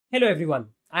Hello everyone,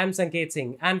 I am Sanket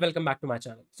Singh and welcome back to my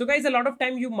channel. So guys, a lot of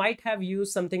time you might have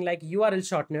used something like URL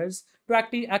shorteners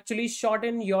to actually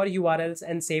shorten your URLs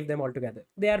and save them altogether.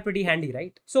 They are pretty handy,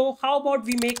 right? So how about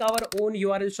we make our own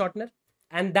URL shortener,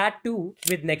 and that too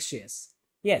with Next.js?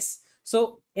 Yes.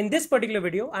 So in this particular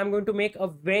video, I'm going to make a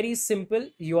very simple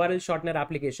URL shortener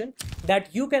application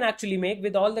that you can actually make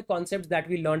with all the concepts that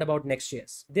we learned about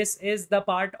Next.js. This is the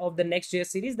part of the Next.js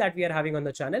series that we are having on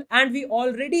the channel. And we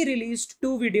already released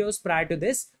 2 videos prior to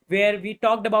this where we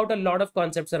talked about a lot of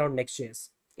concepts around Next.js.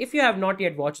 If you have not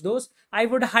yet watched those, I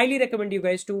would highly recommend you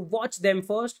guys to watch them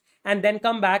first and then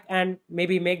come back and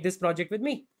maybe make this project with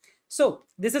me. So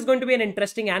this is going to be an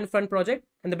interesting and fun project.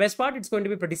 And the best part, it's going to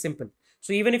be pretty simple.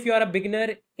 So even if you are a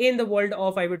beginner in the world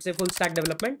of, I would say, full stack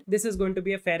development, this is going to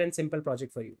be a fair and simple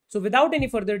project for you. So without any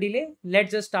further delay,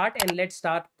 let's just start and let's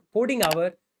start coding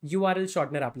our URL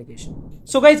shortener application.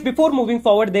 So guys, before moving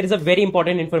forward, there is a very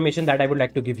important information that I would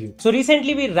like to give you. So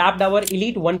recently we wrapped our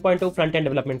Elite 1.0 front-end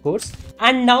development course,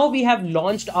 and now we have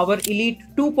launched our Elite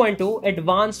 2.0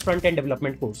 advanced front-end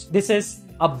development course. This is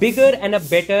a bigger and a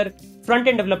better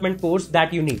front-end development course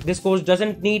that you need. This course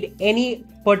doesn't need any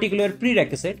particular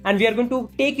prerequisite, and we are going to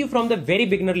take you from the very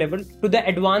beginner level to the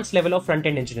advanced level of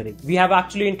front-end engineering. We have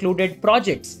actually included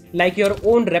projects like your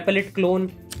own Replit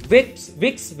clone, Wix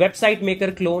website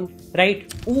maker clone,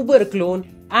 right? Uber clone,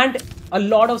 and a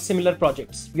lot of similar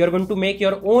projects. You are going to make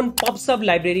your own PubSub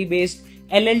library based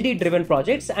LLD driven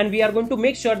projects, and we are going to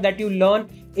make sure that you learn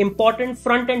important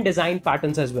front-end design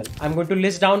patterns as well. I'm going to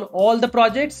list down all the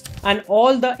projects and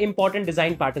all the important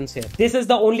design patterns here. This is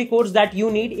the only course that you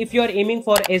need if you are aiming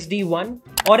for SD1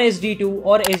 or SD2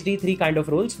 or SD3 kind of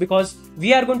roles, because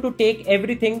we are going to take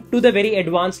everything to the very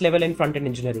advanced level in front-end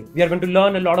engineering. We are going to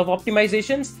learn a lot of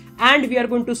optimizations, and we are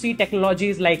going to see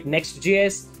technologies like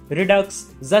Next.js,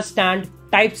 Redux, Zustand,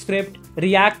 TypeScript,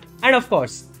 React, and of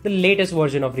course, the latest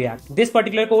version of React. This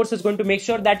particular course is going to make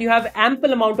sure that you have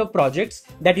ample amount of projects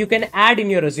that you can add in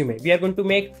your resume. We are going to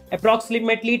make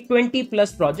approximately 20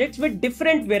 plus projects with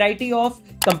different variety of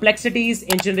complexities,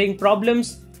 engineering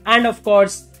problems, and of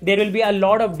course, there will be a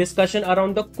lot of discussion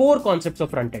around the core concepts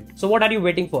of frontend. So what are you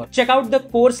waiting for? Check out the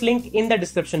course link in the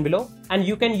description below, and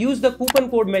you can use the coupon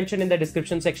code mentioned in the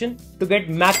description section to get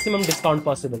maximum discount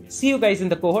possible. See you guys in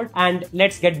the cohort, and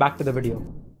let's get back to the video.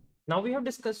 Now we have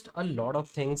discussed a lot of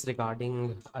things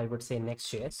regarding, I would say,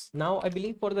 Next.js. Now I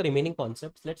believe for the remaining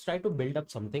concepts, let's try to build up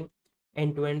something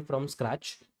end-to-end from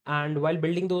scratch. And while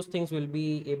building those things, we'll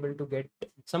be able to get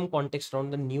some context around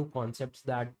the new concepts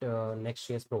that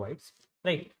Next.js provides.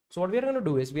 Right. So what we are going to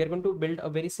do is we are going to build a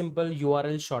very simple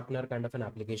URL shortener kind of an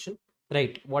application.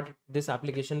 Right. What this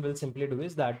application will simply do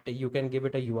is that you can give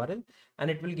it a URL and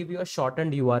it will give you a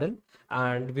shortened URL,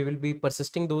 and we will be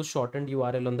persisting those shortened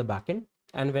URL on the backend.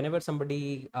 And whenever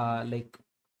somebody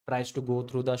tries to go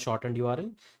through the shortened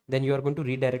URL, then you are going to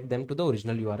redirect them to the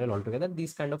original URL altogether.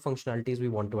 These kind of functionalities we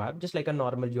want to have, just like a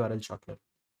normal URL shortener.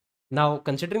 Now,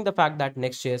 considering the fact that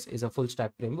Next.js is a full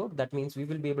stack framework, that means we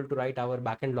will be able to write our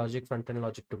backend logic, front-end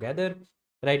logic together,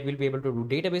 right? We'll be able to do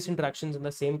database interactions in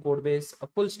the same code base. A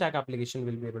full stack application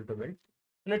will be able to build.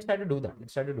 Let's try to do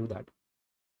that.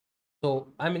 So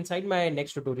I'm inside my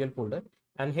next tutorial folder,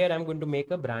 and here I'm going to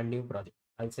make a brand new project.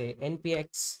 I'll say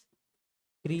npx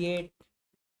create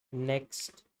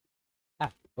next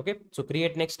app. Okay, so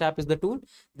create next app is the tool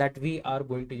that we are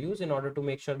going to use in order to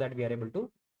make sure that we are able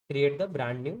to create the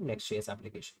brand new Next.js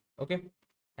application. Okay,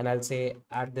 and I'll say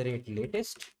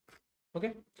 @latest.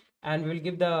 Okay, and we'll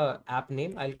give the app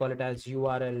name. I'll call it as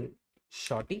URL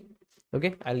Shorty.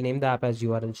 Okay, I'll name the app as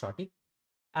URL Shorty,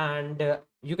 and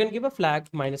you can give a flag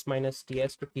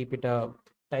 --ts to keep it a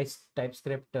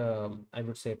TypeScript I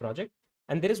would say project.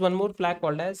 And there is one more flag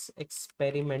called as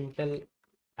experimental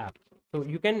app. So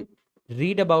you can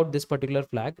read about this particular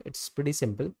flag. It's pretty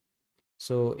simple.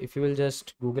 So if you will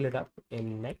just Google it up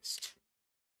in Next,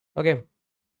 okay,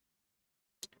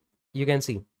 you can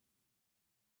see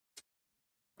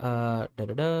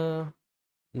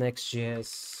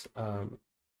Next.js.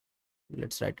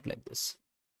 Let's write it like this.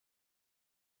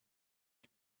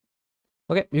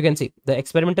 Okay, you can see the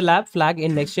experimental app flag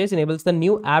in Next.js enables the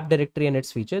new app directory and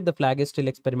its feature. The flag is still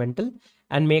experimental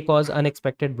and may cause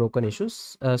unexpected broken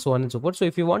issues, so on and so forth. So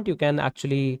if you want, you can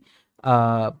actually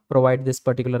provide this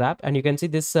particular app, and you can see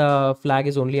this flag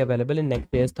is only available in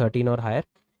Next.js 13 or higher.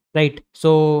 Right.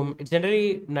 So it's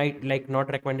generally not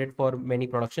recommended for many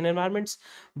production environments,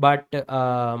 but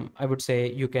I would say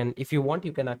you can, if you want,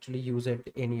 you can actually use it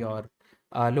in your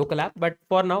local app. But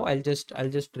for now, I'll just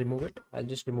remove it.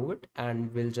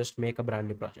 And we'll just make a brand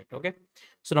new project. Okay.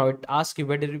 So now it asks you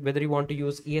whether you want to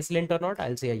use ESLint or not.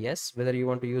 I'll say a yes. Whether you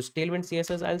want to use Tailwind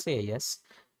CSS, I'll say a yes.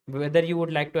 Whether you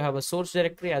would like to have a source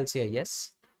directory, I'll say a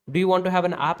yes. Do you want to have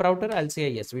an app router? I'll say a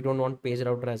yes. We don't want page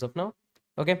router as of now.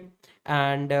 Okay.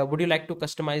 And would you like to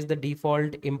customize the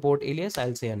default import alias?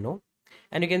 I'll say a no.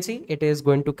 And you can see it is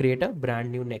going to create a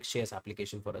brand new Next.js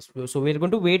application for us. So we're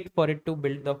going to wait for it to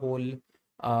build the whole,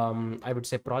 I would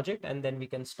say, project, and then we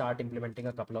can start implementing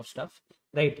a couple of stuff,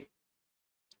 right?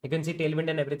 You can see tailwind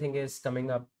and everything is coming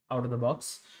up out of the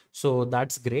box. So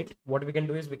that's great. What we can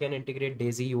do is we can integrate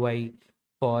Daisy UI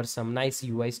for some nice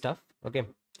UI stuff. Okay,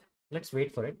 let's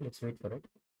wait for it. Let's wait for it.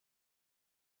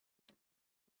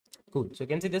 Cool. So you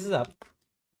can see this is up,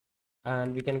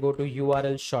 and we can go to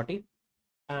URL Shorty,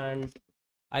 and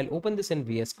I'll open this in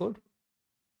VS Code.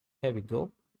 Here we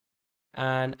go.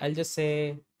 And I'll just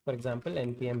say, for example,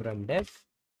 npm run dev.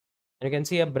 And you can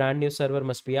see a brand new server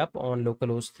must be up on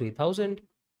localhost 3000.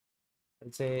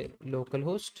 I'll say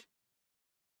localhost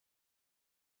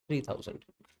 3000.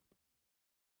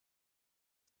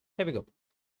 Here we go.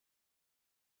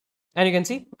 And you can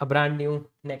see a brand new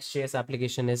Next.js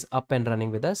application is up and running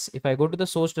with us. If I go to the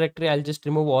source directory, I'll just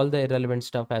remove all the irrelevant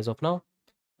stuff as of now,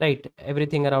 right?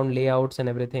 Everything around layouts and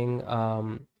everything.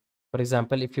 For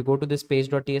example, if you go to this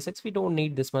page.tsx, we don't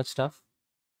need this much stuff.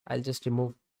 I'll just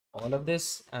remove all of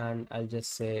this, and I'll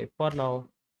just say for now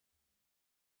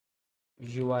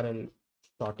URL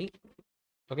shorty.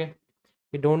 Okay,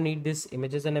 we don't need this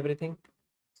images and everything,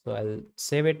 so I'll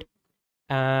save it.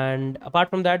 And apart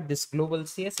from that, this global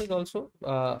CSS also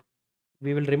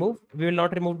we will remove. We will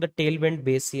not remove the tailwind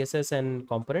base CSS and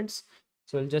components,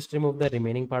 so we'll just remove the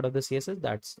remaining part of the CSS.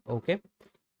 That's okay.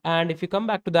 And if you come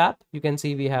back to the app, you can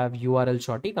see we have URL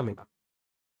shorty coming up.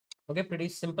 Okay, pretty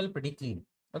simple, pretty clean.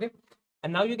 Okay,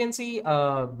 and now you can see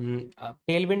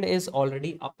tailwind is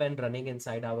already up and running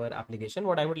inside our application.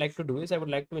 What I would like to do is I would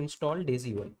like to install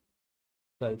Daisy UI.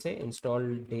 So I'll say install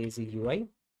Daisy UI.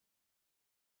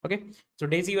 Okay, so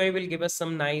Daisy UI will give us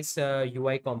some nice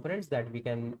UI components that we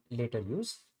can later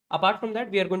use. Apart from that,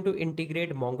 we are going to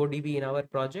integrate MongoDB in our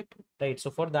project, right?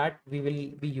 So for that, we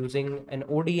will be using an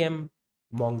ODM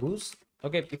Mongoose.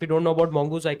 Okay, if you don't know about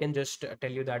Mongoose, I can just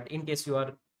tell you that in case you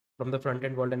are from the front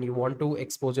end world and you want to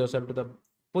expose yourself to the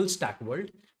full stack world,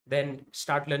 then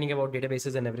start learning about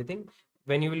databases and everything.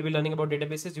 When you will be learning about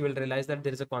databases, you will realize that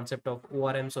there is a concept of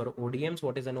ORMs or ODMs.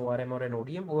 What is an ORM or an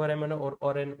ODM? ORM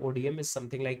or an ODM is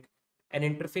something like an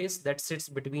interface that sits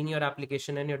between your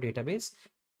application and your database,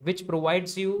 which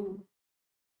provides you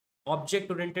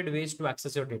object-oriented ways to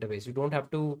access your database. You don't have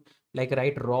to like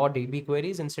write raw DB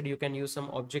queries. Instead, you can use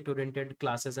some object-oriented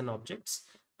classes and objects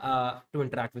to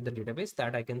interact with the database.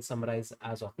 That I can summarize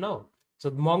as of now.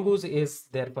 So Mongoose is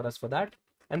there for us for that.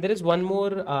 And there is one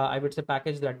more, I would say,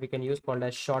 package that we can use called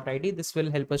as short ID. This will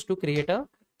help us to create a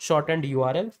shortened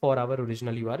URL for our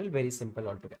original URL. Very simple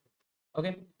altogether.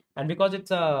 Okay. And because it's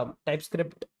a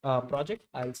TypeScript project,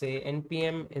 I'll say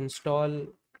npm install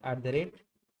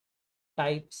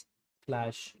 @types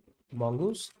 /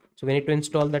 mongoose. So we need to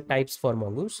install the types for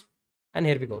mongoose. And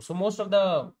here we go. So most of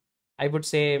the, I would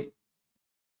say,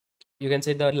 you can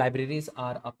say the libraries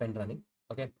are up and running.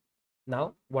 Okay.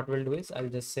 Now what we'll do is I'll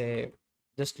just say,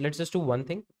 let's just do one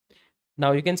thing.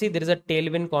 Now you can see there is a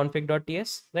tailwind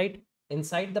config.ts, right?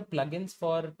 Inside the plugins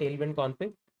for tailwind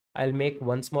config, I'll make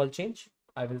one small change.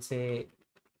 I will say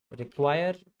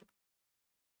require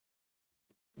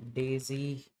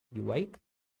Daisy UI,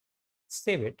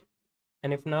 save it.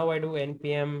 And if now I do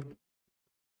npm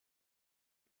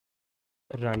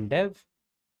run dev,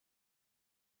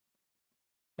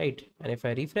 right? And if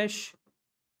I refresh,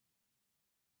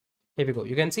 here we go.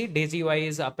 You can see Daisy UI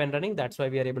is up and running. That's why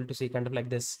we are able to see kind of like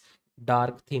this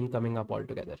dark theme coming up all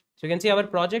together. So you can see our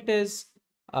project is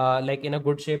like in a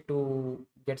good shape to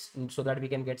get, so that we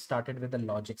can get started with the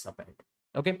logics up ahead.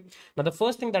 Okay. Now the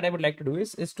first thing that I would like to do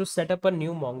is to set up a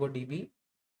new MongoDB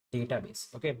database.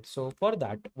 Okay. So for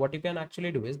that, what you can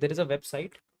actually do is there is a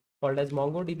website called as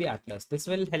MongoDB Atlas. This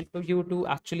will help you to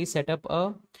actually set up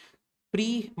a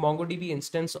pre-MongoDB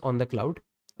instance on the cloud.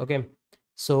 Okay.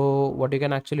 So what you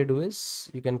can actually do is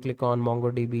you can click on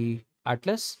MongoDB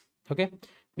Atlas. Okay.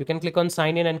 You can click on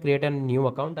sign in and create a new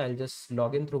account. I'll just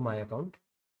log in through my account.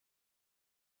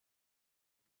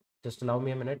 Just allow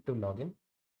me a minute to log in.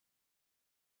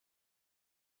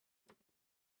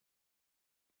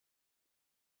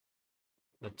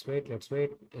 Let's wait.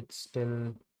 It's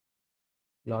still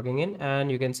logging in,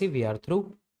 and you can see we are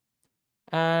through.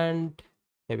 And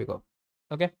here we go.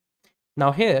 Okay.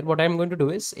 Now here, what I'm going to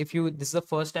do is, if you, this is the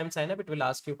first time sign up, it will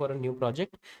ask you for a new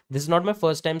project. This is not my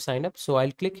first time sign up. So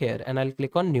I'll click here and I'll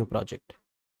click on new project.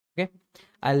 Okay.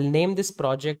 I'll name this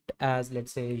project as,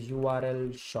 let's say,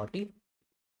 URL Shorty.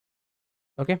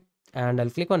 Okay. And I'll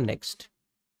click on next.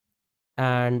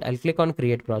 and I'll click on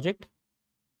create project.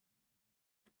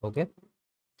 Okay.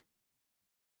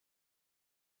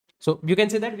 So you can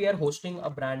say that we are hosting a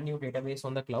brand new database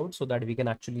on the cloud so that we can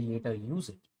actually later use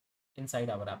it inside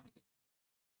our application.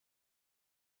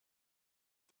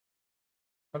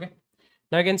 Okay.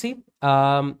 Now you can see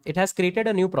it has created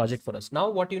a new project for us. Now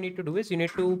what you need to do is you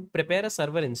need to prepare a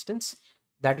server instance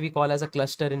that we call as a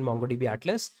cluster in MongoDB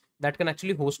Atlas that can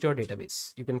actually host your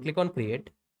database. You can click on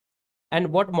create. And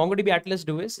what MongoDB Atlas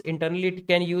do is internally it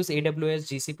can use AWS,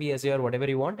 GCP, Azure, whatever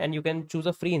you want, and you can choose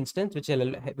a free instance which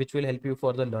will help you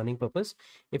for the learning purpose.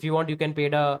 If you want, you can pay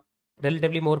the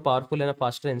relatively more powerful and a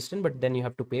faster instance, but then you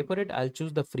have to pay for it. I'll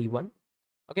choose the free one.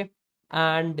 Okay,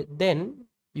 and then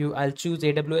I'll choose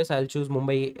AWS. I'll choose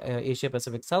Mumbai, Asia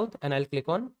Pacific South, and I'll click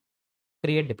on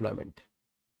create deployment.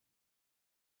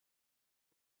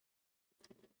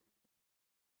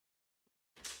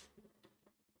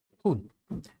 Cool.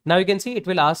 Now you can see it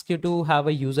will ask you to have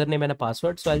a username and a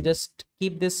password. So I'll just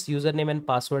keep this username and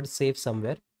password safe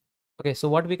somewhere. Okay, so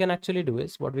what we can actually do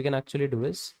is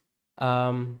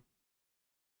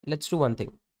let's do one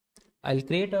thing. I'll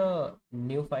create a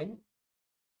new file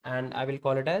and I will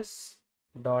call it as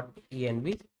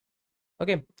 .env.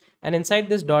 Okay, and inside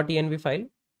this .env file,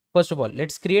 first of all,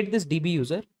 let's create this DB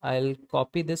user. I'll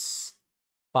copy this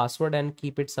password and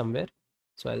keep it somewhere.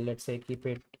 So let's say keep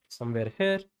it somewhere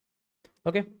here.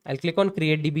 Okay, I'll click on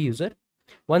create DB user.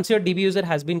 Once your DB user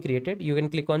has been created, you can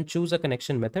click on choose a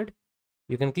connection method.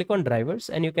 You can click on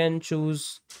drivers and you can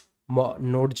choose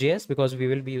Node.js because we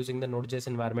will be using the Node.js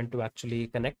environment to actually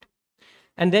connect.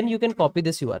 And then you can copy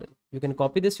this URL. You can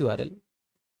copy this URL.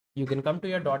 You can come to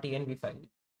your .env file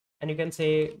and you can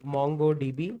say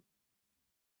MongoDB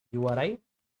URI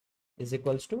is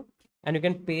equals to, and you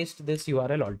can paste this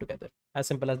URL altogether. As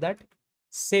simple as that.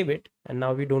 Save it. And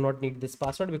now we do not need this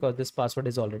password because this password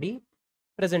is already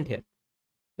present here.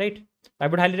 Right. I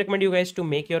would highly recommend you guys to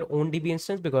make your own DB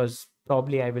instance because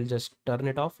probably I will just turn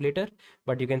it off later.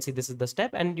 But you can see this is the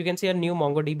step and you can see a new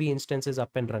MongoDB instance is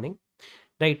up and running.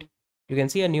 Right. You can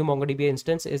see a new MongoDB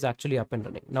instance is actually up and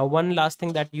running. Now, one last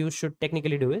thing that you should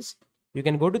technically do is you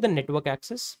can go to the network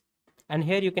access and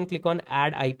here you can click on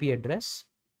add IP address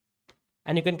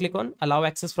and you can click on allow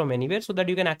access from anywhere so that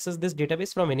you can access this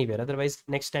database from anywhere. Otherwise,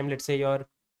 next time, let's say your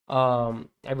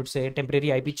I would say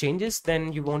temporary IP changes,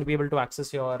 then you won't be able to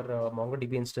access your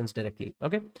MongoDB instance directly.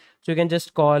 Okay, so you can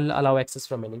just call allow access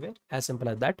from anywhere, as simple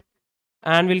as that.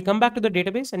 And we'll come back to the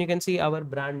database and you can see our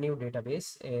brand new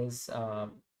database is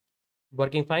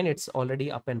working fine. It's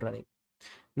already up and running.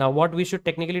 Now, what we should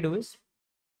technically do is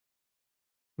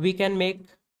we can make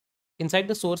inside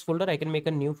the source folder, I can make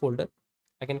a new folder.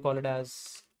 I can call it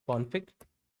as config.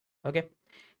 Okay.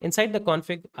 Inside the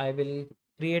config, I will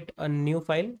create a new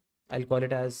file. I'll call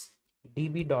it as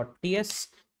db.ts.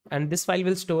 And this file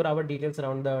will store our details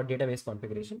around the database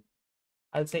configuration.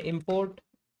 I'll say import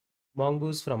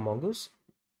mongoose from mongoose.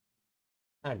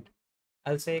 And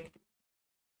I'll say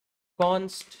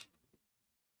const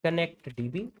connect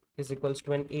db is equals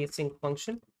to an async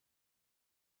function.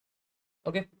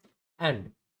 Okay.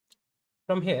 And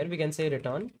from here, we can say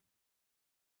return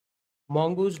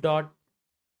mongoose dot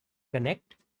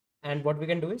connect. And what we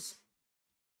can do is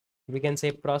we can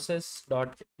say process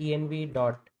dot env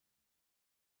dot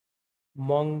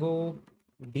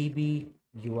mongodb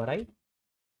URI.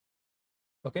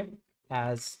 Okay,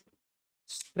 as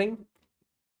string.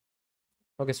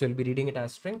 Okay, so we'll be reading it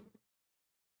as string.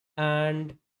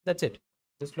 And that's it.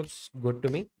 This looks good to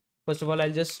me. First of all,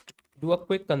 I'll just do a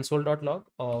quick console.log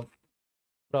of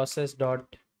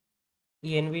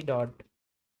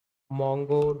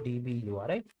process.env.mongodb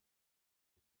URI.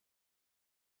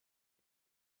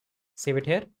 Save it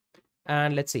here.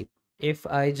 And let's see if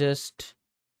I just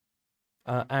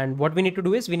and what we need to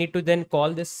do is we need to then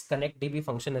call this connectdb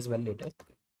function as well later.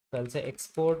 So I'll say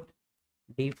export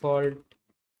default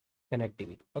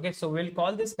connectdb. Okay, so we'll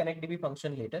call this connectdb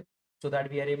function later so that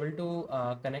we are able to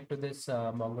connect to this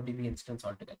MongoDB instance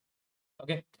altogether.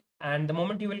 Okay, and the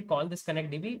moment you will call this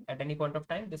connectdb at any point of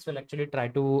time, this will actually try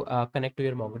to connect to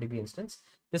your MongoDB instance.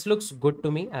 This looks good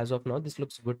to me as of now.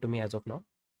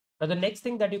 Now, the next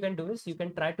thing that you can do is you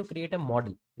can try to create a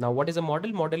model. Now, what is a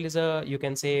model? Model is a, you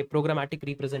can say, programmatic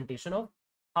representation of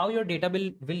how your data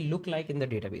will look like in the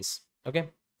database. Okay.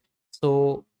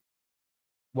 So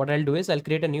what I'll do is I'll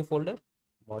create a new folder,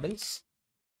 models.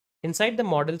 Inside the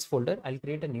models folder, I'll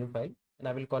create a new file and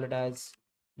I will call it as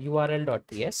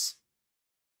url.ts.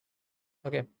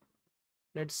 Okay.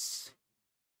 Let's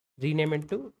rename it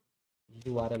to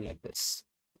URL like this.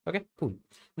 Okay, cool.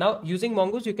 Now using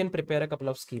mongoose, you can prepare a couple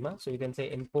of schema. So you can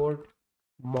say import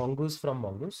mongoose from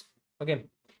mongoose. Okay.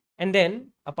 And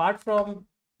then apart from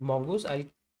Mongoose, I'll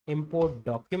import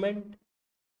document,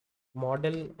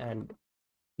 model, and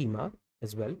schema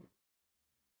as well.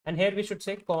 And here we should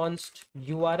say const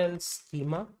URL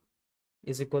schema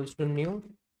is equals to new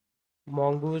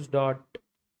mongoose dot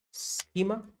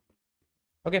schema.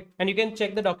 Okay, and you can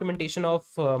check the documentation of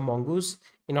Mongoose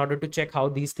in order to check how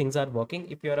these things are working.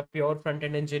 If you're a pure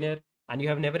front-end engineer and you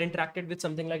have never interacted with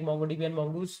something like MongoDB and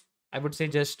Mongoose, I would say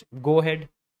just go ahead,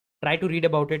 try to read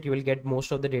about it. You will get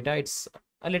most of the data. It's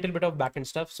a little bit of backend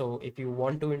stuff. So if you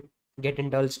want to get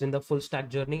indulged in the full stack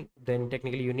journey, then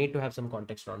technically you need to have some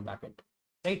context around backend,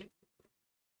 right?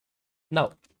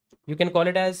 Now, you can call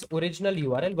it as original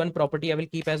URL. One property I will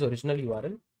keep as original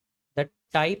URL. The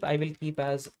type I will keep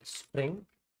as string,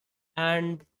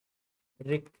 and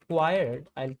required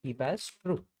I'll keep as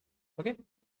true. Okay,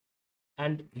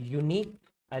 and unique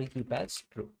I'll keep as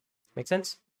true. Make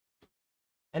sense?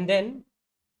 And then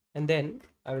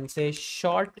I will say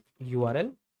short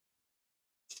URL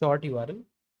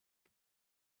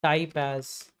type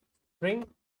as string,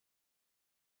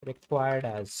 required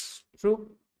as true,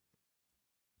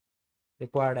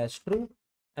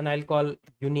 and I'll call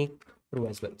unique true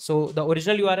as well. So the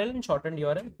original URL and shortened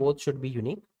URL both should be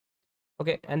unique.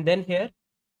 Okay, and then here,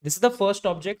 this is the first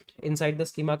object inside the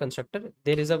schema constructor.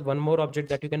 There is one more object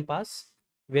that you can pass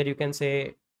where you can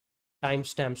say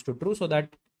timestamps to true, so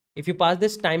that if you pass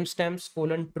this timestamps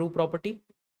colon true property,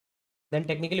 then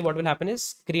technically what will happen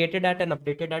is created at and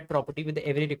updated at property with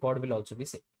every record will also be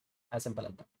saved. As simple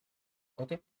as that.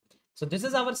 Okay, so this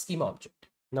is our schema object.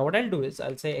 Now what I'll do is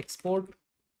I'll say export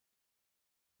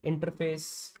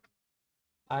interface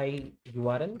I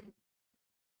URL.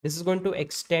 This is going to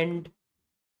extend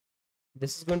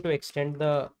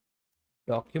the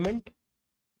document,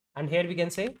 and here we can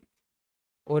say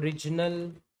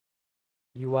original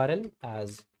URL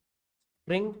as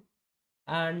string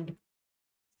and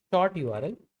short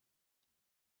URL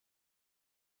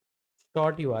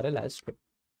as string.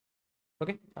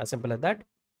 Okay, as simple as that.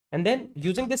 And then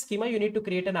using this schema, you need to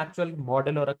create an actual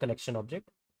model or a collection object.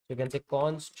 So you can say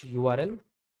const URL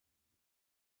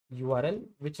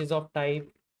which is of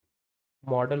type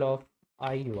model of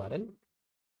IURL.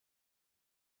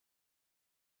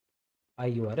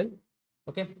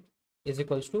 Okay, is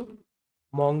equals to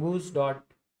mongoose dot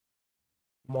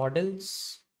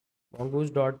models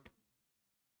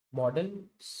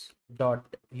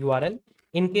URL.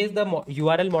 In case the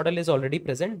URL model is already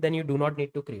present, then you do not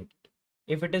need to create it.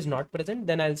 If it is not present,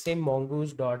 then I'll say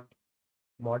mongoose dot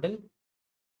model.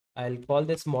 I'll call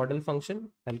this model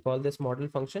function.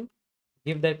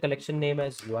 Give the collection name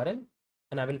as URL,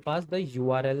 and I will pass the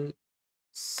URL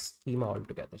schema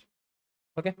altogether.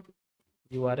 Okay,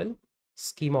 URL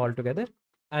schema altogether,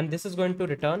 and this is going to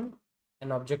return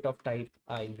an object of type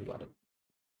IURL.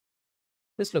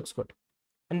 This looks good.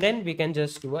 And then we can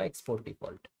just do a export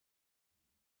default.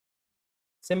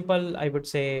 Simple, I would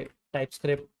say,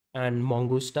 TypeScript and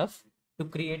Mongoose stuff to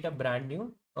create a brand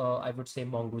new, I would say,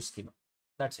 Mongoose schema.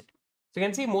 That's it. So you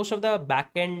can see most of the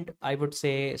backend, I would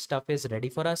say, stuff is ready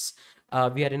for us.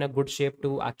 We are in a good shape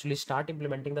to actually start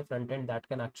implementing the front end that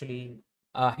can actually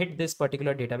hit this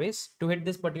particular database. To hit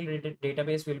this particular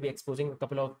database, we'll be exposing a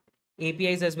couple of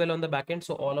APIs as well on the backend.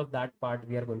 So all of that part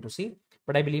we are going to see.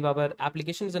 But I believe our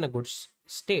application is in a good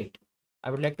state.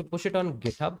 I would like to push it on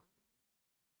GitHub.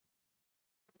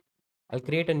 I'll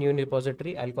create a new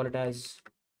repository. I'll call it as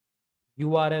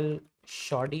URL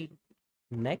Shorty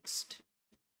Next.js.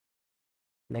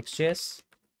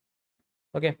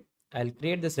 Okay, I'll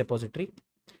create this repository.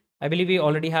 I believe we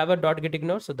already have a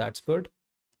 .gitignore, so that's good.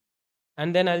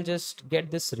 And then I'll just get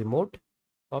this remote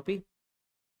copy.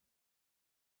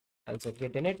 I'll say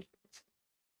git init,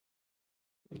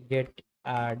 git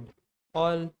add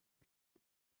all,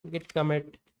 git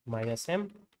commit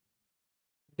 -m,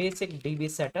 basic DB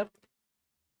setup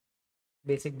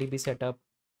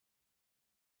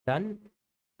done.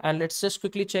 And let's just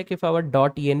quickly check if our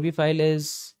 .env file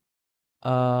is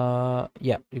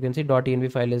yeah, you can see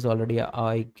 .env file is already,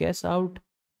 I guess, out.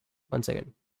 One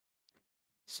second.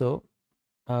 So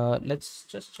let's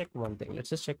just check one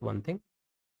thing.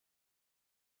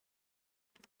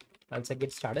 I'll say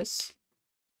git status.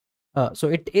 So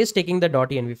it is taking the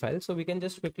 .env file. So we can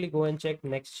just quickly go and check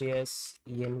Next.js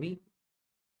env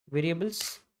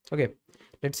variables. Okay,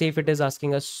 let's see if it is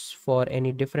asking us for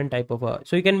any different type of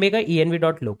so you can make a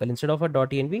env.local instead of a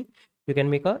 .env. You can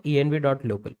make a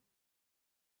env.local.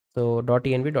 So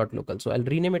 .env.local. So I'll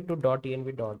rename it to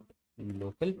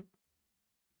 .env.local.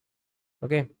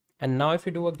 Okay, and now if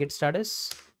you do a git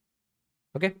status,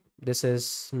 okay, this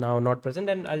is now not present,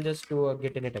 and I'll just do a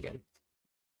git init again.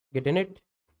 Git init,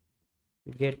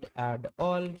 git add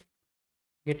all,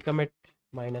 git commit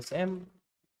 -m,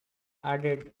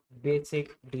 added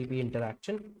basic DB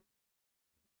interaction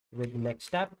with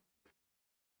next app,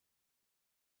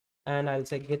 and I'll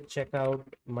say git checkout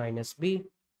 -b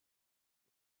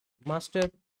master.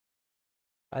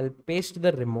 I'll paste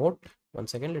the remote. One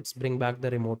second, let's bring back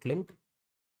the remote link.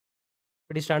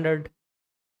 Pretty standard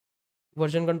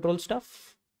version control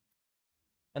stuff.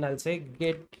 And I'll say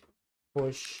git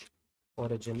push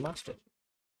origin master.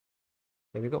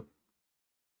 There we go.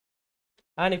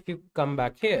 And if you come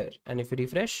back here and if you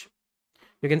refresh,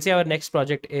 you can see our next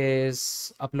project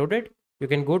is uploaded. You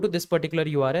can go to this particular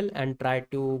URL and try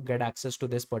to get access to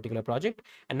this particular project.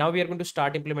 And now we are going to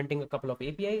start implementing a couple of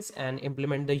APIs and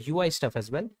implement the UI stuff as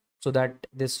well, so that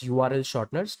this URL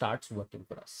shortener starts working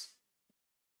for us.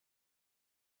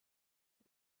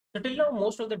 So till now,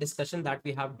 most of the discussion that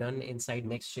we have done inside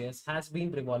Next.js has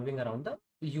been revolving around the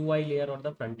UI layer or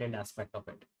the front end aspect of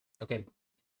it. Okay.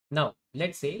 Now,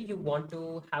 let's say you want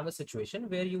to have a situation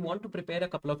where you want to prepare a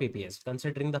couple of APIs.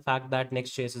 Considering the fact that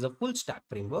Next.js is a full stack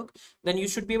framework, then you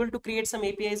should be able to create some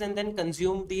APIs and then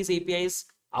consume these APIs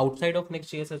outside of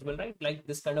Next.js as well, right? Like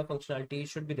this kind of functionality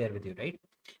should be there with you, right?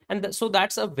 And so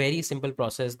that's a very simple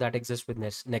process that exists with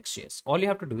Next.js. All you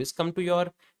have to do is come to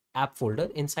your app folder.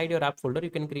 Inside your app folder, you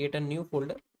can create a new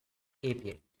folder,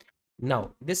 API.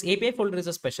 Now, this API folder is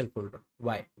a special folder.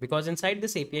 Why? Because inside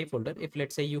this API folder, if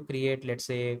let's say you create, let's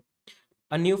say,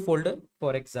 a new folder,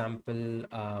 for example,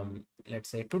 let's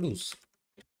say to-dos.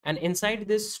 And inside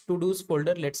this to-dos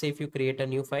folder, let's say if you create a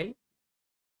new file,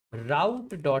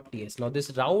 route.ts. Now,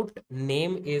 this route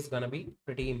name is going to be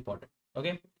pretty important.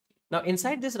 Okay. Now,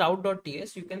 inside this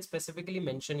route.ts, you can specifically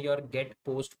mention your get,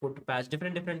 post, put, patch,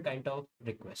 different kind of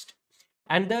request.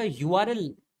 And the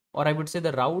URL, or I would say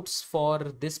the routes for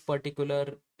this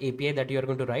particular API that you are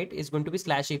going to write is going to be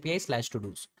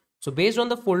 /API/to-dos. So based on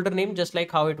the folder name, just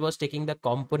like how it was taking the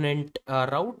component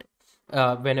route,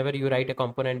 whenever you write a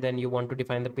component, then you want to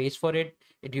define the page for it.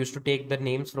 It used to take the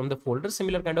names from the folder,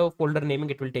 similar kind of folder naming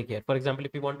it will take here. For example,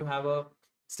 if you want to have a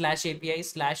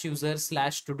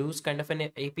 /API/user/to-dos kind of an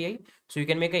API, so you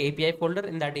can make an API folder.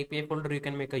 In that API folder, you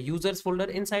can make a users folder.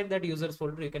 Inside that users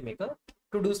folder, you can make a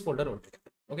to-dos folder altogether.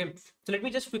 Okay, so let me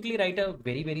just quickly write a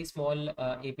very small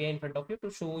API in front of you to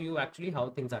show you actually how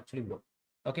things actually work.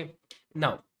 Okay,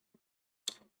 now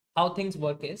how things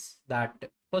work is that,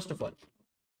 first of all,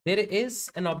 there is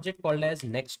an object called as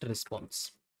next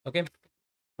response. Okay,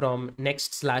 from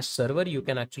next/server you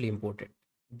can actually import it.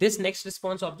 This next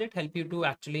response object help you to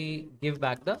actually give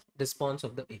back the response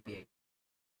of the API.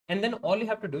 And then all you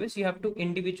have to do is you have to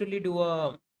individually do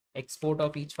a export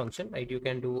of each function, right? You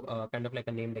can do kind of like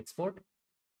a named export,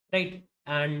 right?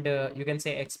 And you can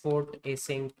say export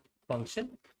async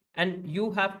function, and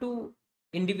you have to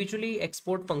individually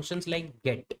export functions like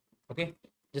get. Okay,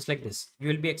 just like this, you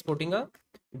will be exporting a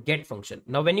get function.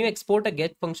 Now when you export a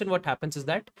get function, what happens is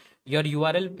that your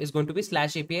URL is going to be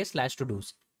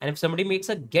 /API/to-dos, and if somebody makes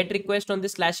a get request on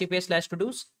this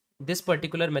 /API/to-dos, this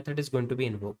particular method is going to be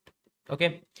invoked.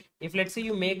 Okay, if let's say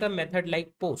you make a method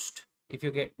like post, if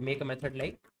you make a method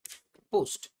like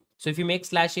post, so if you make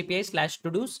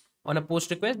 /API/to-dos on a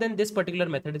post request, then this particular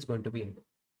method is going to be invoked.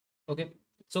 Okay,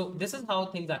 so this is how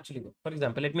things actually work. For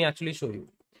example, let me actually show you.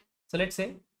 So let's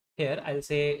say here I'll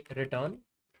say return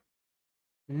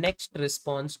next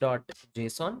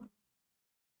response.json,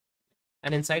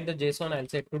 and inside the JSON I'll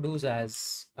say to-dos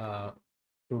as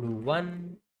to-do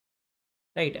 1,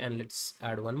 right? And let's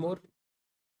add one more,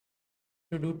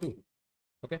 to-do 2.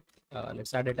 Okay,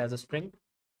 let's add it as a string,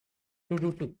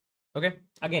 to-do 2. Okay,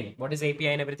 again, what is API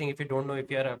and everything? If you don't know,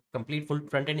 if you're a complete full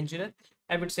front-end engineer,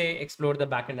 I would say explore the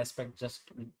backend aspect.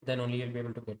 Just then only you'll be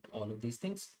able to get all of these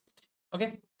things.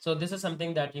 Okay, so this is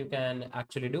something that you can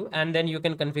actually do, and then you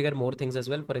can configure more things as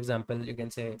well. For example, you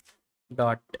can say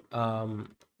dot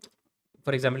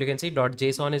for example, you can see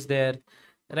 .json is there,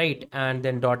 right? And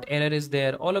then .error is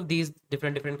there. All of these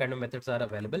different kind of methods are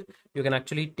available. You can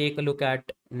actually take a look at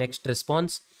next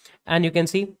response, and you can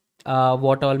see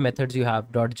what all methods you have.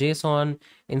 .json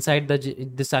inside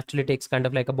this actually takes kind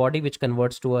of like a body which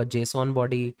converts to a JSON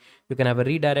body. You can have a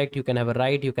redirect, you can have a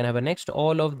write, you can have a next.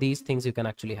 All of these things you can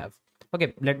actually have.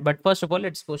 Okay, but first of all,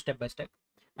 let's go step by step.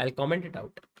 I'll comment it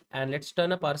out and let's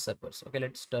turn up our servers. Okay,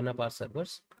 let's turn up our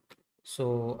servers.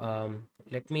 So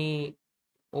let me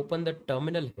open the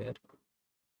terminal here,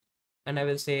 and I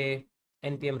will say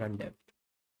npm run dev.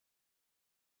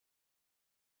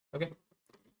 Okay,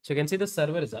 so you can see the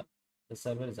server is up. The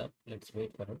server is up. Let's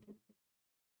wait for it.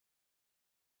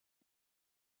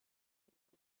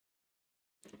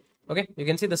 Okay, you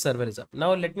can see the server is up.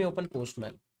 Now let me open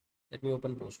Postman. Let me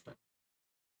open Postman.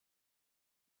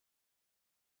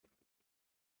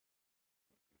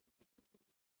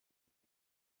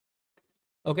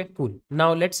 Okay, cool.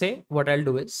 Now let's say what I'll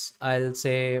do is I'll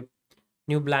say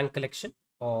new blank collection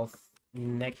of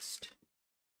next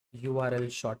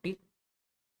URL shorty,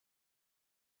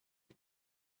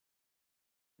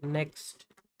 next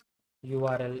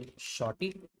URL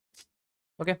shorty.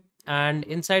 Okay, and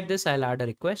inside this I'll add a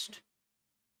request,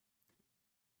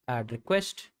 add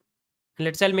request.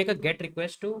 Let's say I'll make a get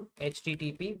request to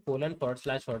http://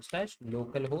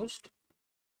 localhost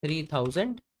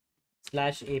 3000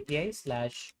 slash API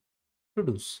slash to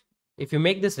do's. If you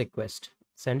make this request,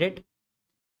 send it.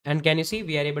 And can you see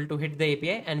we are able to hit the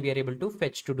API and we are able to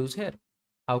fetch to do's here.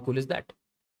 How cool is that?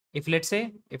 If let's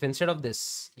say, if instead of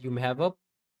this, you may have a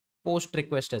post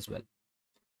request as well.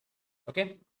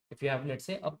 Okay. If you have, let's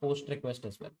say, a post request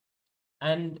as well.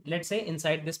 And let's say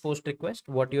inside this post request,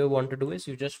 what you want to do is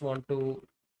you just want to,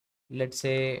 let's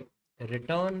say,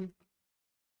 return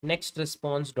next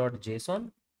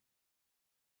response.json.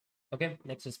 Okay.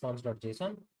 Next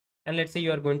response.json. And let's say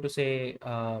you are going to say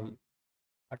a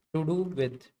to do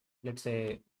with, let's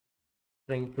say,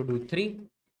 string to do 3,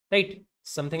 right?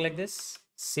 Something like this.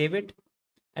 Save it.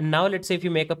 And now let's say if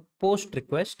you make a post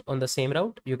request on the same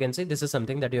route, you can say this is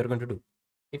something that you're going to do.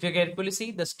 If you carefully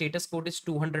see, the status code is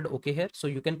 200 okay here. So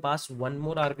you can pass one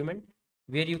more argument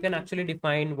where you can actually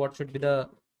define what should be the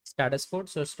status code.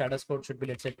 So status code should be,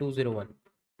 let's say, 201.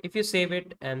 If you save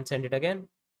it and send it again,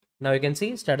 now you can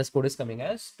see status code is coming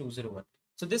as 201.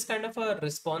 So this kind of a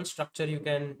response structure you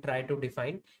can try to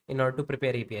define in order to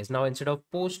prepare APIs. Now instead of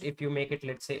post, if you make it,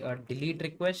 let's say, a delete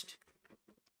request,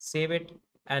 save it.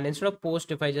 And instead of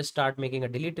post, if I just start making a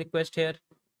delete request here,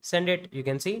 send it, you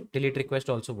can see delete request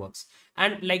also works.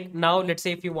 And like now, let's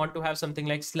say if you want to have something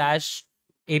like slash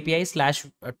API slash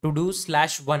to do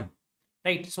slash 1,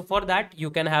 right? So for that, you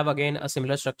can have again a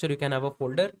similar structure. You can have a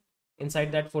folder.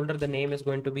 Inside that folder, the name is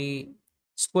going to be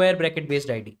square bracket based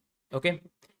ID. Okay.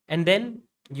 And then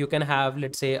you can have,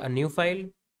 let's say, a new file,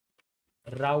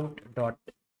 route.ts.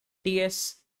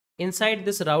 Inside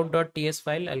this route.ts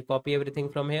file, I'll copy everything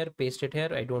from here, paste it here.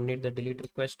 I don't need the delete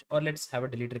request, or let's have a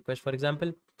delete request, for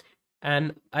example.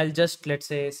 And I'll just, let's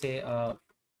say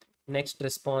next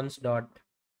response dot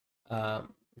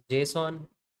JSON.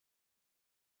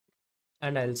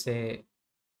 And I'll say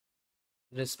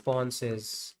response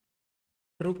is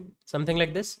true, something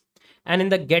like this. And in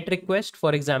the get request,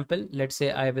 for example, let's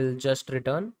say I will just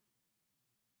return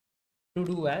to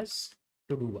do as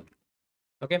to do 1.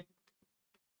 Okay.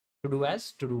 To do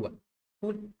as to do 1.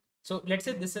 Cool. So let's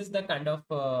say this is the kind of,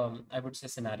 I would say,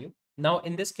 scenario. Now,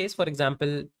 in this case, for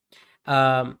example,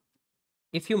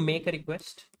 if you make a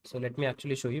request, so let me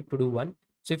actually show you to do 1.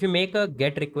 So if you make a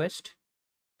get request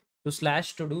to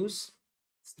slash to do's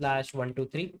slash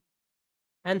 123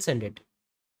 and send it.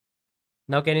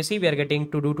 Now, can you see we are getting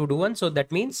to do 1? So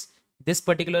that means this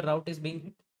particular route is being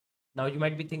hit. Now you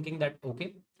might be thinking that,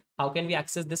 okay, how can we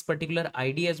access this particular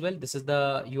ID as well? This is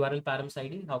the URL params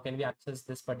ID. How can we access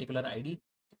this particular ID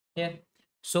here?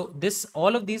 So this,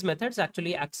 all of these methods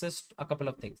actually access a couple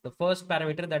of things. The first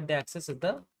parameter that they access is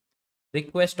the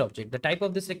request object. The type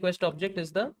of this request object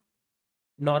is the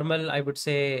normal, I would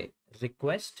say,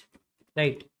 request,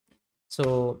 right?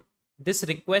 So this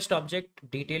request object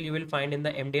detail you will find in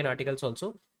the MDN articles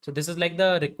also. So this is like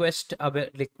the request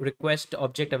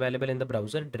object available in the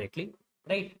browser directly,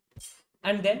 right?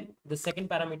 And then the second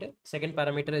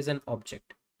parameter is an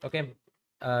object. Okay.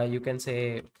 You can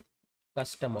say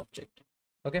custom object.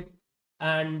 Okay.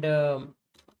 And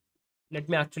let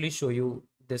me actually show you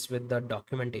this with the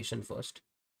documentation first.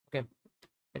 Okay.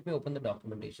 Let me open the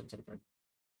documentations in front.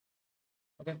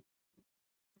 Okay.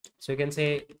 So you can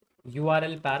say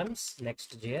URL params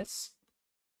Next.js.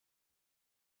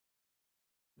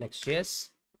 Next.js.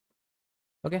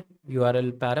 Okay.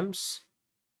 URL params.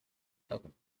 Okay.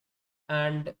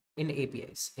 And in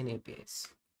APIs.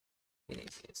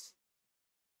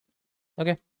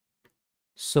 Okay.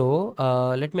 So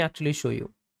let me actually show you.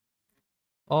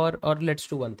 Or let's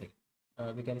do one thing.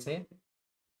 We can say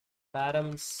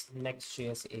params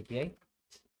Next.js API.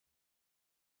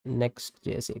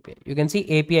 Next.js API. You can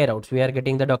see API routes. We are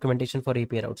getting the documentation for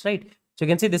API routes, right? So you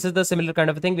can see this is the similar kind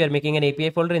of a thing. We are making an API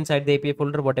folder. Inside the API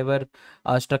folder, whatever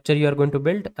structure you are going to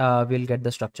build, we'll get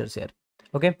the structures here.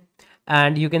 Okay.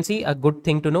 And you can see a good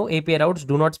thing to know, API routes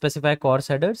do not specify CORS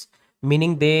headers,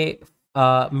 meaning they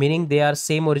are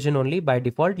same origin only by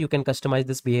default. You can customize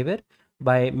this behavior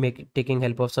by taking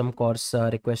help of some CORS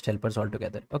request helpers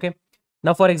altogether. Okay.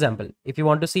 Now, for example, if you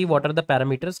want to see what are the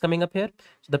parameters coming up here,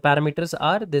 so the parameters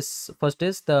are this. First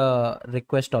is the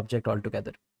request object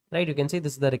altogether. right? You can see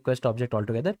this is the request object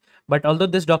altogether. But although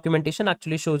this documentation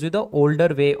actually shows you the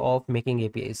older way of making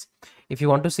APIs, if you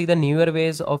want to see the newer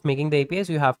ways of making the APIs,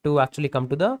 you have to actually come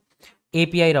to the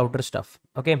API router stuff.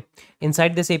 Okay,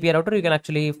 inside this API router, you can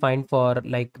actually find for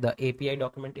like the API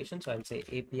documentation. So I'll say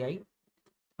API.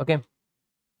 Okay,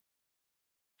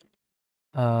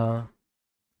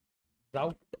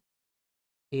 route,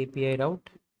 API route,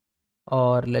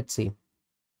 or let's see,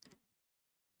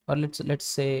 or let's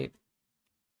say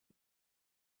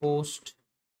post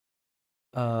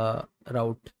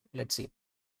route. Let's see.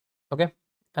 Okay,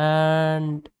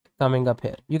 and coming up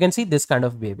here, you can see this kind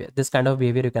of behavior. This kind of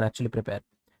behavior you can actually prepare.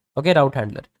 Okay, route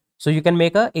handler. So you can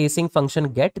make a async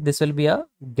function get. This will be a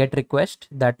get request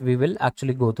that we will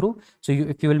actually go through. So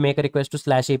if you will make a request to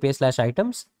slash API slash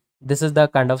items, this is the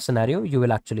kind of scenario you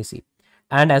will actually see.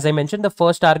 And as I mentioned, the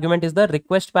first argument is the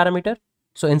request parameter.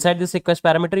 So inside this request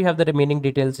parameter, you have the remaining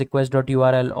details,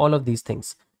 request.url, all of these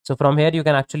things. So from here, you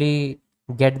can actually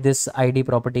get this ID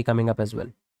property coming up as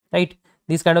well, right?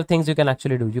 These kind of things you can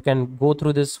actually do. You can go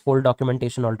through this whole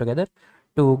documentation altogether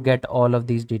to get all of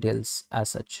these details as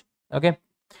such. Okay,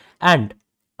 and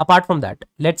apart from that,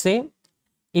 let's say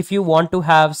if you want to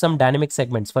have some dynamic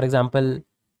segments, for example,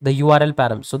 the URL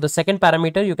params. So the second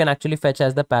parameter you can actually fetch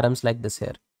as the params like this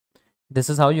here. This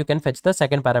is how you can fetch the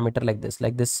second parameter like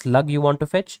this slug you want to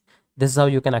fetch. This is how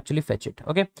you can actually fetch it.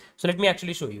 Okay, so let me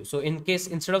actually show you. So in case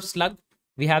instead of slug,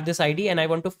 we have this ID and I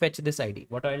want to fetch this ID.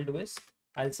 What I'll do is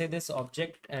I'll say this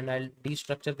object and I'll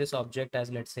destructure this object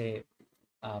as, let's say,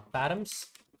 params.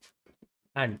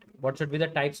 And what should be the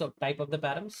type of the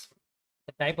params?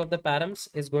 The type of the params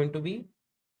is going to be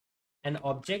an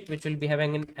object which will be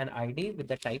having an ID with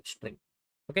the type string.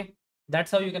 Okay,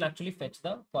 that's how you can actually fetch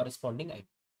the corresponding ID.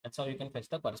 That's how you can fetch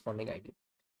the corresponding ID.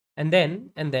 And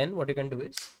then what you can do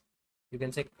is you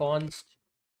can say const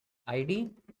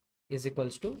ID is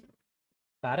equals to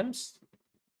params,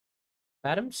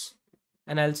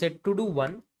 and I'll say to do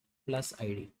one plus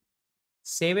ID.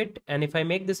 Save it, and if I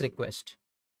make this request,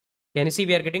 can you see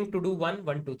we are getting to do 1,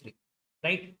 1, 2, 3,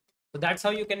 right? So that's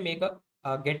how you can make a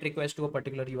get request to a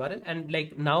particular URL. And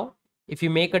like now, if you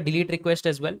make a delete request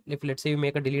as well, if let's say you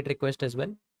make a delete request as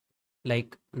well,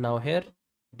 like now here,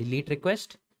 delete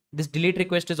request, this delete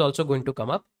request is also going to come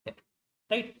up here,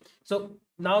 right? So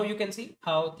now you can see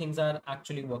how things are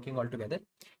actually working all together.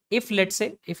 If let's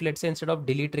say instead of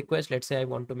delete request, let's say I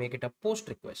want to make it a post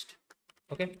request.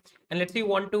 Okay, and let's say you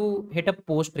want to hit a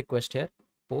post request here,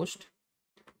 post,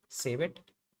 save it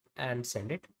and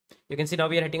send it. You can see now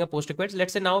we are hitting a post request.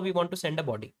 Let's say now we want to send a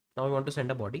body.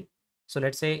 So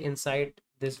let's say inside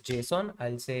this JSON,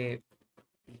 I'll say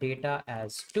data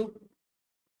as 2.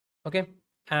 Okay,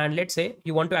 and let's say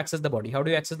you want to access the body. How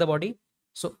do you access the body?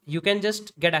 So you can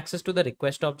just get access to the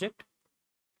request object,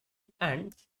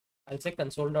 and I'll say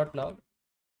console.log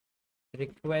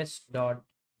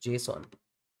request.json.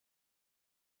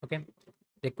 Okay,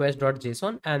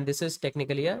 request.json, and this is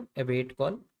technically a await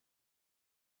call.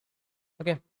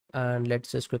 Okay, and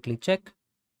let's just quickly check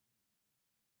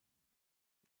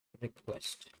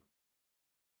request.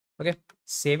 Okay,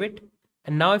 save it,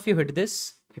 and now if you hit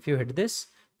this,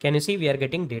 can you see we are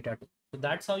getting data too? So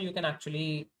that's how you can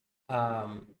actually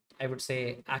I would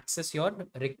say access your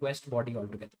request body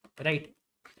altogether, right?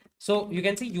 So you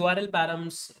can see URL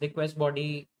params request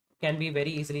body can be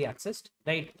very easily accessed,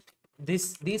 right?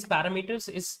 These parameters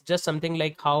is just something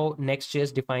like how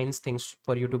Next.js defines things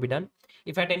for you to be done.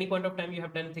 If at any point of time you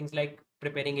have done things like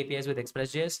preparing APIs with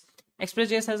Express.js,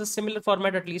 Express.js has a similar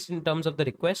format, at least in terms of the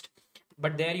request,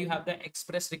 but there you have the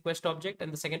express request object,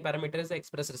 and the second parameter is the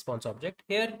express response object.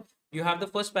 Here you have the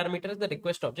first parameter is the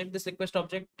request object. This request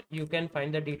object, you can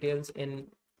find the details in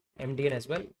MDN as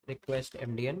well, request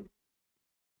MDN.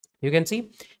 You can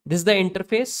see this is the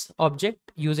interface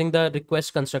object using the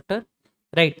request constructor,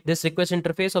 right? This request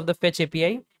interface of the fetch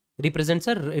API represents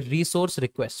a resource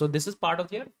request. So this is part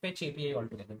of your fetch API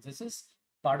altogether. This is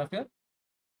part of your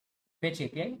fetch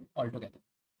API altogether,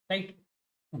 right?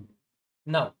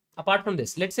 Now, apart from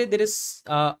this, let's say there is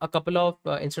a couple of,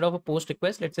 instead of a post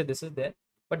request, let's say this is there,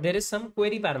 but there is some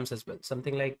query params as well.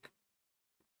 Something like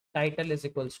title is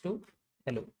equals to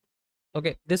hello.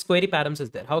 Okay, this query params is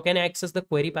there. How can I access the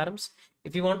query params?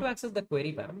 If you want to access the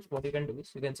query params, what you can do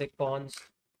is you can say const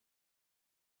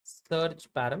search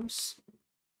params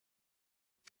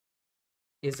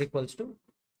is equals to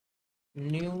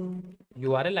new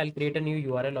URL. I'll create a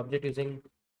new URL object using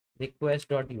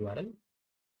request.url.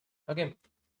 Okay,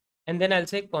 and then I'll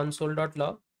say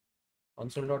console.log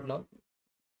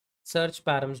search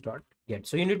params.get.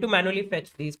 So you need to manually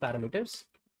fetch these parameters,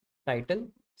 title,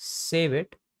 save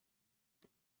it,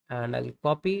 and I'll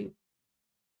copy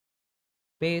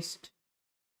paste,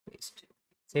 paste,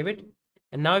 save it.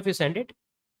 And now if you send it,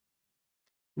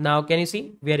 now can you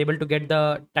see we are able to get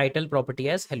the title property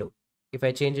as hello. If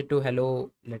I change it to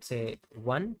hello, let's say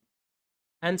 1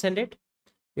 and send it,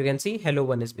 you can see hello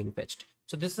 1 is being fetched.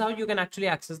 So this is how you can actually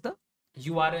access the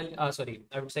URL, sorry,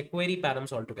 I would say query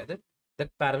params altogether, the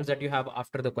params that you have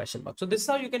after the question box. So this is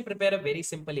how you can prepare a very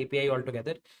simple API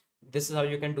altogether. This is how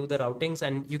you can do the routings,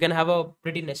 and you can have a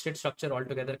pretty nested structure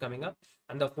altogether coming up.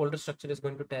 And the folder structure is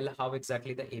going to tell how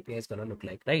exactly the API is going to look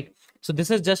like, right? So this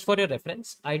is just for your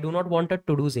reference. I do not want a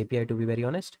to-dos API, to be very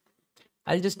honest.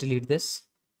 I'll just delete this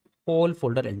whole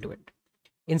folder end to end.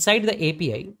 Inside the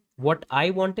API, what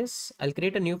I want is I'll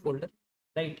create a new folder,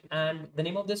 right? And the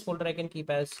name of this folder I can keep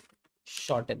as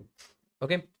shorten,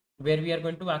 okay? Where we are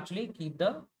going to actually keep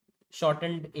the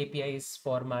shortened APIs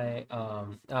for my,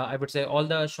 I would say all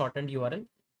the shortened URL.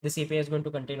 This API is going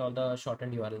to contain all the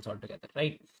shortened URLs altogether,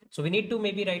 right? So we need to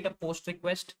maybe write a post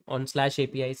request on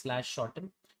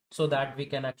 /API/shorten so that we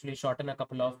can actually shorten a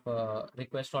couple of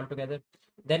requests altogether.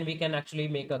 Then we can actually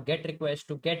make a get request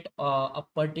to get a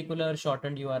particular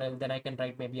shortened URL. Then I can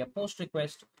write maybe a post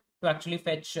request to actually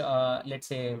fetch, let's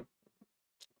say,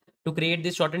 to create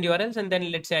these shortened URLs. And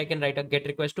then let's say I can write a get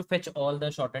request to fetch all the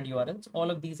shortened URLs.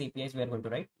 All of these APIs we are going to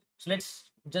write. So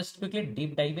let's just quickly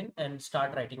deep dive in and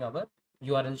start writing our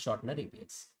URL shortener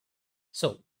APIs.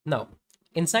 So now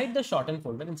inside the shorten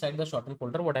folder,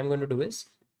 what I'm going to do is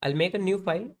I'll make a new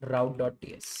file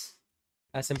route.ts.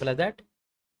 As simple as that.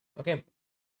 Okay.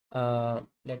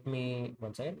 Let me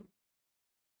one second.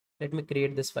 Let me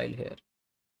create this file here.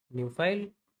 New file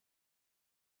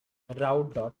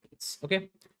route.ts. Okay.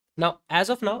 Now, as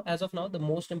of now, the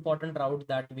most important route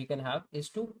that we can have is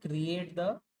to create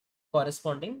the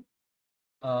corresponding,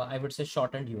 I would say,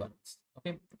 shortened URLs.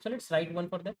 Okay. So let's write one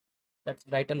for them. Let's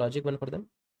write a logic one for them.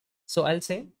 So I'll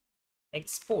say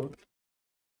export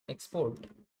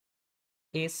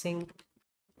async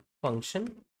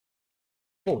function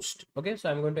post. Okay. So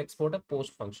I'm going to export a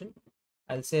post function.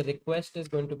 I'll say request is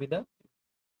going to be the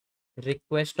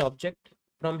request object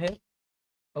from here.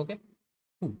 Okay.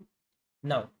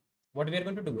 Now what we are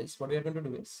going to do is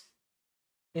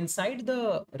inside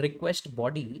the request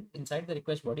body,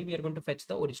 we are going to fetch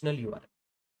the original URL.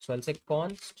 So I'll say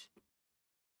const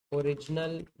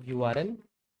original URL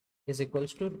is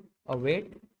equals to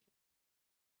await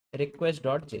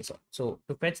request.json. So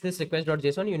to fetch this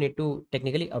request.json, you need to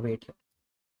technically await here.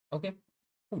 Okay.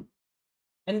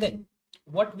 And then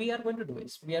what we are going to do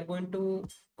is we are going to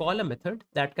call a method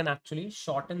that can actually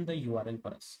shorten the URL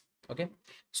for us. Okay.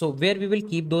 So where we will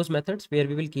keep those methods,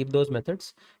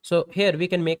 so here we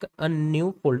can make a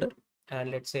new folder,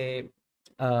 and let's say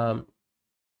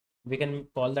we can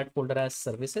call that folder as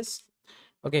services.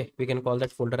 Okay, we can call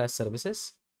that folder as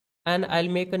services, and I'll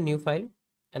make a new file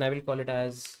and I will call it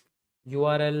as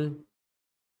URL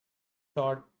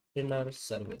shortener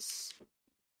service.ts.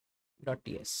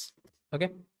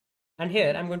 Okay, and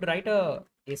here I'm going to write a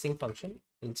async function.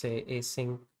 We'll say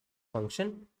async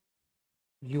function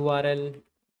URL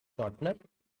shortener.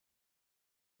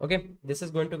 Okay, this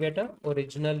is going to get a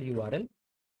original URL.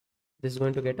 This is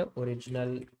going to get a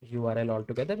original URL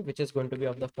altogether, which is going to be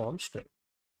of the form string.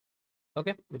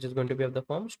 Okay, which is going to be of the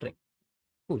form string.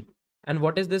 Cool. And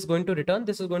what is this going to return?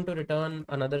 This is going to return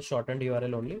another shortened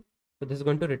URL only. So this is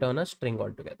going to return a string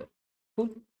altogether. Cool.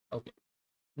 Okay.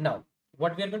 Now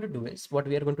what we are going to do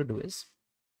is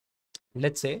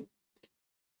let's say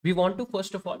we want to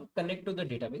first of all connect to the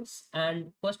database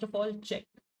and first of all check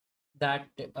that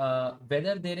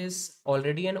whether there is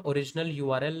already an original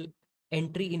URL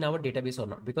entry in our database or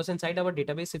not. Because inside our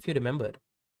database, if you remember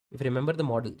the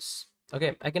models,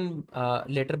 okay, I can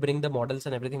later bring the models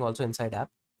and everything also inside app.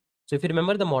 So if you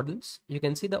remember the models, you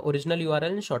can see the original URL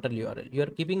and shorter URL. You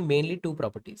are keeping mainly two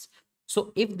properties.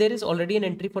 So if there is already an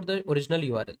entry for the original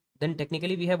URL, then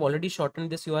technically we have already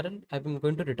shortened this URL. I'm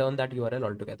going to return that URL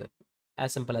altogether.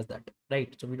 As simple as that,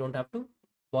 right? So we don't have to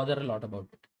bother a lot about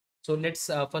it. So let's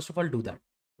first of all do that.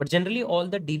 But generally all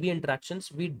the DB interactions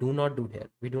we do not do here.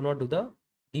 We do not do the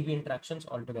DB interactions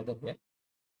altogether here.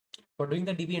 For doing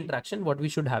the DB interaction, what we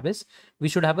should have is we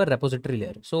should have a repository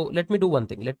layer. So let me do one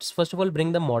thing. Let's first of all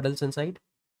bring the models inside,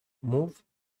 move,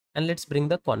 and let's bring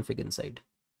the config inside.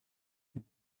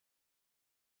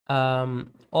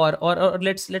 Or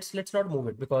let's not move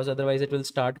it, because otherwise it will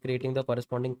start creating the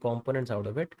corresponding components out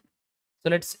of it. So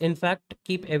let's in fact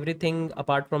keep everything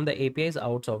apart from the APIs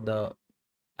out of the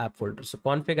app folder. So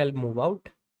config I'll move out,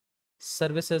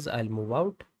 services I'll move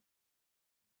out,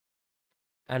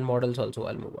 and models also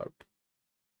I'll move out.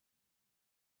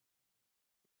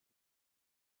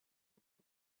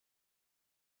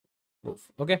 Move.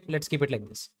 Okay, let's keep it like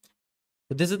this.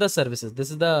 So this is the services. This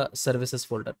is the services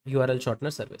folder, URL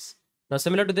shortener service. Now,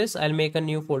 similar to this, I'll make a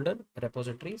new folder,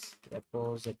 repositories.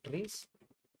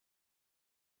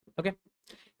 Okay.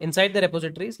 Inside the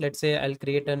repositories, let's say I'll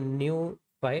create a new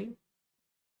file,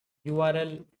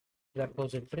 URL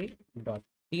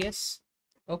repository.ts.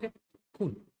 Okay,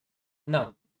 cool.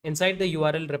 Now, inside the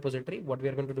URL repository, what we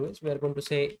are going to do is we are going to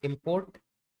say import.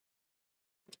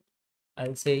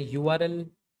 I'll say URL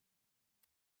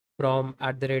from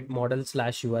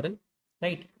 @model/URL,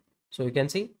 right? So you can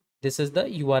see this is the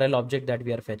URL object that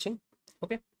we are fetching.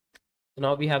 Okay. So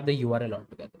now we have the URL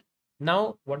altogether.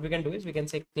 Now what we can do is we can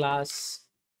say class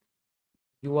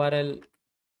URL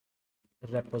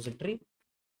repository,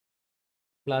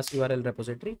 We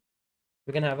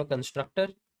can have a constructor.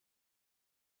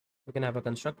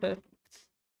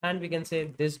 And we can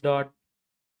say this dot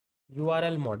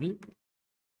URL model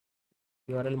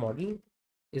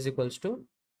is equals to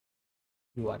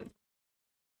URL.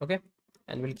 Okay.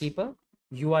 And we'll keep a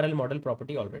URL model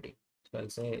property already. So I'll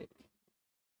say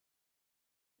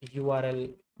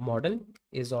URL model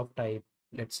is of type,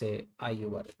 let's say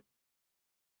IURL.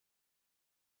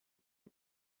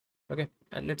 Okay,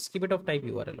 and let's keep it of type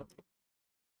URL.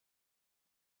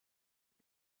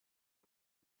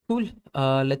 Cool.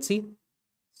 Let's see.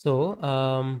 So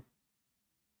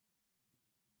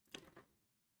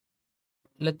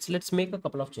let's make a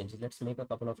couple of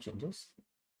changes.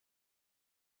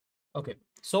 Okay,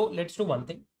 so let's do one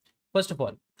thing. First of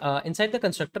all, inside the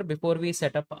constructor, before we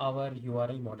set up our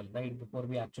URL model, right? Before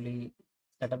we actually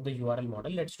set up the URL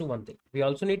model, let's do one thing. We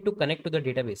also need to connect to the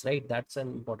database, right? That's an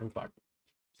important part.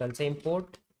 So I'll say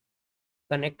import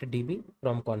connect db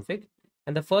from config.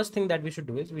 And the first thing that we should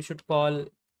do is we should call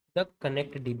the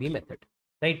connect db method,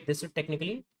 right? This would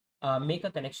technically make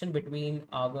a connection between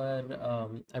our,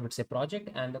 I would say, project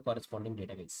and the corresponding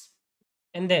database.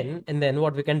 And then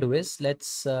what we can do is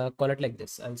let's call it like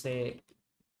this. I'll say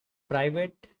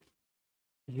private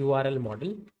URL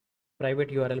model,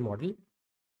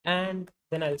 and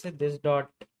then I'll say this dot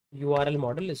URL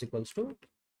model is equals to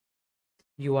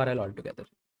URL altogether.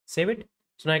 Save it.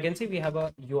 So now I can see we have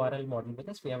a URL model with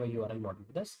us.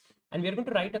 And we are going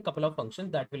to write a couple of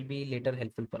functions that will be later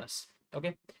helpful for us.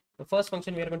 Okay. The first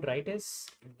function we are going to write is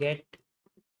get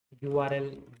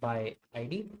URL by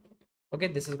ID. Okay.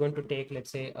 This is going to take,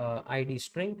 let's say, ID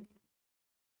string.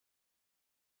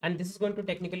 And this is going to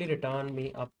technically return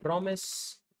me a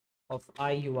promise of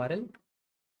IURL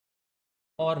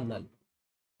or null.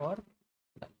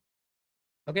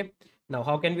 Okay. Now,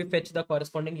 how can we fetch the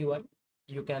corresponding URL?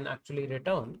 You can actually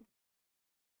return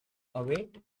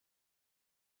await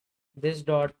this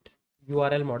dot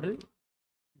URL model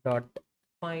dot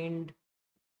find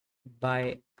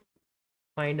by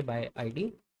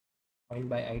ID,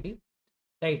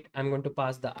 right? I'm going to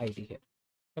pass the ID here.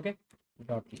 Okay,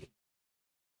 dot leave.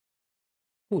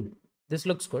 Cool. This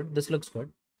looks good,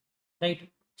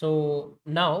 right? So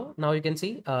now you can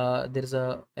see there's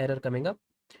a error coming up.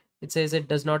 It says it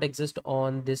does not exist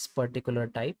on this particular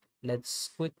type. Let's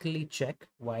quickly check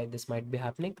why this might be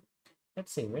happening.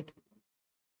 Let's save it.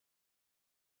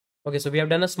 Okay, so we have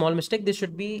done a small mistake. This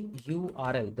should be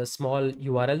URL, the small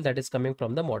URL that is coming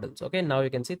from the models. Okay, now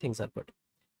you can see things are good.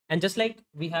 And just like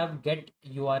we have get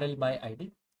URL by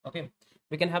ID, okay,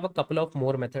 we can have a couple of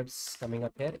more methods coming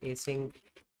up here. Async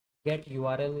get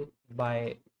URL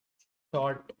by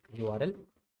short URL.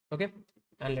 Okay,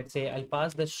 and let's say I'll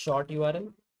pass the short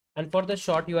URL. And for the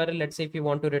short URL, let's say if you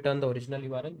want to return the original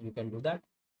URL, you can do that.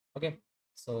 Okay,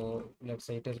 so let's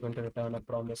say it is going to return a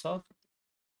promise of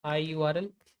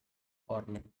IURL or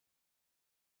none.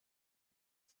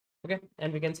 Okay,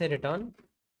 and we can say return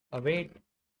await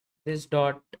this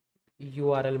dot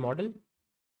URL model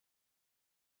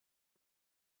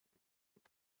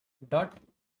dot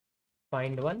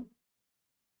find one.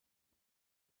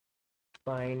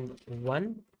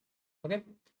 Okay,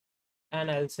 and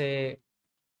I'll say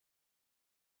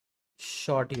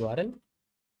short URL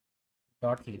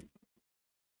dot leave.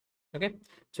 Okay,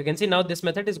 so you can see now this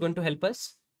method is going to help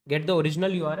us get the original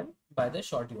URL by the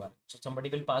short URL. So somebody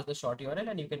will pass the short URL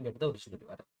and you can get the original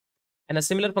URL. And a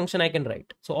similar function I can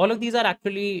write. So all of these are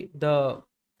actually the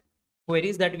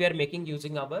queries that we are making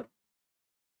using our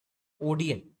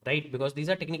ODL, right? Because these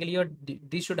are technically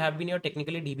these should have been your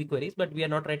technically DB queries, but we are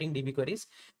not writing DB queries.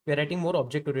 We are writing more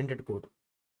object-oriented code,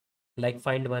 like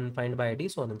find one, find by ID,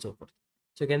 so on and so forth.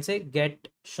 So you can say get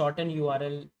shorten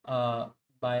URL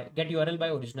by get URL by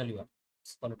original URL.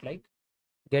 Let's call it like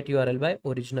get URL by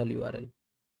original URL.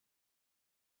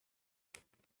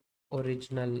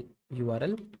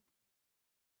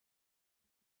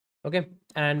 Okay,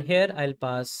 and here I'll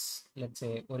pass, let's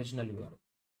say, original URL.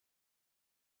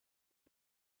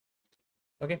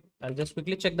 Okay, I'll just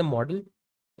quickly check the model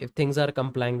if things are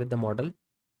complying with the model.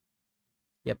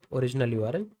 Yep, original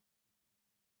URL.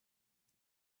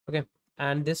 Okay,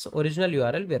 and this original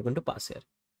URL we are going to pass here.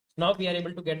 Now we are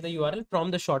able to get the URL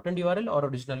from the shortened URL or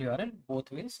original URL,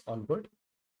 both ways, all good.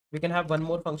 We can have one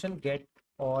more function, get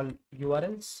all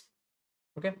URLs.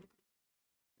 Okay,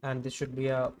 and this should be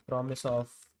a promise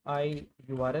of I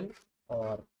URL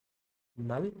or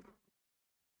null.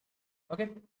 Okay,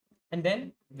 and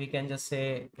then we can just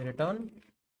say return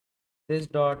this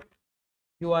dot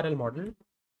URL model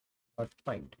dot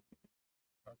find.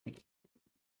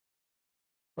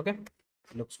 Okay,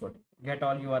 looks good. Get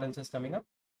all URLs is coming up.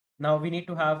 Now we need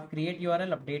to have create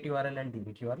URL, update URL, and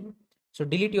delete URL. So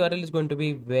delete URL is going to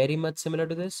be very much similar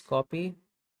to this. Copy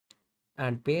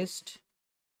and paste.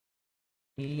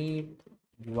 Delete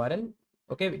URL.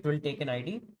 Okay, it will take an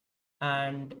ID,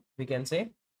 and we can say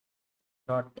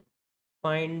dot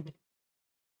find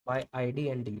by ID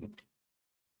and delete.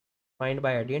 Find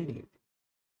by ID and delete.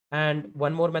 And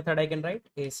one more method I can write,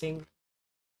 async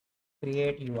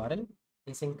create URL.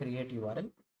 Async create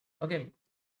URL. Okay,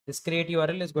 this create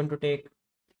URL is going to take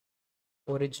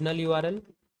original URL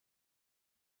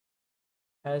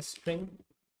as string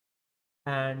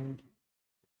and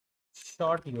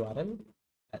short URL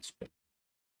as string.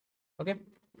 Okay,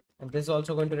 and this is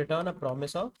also going to return a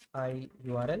promise of I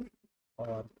URL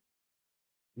or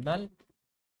null.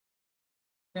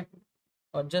 Okay,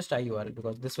 or just I URL,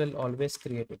 because this will always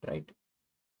create it, right?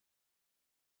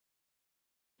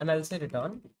 And I'll say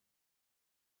return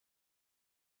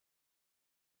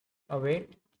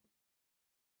await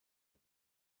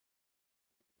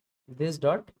this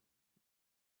dot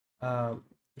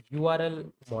URL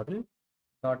model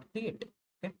dot create.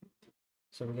 Okay,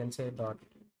 so we can say dot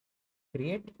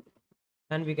create,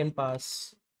 and we can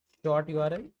pass short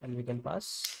URL and we can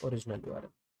pass original URL.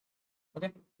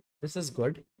 Okay, this is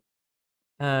good.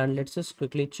 And let's just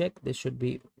quickly check. This should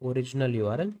be original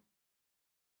URL,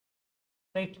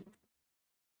 right?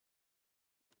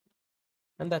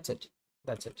 And that's it.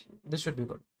 That's it. This should be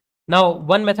good. Now,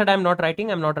 one method I'm not writing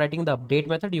the update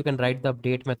method. You can write the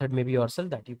update method maybe yourself,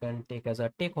 that you can take as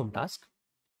a take home task.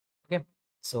 Okay,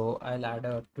 so I'll add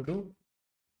a to do,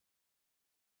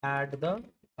 add the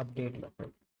update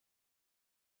method,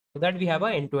 so that we have a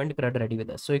end-to-end CRUD ready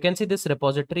with us. So you can see this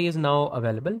repository is now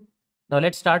available. Now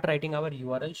let's start writing our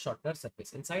URL shortener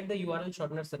service. Inside the URL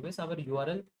shortener service, our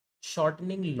URL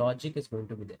shortening logic is going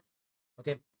to be there.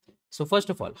 Okay, so first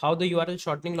of all, how the URL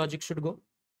shortening logic should go.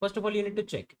 First of all, you need to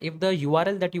check if the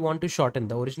URL that you want to shorten,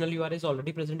 the original URL is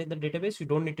already present in the database. You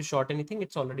don't need to short anything,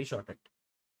 it's already shortened.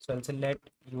 So I'll say let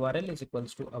URL is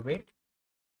equals to await.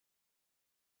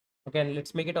 Okay, and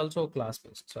let's make it also class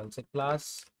based. So I'll say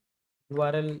class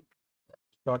URL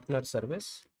shortener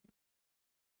service.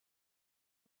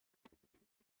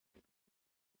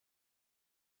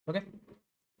 Okay,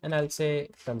 and I'll say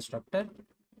constructor,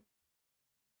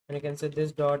 and you can say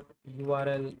this dot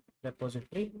URL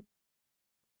repository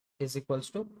is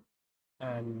equals to,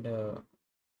 and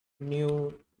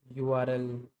new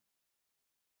URL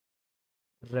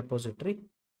repository.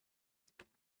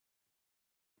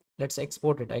 Let's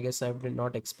export it. I guess I did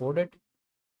not export it,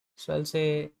 so I'll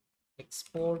say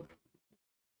export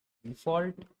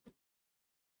default,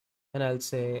 and I'll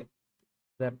say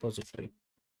repository.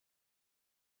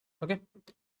 Okay,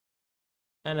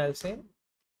 and I'll say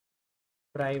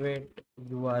private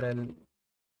URL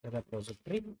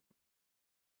repository.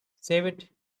 Save it.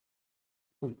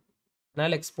 Cool. And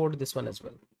I'll export this one as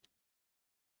well.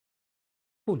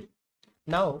 Cool.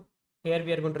 Now here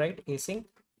we are going to write async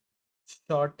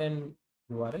shorten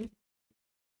URL.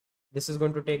 This is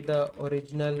going to take the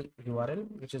original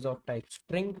URL, which is of type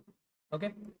string.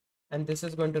 Okay, and this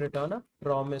is going to return a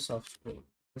promise of string.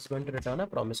 This is going to return a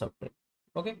promise of string.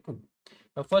 Okay, cool.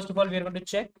 Now first of all, we are going to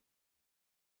check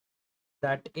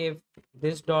that if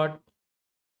this dot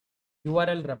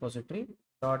URL repository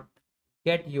dot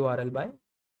get URL by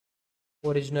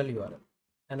original URL,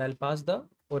 and I'll pass the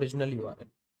original URL.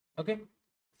 Okay,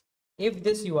 if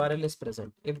this URL is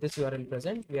present, we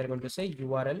are going to say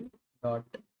URL dot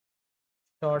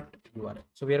short URL.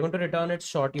 So we are going to return its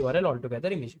short URL altogether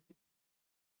immediately,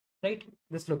 right?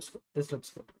 This looks good. This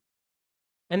looks good.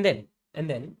 And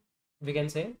then we can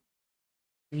say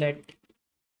let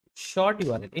short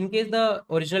URL. In case the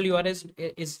original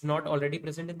URL is not already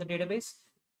present in the database,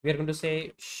 we are going to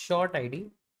say short ID.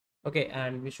 Okay,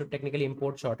 and we should technically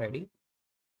import short ID.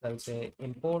 I'll say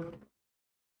import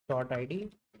short ID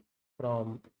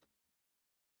from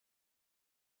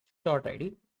short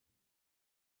ID.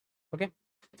 Okay,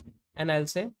 and I'll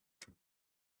say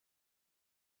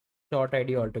short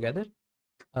ID altogether.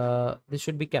 This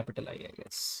should be capital I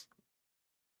guess.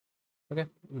 Okay,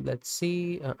 let's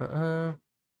see.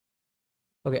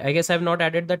 Okay, I guess I've not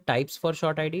added the types for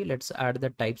short ID. Let's add the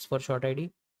types for short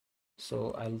ID.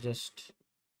 So I'll just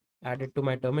add it to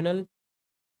my terminal.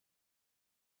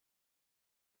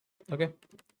 Okay,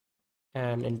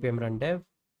 and npm run dev.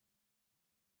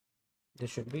 This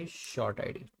should be short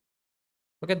ID.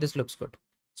 Okay, this looks good.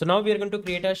 So now we are going to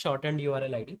create a shortened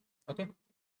URL ID. Okay,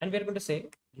 and we are going to say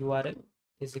URL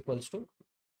is equals to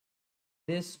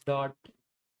this dot,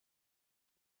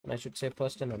 I should say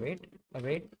first and await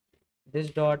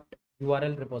this dot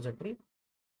URL repository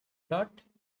dot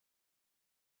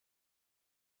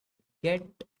get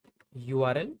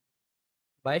URL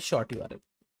by short URL,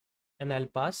 and I'll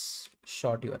pass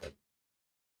short URL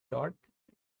dot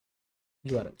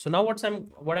URL. So now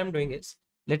what I'm doing is,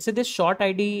 let's say this short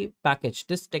ID package,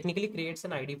 this technically creates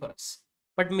an ID for us,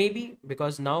 but maybe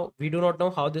because now we do not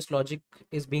know how this logic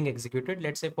is being executed.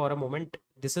 Let's say for a moment,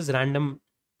 this is random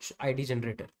ID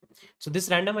generator. So this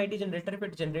random ID generator, if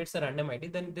it generates a random ID,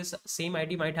 then this same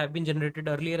ID might have been generated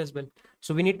earlier as well.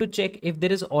 So we need to check if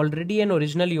there is already an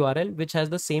original URL which has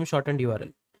the same shortened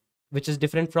URL, which is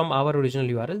different from our original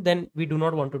URL. Then we do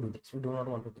not want to do this. We do not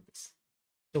want to do this.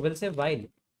 So we'll say while,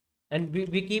 and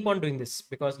we keep on doing this,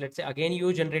 because let's say again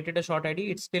you generated a short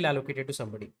ID, it's still allocated to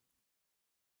somebody.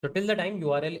 So till the time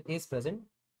URL is present,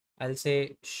 I'll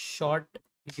say short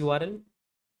URL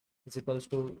is equals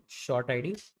to short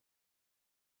ID.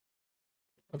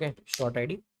 Okay, short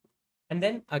ID. And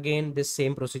then again, this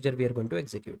same procedure we are going to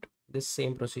execute. This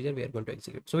same procedure we are going to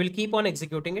execute. So we'll keep on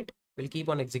executing it. We'll keep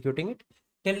on executing it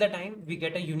till the time we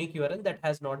get a unique URL that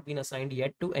has not been assigned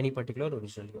yet to any particular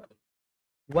original URL.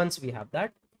 Once we have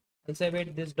that, I'll say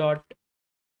wait this dot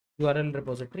URL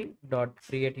repository dot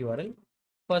create URL.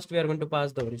 First, we are going to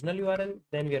pass the original URL.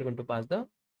 Then we are going to pass the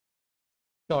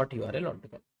short URL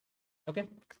altogether. Okay.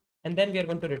 And then we are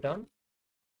going to return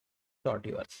short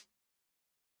URL.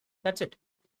 That's it.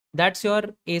 That's your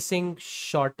async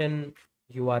shorten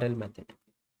URL method,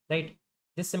 right?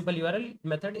 This simple URL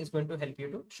method is going to help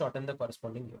you to shorten the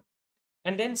corresponding URL.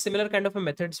 And then similar kind of a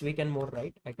methods we can more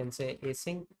write. I can say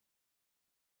async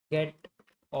get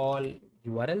all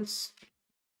URLs.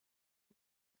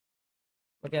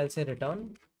 Okay, I'll say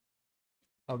return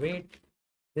await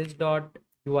this dot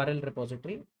URL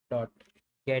repository dot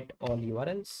get all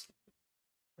URLs.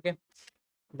 Okay,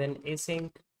 then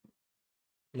async,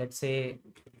 let's say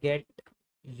get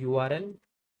URL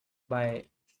by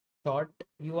short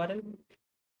URL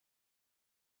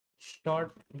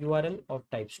of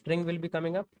type string will be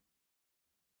coming up,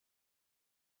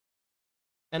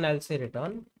 and I'll say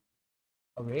return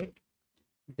await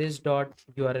this dot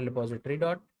URL repository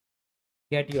dot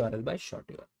get URL by short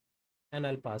URL, and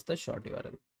I'll pass the short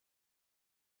URL.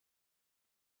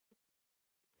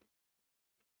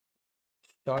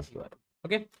 Short URL.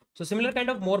 Okay, so similar kind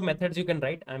of more methods you can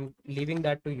write. I'm leaving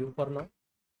that to you for now.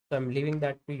 So I'm leaving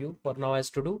that to you for now as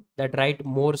to do that. Write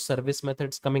more service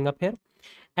methods coming up here.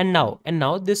 And now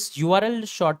this URL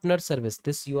shortener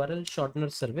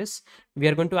service, we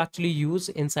are going to actually use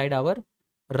inside our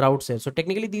routes here. So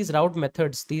technically these route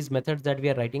methods, these methods that we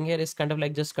are writing here is kind of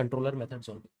like just controller methods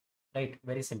only, right?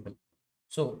 Very simple.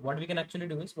 So what we can actually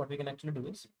do is,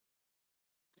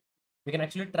 we can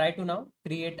actually try to now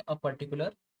create a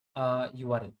particular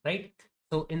URL, right?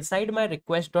 So inside my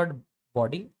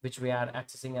request.body, which we are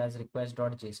accessing as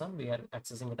request.json, we are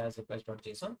accessing it as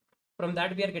request.json. From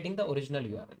that, we are getting the original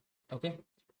URL. Okay.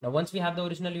 Now, once we have the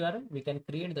original URL, we can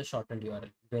create the shortened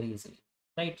URL very easily,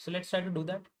 right? So let's try to do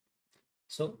that.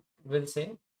 So we'll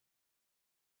say,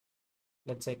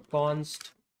 let's say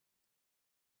const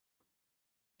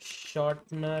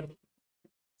shortener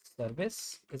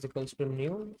service is equals to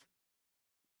new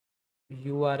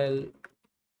URL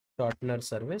shortener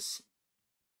service.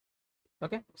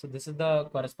 Okay, so this is the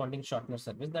corresponding shortener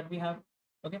service that we have.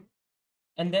 Okay,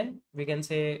 and then we can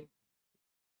say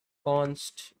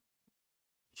const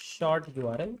short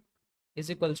URL is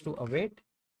equals to await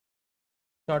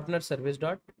shortener service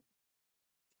dot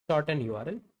shorten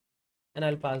URL, and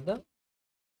I'll pass the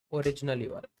original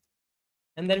URL,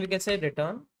 and then we can say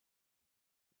return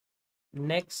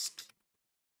next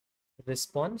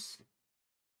response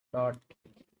dot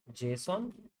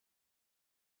JSON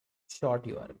short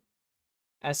URL.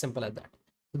 As simple as that.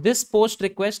 This post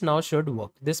request now should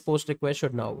work. This post request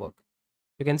should now work.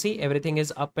 You can see everything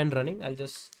is up and running. I'll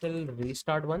just still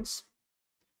restart once.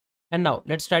 And now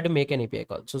let's try to make an API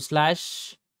call. So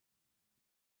slash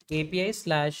API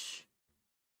slash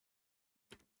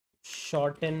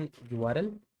shorten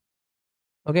URL.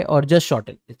 Okay, or just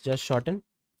shorten. It's just shorten.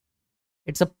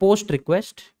 It's a post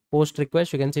request. post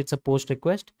request. You can see it's a post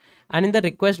request, and in the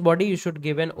request body you should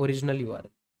give an original URL.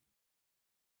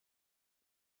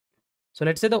 So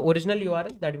let's say the original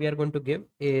URL that we are going to give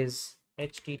is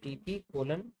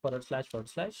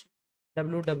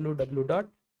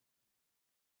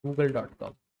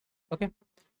http://www.google.com. Okay,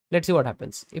 let's see what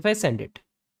happens if I send it.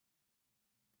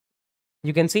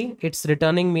 You can see it's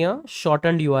returning me a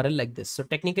shortened URL like this. So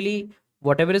technically,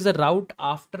 whatever is the route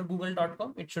after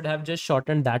google.com, it should have just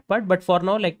shortened that part. But for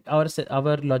now, like our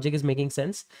logic is making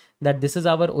sense that this is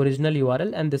our original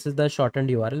URL and this is the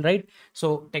shortened URL, right?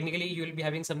 So technically, you will be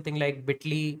having something like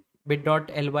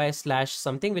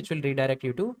bit.ly/something, which will redirect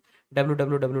you to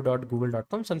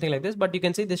www.google.com, something like this. But you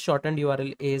can see this shortened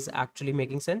URL is actually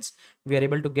making sense. We are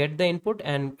able to get the input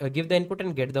and give the input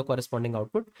and get the corresponding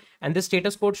output. And the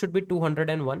status code should be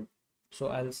 201. So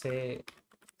I'll say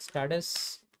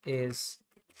status is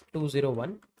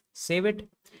 201. Save it.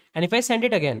 And if I send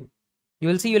it again, you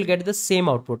will see you'll get the same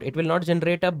output. It will not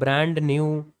generate a brand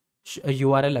new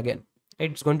URL again.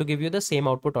 It's going to give you the same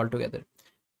output altogether,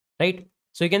 right?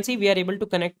 So you can see we are able to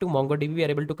connect to MongoDB, we are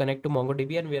able to connect to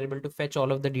MongoDB, and we are able to fetch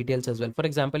all of the details as well. For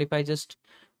example, if I just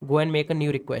go and make a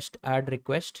new request, add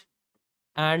request,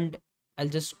 and I'll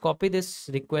just copy this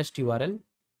request URL,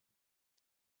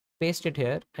 paste it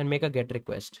here, and make a get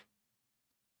request.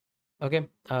 Okay,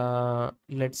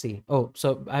 let's see. Oh,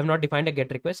 so I have not defined a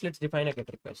get request. Let's define a get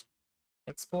request.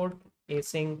 Export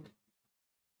async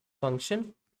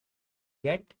function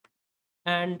get,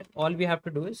 and all we have to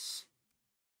do is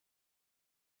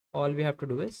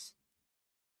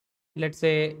let's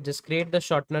say just create the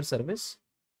shortener service,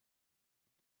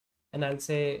 and I'll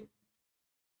say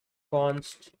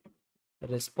const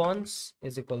response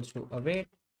is equals to await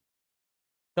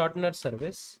shortener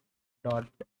service dot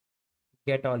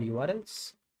get all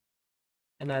URLs,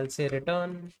 and I'll say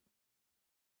return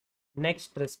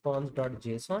next response dot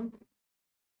JSON,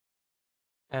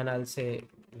 and I'll say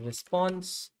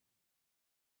response,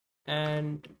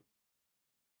 and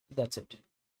that's it.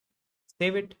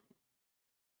 Save it,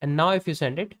 and now if you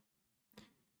send it,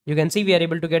 you can see we are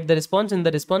able to get the response. In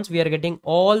the response, we are getting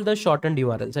all the shortened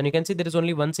URLs, and you can see there is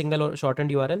only one single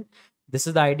shortened URL. This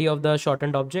is the ID of the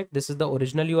shortened object. This is the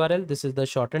original URL. This is the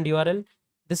shortened URL.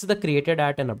 This is the created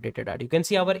at and updated at. You can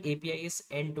see our API is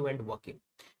end-to-end working.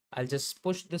 I'll just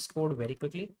push this code very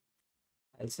quickly.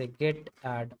 I'll say get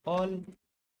add all,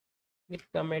 git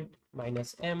commit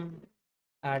 -m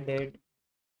added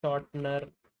shortener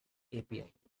API,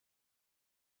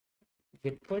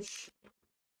 git push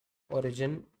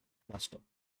origin master.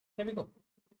 There we go.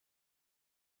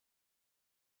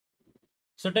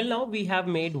 So till now we have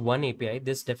made one API.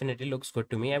 This definitely looks good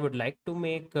to me. I would like to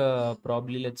make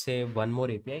probably, let's say, one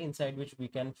more API inside which we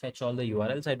can fetch all the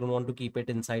URLs. I don't want to keep it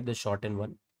inside the shorten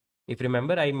one. If you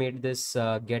remember, I made this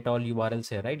get all URLs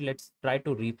here, right? Let's try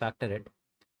to refactor it.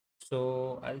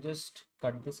 So I'll just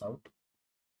cut this out.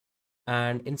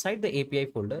 And inside the API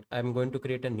folder, I'm going to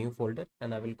create a new folder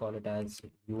and I will call it as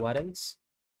URLs.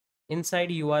 Inside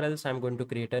URLs, I'm going to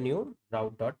create a new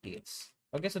route.ts.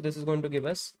 Okay, so this is going to give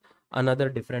us another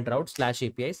different route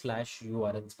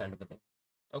 /API/URLs kind of a thing.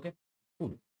 Okay,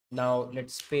 cool. Now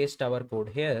let's paste our code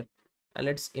here and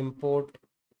let's import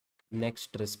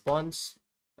next response.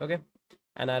 Okay,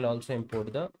 and I'll also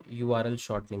import the URL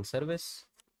shortening service.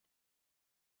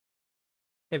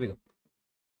 Here we go.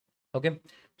 Okay,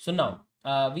 so now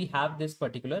we have this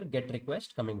particular get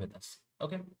request coming with us.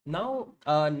 Okay, now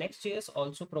Next.js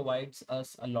also provides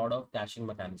us a lot of caching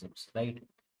mechanisms, right?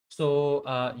 So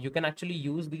you can actually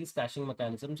use these caching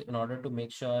mechanisms in order to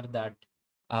make sure that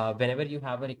whenever you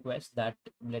have a request that,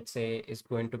 let's say, is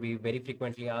going to be very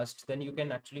frequently asked, then you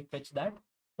can actually fetch that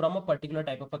from a particular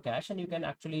type of a cache, and you can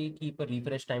actually keep a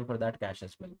refresh time for that cache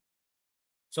as well.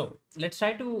 So let's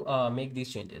try to make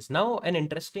these changes. Now, an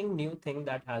interesting new thing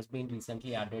that has been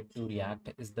recently added to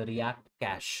React is the React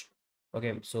cache.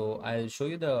 Okay, so I'll show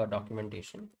you the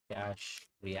documentation, cache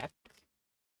React.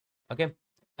 Okay,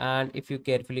 and if you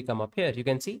carefully come up here, you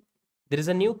can see there is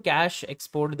a new cache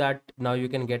export that now you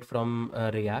can get from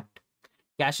React.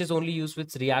 Cache is only used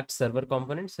with React server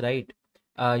components, right?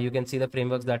 You can see the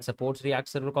frameworks that supports React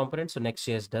server components. So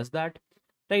Next.js does that,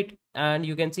 right? And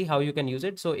you can see how you can use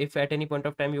it. So if at any point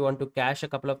of time you want to cache a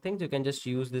couple of things, you can just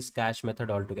use this cache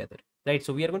method altogether, right?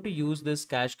 So we are going to use this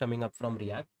cache coming up from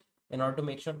React in order to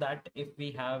make sure that if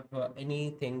we have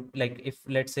anything, like if,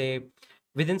 let's say,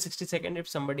 within 60 seconds, if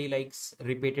somebody likes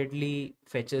repeatedly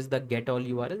fetches the get all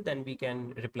URL, then we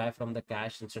can reply from the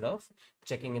cache instead of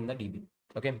checking in the DB.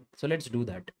 Okay, so let's do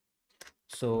that.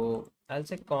 So I'll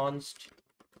say const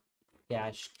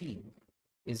cache key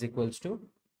is equals to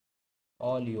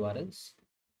all URLs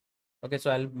Okay,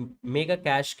 so I'll make a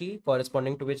cache key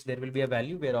corresponding to which there will be a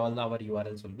value where all our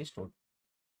URLs will be stored.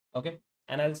 Okay,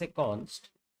 and I'll say const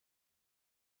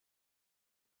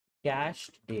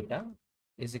cached data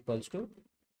is equals to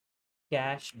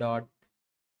cache dot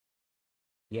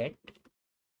get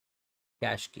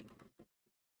cache key.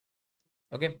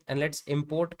 Okay, and let's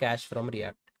import cache from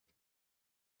React.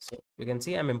 So you can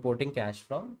see I'm importing cache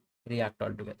from React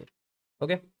altogether.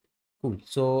 Okay, cool.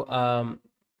 So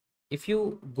if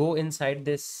you go inside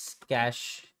this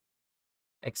cache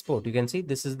export, you can see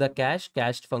this is the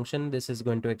cached function. This is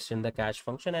going to extend the cache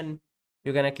function, and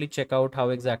you can actually check out how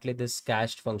exactly this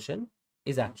cached function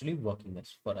is actually working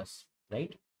for us,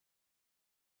 right?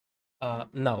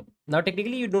 Now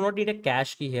technically you do not need a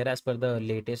cache key here as per the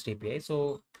latest API.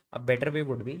 So a better way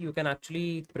would be you can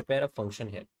actually prepare a function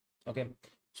here. Okay,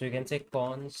 so you can say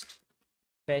const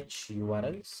fetch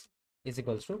URLs is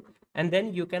equals to, and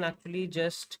then you can actually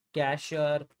just cache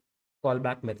your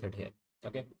callback method here.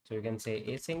 Okay, so you can say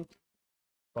async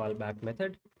callback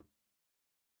method.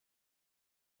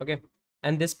 Okay,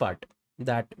 and this part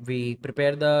that we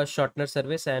prepare the shortener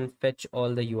service and fetch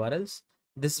all the URLs,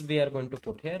 this we are going to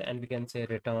put here, and we can say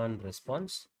return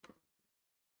response.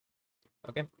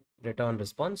 Okay, return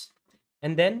response,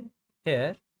 and then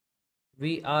here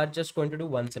we are just going to do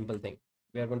one simple thing.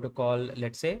 We are going to call,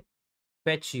 let's say,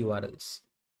 fetch URLs.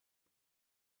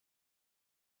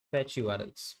 Fetch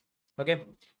URLs. Okay,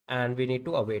 and we need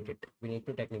to await it. We need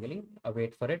to technically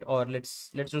await for it, or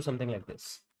let's do something like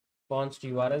this. Const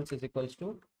URLs is equals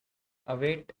to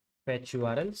await fetch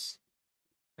URLs,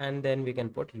 and then we can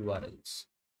put URLs.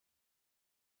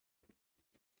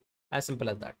 As simple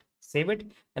as that. Save it,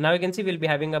 and now you can see we'll be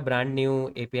having a brand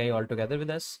new API altogether with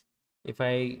us. If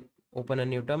I open a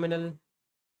new terminal,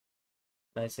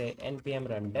 I say npm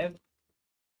run dev.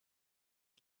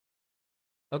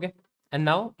 Okay, and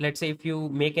now let's say if you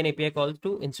make an API call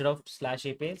to, instead of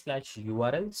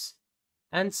 /API/URLs,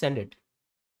 and send it.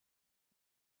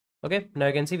 Okay, now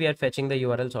you can see we are fetching the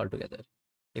URLs all together.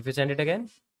 If you send it again,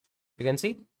 you can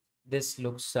see this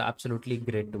looks absolutely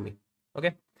great to me.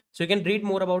 Okay, so you can read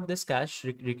more about this cache.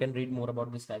 You can read more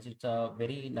about this cache. It's a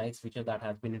very nice feature that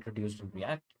has been introduced in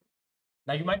React.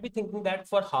 Now you might be thinking that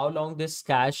for how long this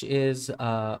cache is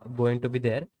going to be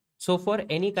there. So for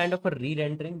any kind of a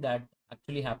re-rendering that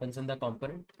actually happens in the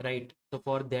component, right? So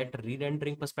for that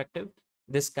re-rendering perspective,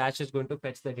 this cache is going to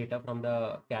fetch the data from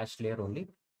the cache layer only.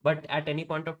 But at any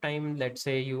point of time, let's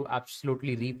say you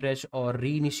absolutely refresh or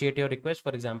reinitiate your request.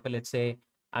 For example, let's say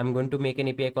I'm going to make an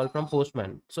API call from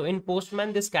Postman. So in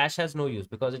Postman, this cache has no use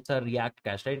because it's a React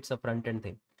cache, right? It's a front end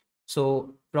thing.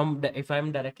 So if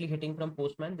I'm directly hitting from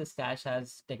Postman, this cache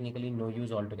has technically no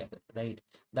use altogether, right?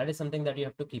 That is something that you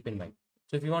have to keep in mind.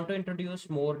 So if you want to introduce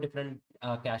more different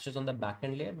caches on the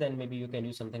backend layer, then maybe you can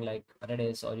use something like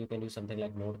Redis, or you can use something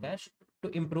like Node cache to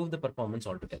improve the performance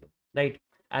altogether, right?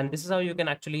 And this is how you can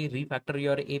actually refactor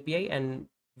your API, and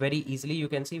very easily you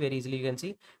can see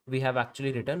we have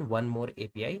actually written one more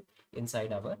API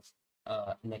inside our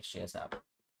Next.js app.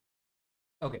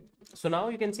 Okay, so now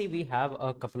you can see we have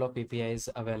a couple of APIs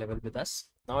available with us.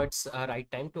 Now it's right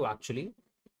time to actually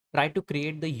try to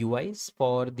create the UIs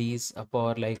for these,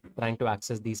 for like trying to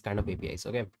access these kind of APIs.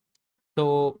 Okay,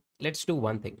 so let's do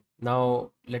one thing.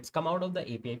 Now let's come out of the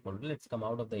API folder. Let's come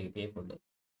out of the API folder.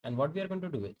 And what we are going to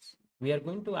do is we are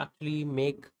going to actually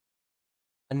make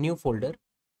a new folder,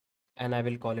 and I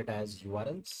will call it as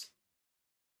URLs.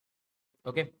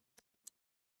 Okay,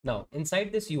 now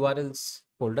inside this URLs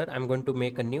folder, I'm going to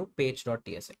make a new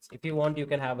page.tsx. If you want, you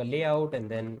can have a layout, and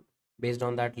then based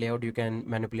on that layout, you can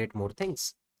manipulate more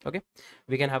things. Okay,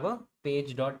 we can have a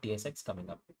page.tsx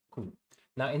coming up. Cool.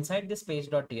 Now inside this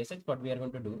page.tsx, what we are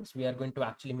going to do is we are going to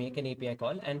actually make an API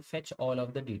call and fetch all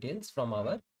of the details from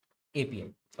our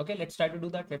API. Okay, let's try to do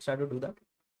that. Let's try to do that.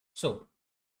 So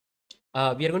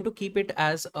we are going to keep it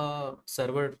as a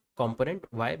server component.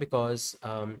 Why? Because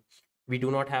we do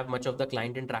not have much of the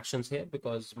client interactions here,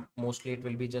 because mostly it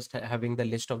will be just having the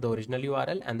list of the original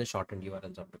URL and the shortened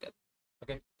URLs altogether.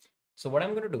 Okay, so what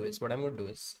I'm going to do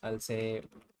is I'll say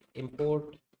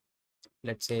import,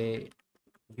 let's say,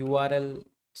 URL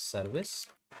service.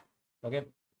 Okay,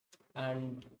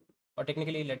 and or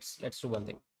technically let's do one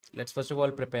thing. Let's first of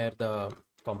all prepare the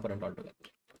component altogether.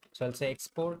 So I'll say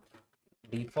export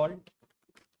default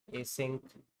async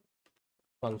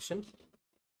function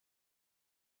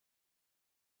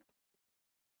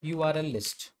URL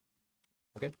list.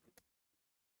 Okay,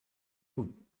 cool.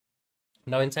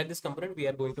 Now inside this component, we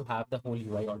are going to have the whole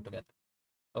UI altogether.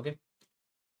 Okay,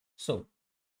 so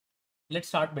let's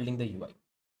start building the UI.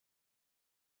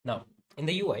 Now in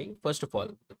the UI, first of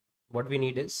all, what we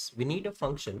need is we need a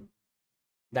function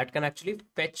that can actually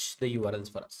fetch the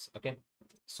URLs for us. Okay,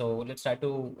 so let's try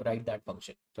to write that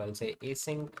function. So I'll say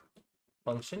async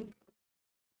function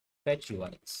fetch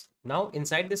URLs. Now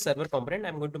inside this server component,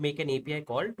 I'm going to make an API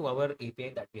call to our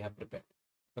API that we have prepared.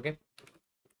 Okay,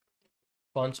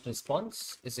 const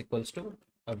response is equals to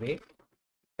await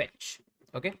fetch.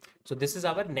 Okay, so this is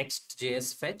our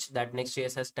Next.js fetch that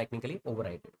Next.js has technically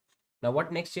overridden. Now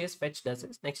what Next.js fetch does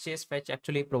is Next.js fetch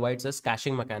actually provides us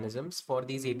caching mechanisms for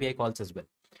these API calls as well.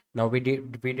 Now we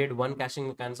did one caching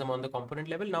mechanism on the component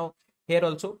level. Now here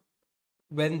also,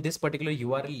 when this particular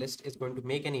URL list is going to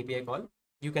make an API call,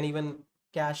 you can even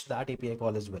cache that API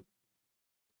call as well.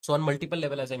 So on multiple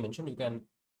level, as I mentioned, you can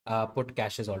put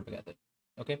caches all together.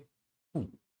 Okay, cool.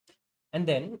 And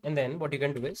then what you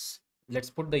can do is, let's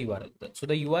put the URL. So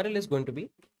the URL is going to be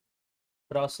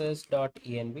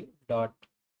process.env.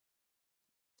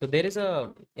 So there is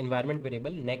a environment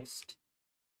variable next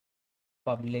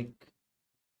public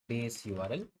base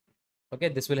URL. Okay,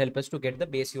 this will help us to get the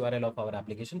base URL of our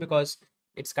application, because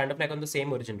it's kind of like on the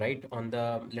same origin, right? On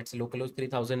the, let's say, localhost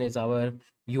 3000 is our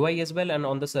UI as well, and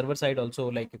on the server side also,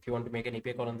 like if you want to make an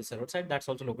API call on the server side, that's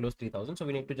also localhost 3000. So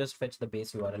we need to just fetch the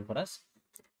base URL for us,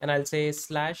 and I'll say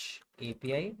slash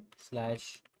API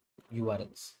slash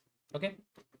URLs. Okay,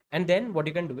 and then what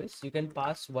you can do is you can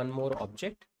pass one more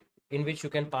object in which you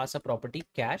can pass a property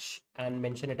cache and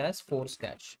mention it as force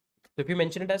cache. So if you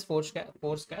mention it as force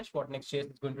cache, what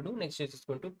Next.js is going to do? Next.js is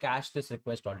going to cache this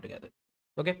request altogether.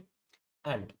 Okay,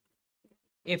 and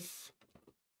if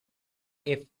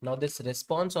now this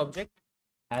response object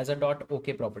has a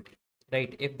 .ok property,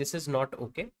 right? If this is not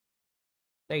okay,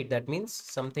 right, that means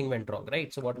something went wrong,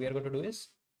 right? So what we are going to do is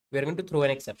we are going to throw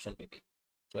an exception, maybe.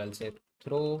 So I'll say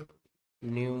throw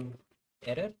new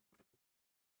error,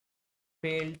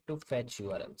 failed to fetch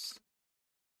URLs.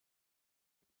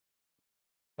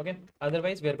 Okay,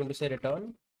 otherwise we are going to say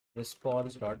return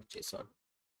response.json.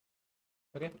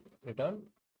 Okay, return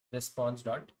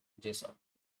response.json.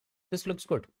 This looks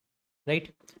good, right?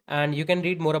 And you can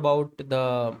read more about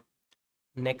the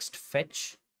next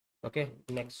fetch. Okay,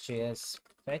 Next.js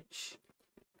fetch,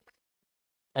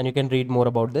 and you can read more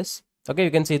about this. Okay,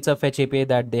 you can see it's a fetch API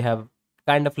that they have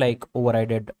kind of like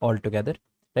overridden altogether,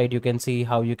 right? You can see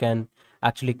how you can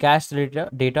actually cache the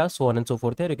data, so on and so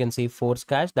forth. Here you can see force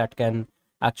cache that can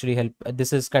actually help.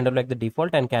 This is kind of like the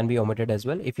default and can be omitted as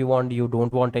well. If you want, you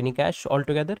don't want any cache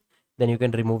altogether, then you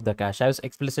can remove the cache. I was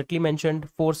explicitly mentioned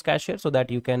force cache here so that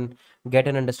you can get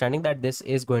an understanding that this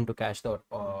is going to cache the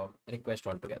request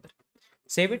altogether.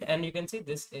 Save it, and you can see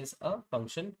this is a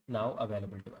function now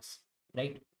available to us,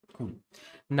 right? Cool.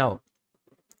 Now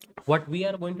what we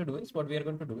are going to do is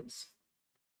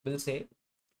we'll say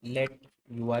let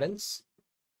URLs.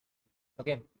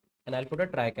 Okay, and I'll put a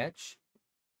try catch.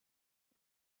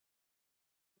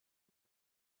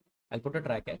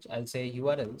 I'll say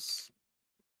URLs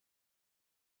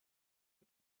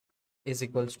is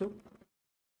equals to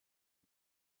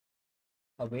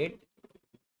await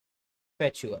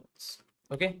fetch URLs.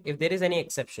 Okay, if there is any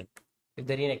exception, if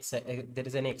there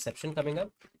is any exception coming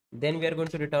up, then we are going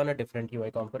to return a different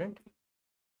UI component.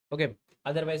 Okay,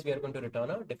 otherwise we are going to return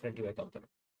a different UI component.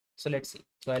 So let's see.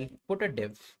 So I'll put a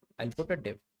div.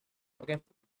 Okay,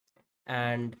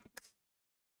 and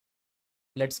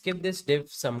let's give this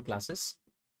div some classes.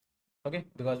 Okay,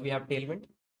 because we have tailwind.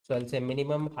 So I'll say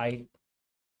minimum height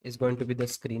is going to be the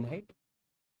screen height.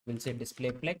 We'll say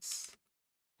display flex,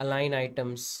 align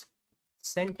items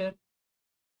center,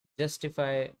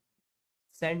 justify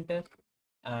center,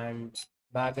 and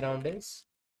background is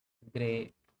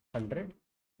gray 100.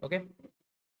 Okay,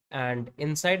 and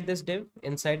inside this div,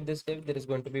 there is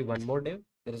going to be one more div.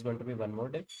 Which is going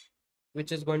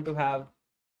to have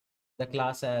the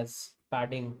class as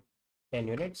padding 10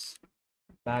 units,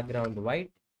 background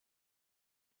white,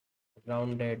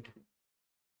 rounded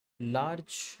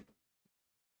large,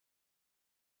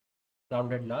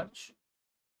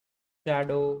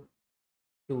 shadow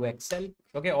 2xl.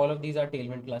 Okay, all of these are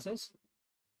tailwind classes.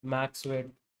 Max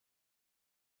width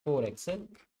 4xl,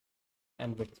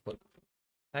 and width full.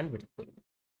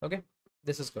 Okay,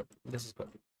 this is good.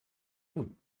 Cool.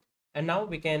 And now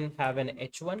we can have an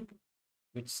h1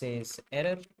 which says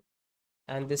error,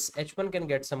 and this h1 can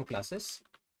get some classes.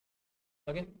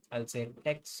 Okay, I'll say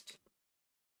text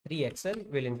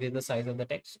 3xl will increase the size of the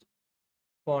text,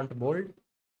 font bold.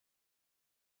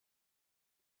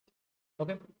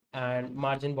 Okay, and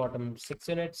margin bottom 6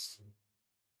 units,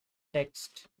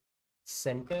 text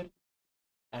center,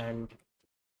 and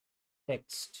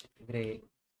text gray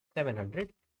 700.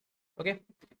 Okay,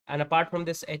 and apart from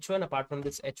this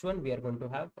h1, we are going to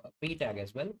have a p tag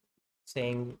as well,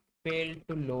 saying failed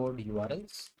to load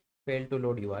URLs. failed to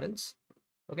load URLs.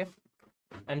 Okay,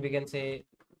 and we can say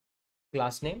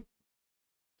class name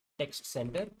text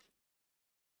center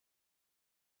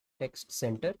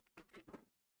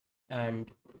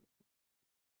and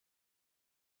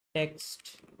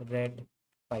text red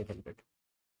 500.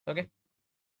 Okay,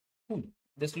 cool.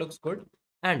 This looks good.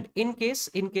 And in case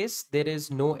there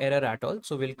is no error at all,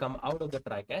 so we'll come out of the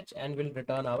try catch and we'll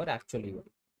return our actual UI.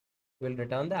 We'll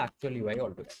return the actual UI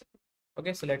altogether.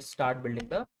 Okay, so let's start building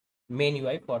the main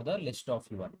UI for the list of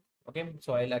UI. Okay,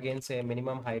 so I'll again say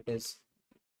minimum height is,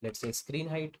 let's say, screen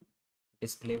height,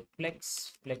 display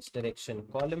flex direction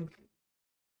column,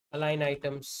 align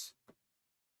items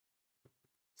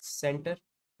center,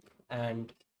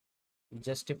 and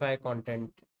justify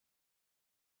content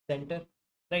center,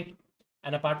 right?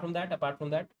 And apart from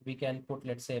that, we can put,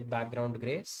 let's say, background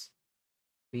grays,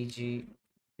 BG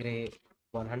gray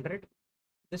 100.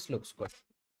 This looks good.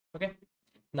 Okay.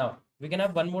 Now we can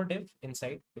have one more div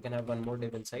inside.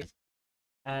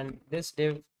 And this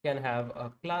div can have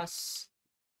a class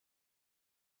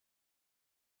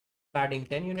padding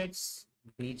 10 units,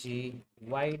 BG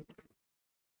white,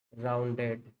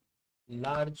 rounded,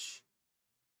 large,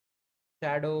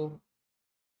 shadow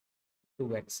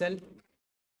 2XL.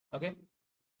 Okay.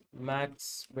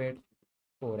 Max width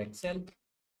 4XL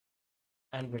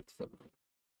and width full.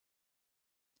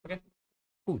 Okay.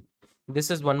 Cool.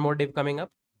 This is one more div coming up.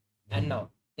 And now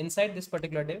inside this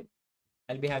particular div,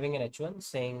 I'll be having an H1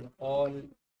 saying all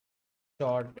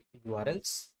short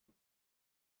URLs,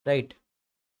 right?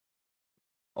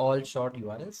 All short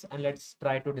URLs. And let's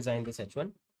try to design this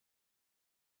H1.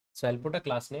 So I'll put a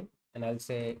class name and I'll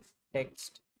say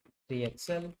text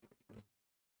 3XL,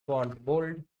 font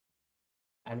bold,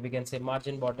 and we can say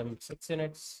margin bottom 6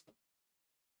 units,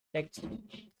 text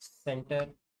center,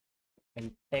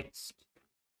 and text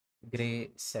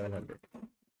gray 700.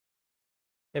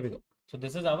 Here we go. So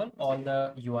this is our all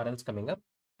the URLs coming up.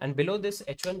 And below this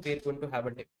H1, we are going to have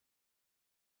a div.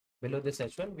 Below this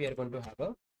H1, we are going to have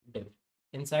a div.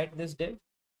 Inside this div,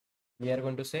 we are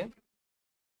going to say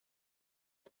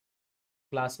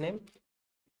class name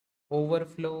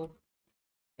overflow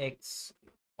x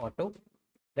auto,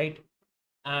 right?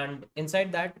 And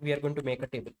inside that, we are going to make a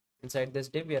table. Inside this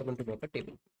div, we are going to make a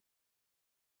table.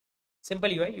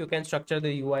 Simple UI. You can structure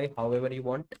the UI however you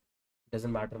want.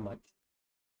 Doesn't matter much.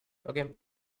 Okay.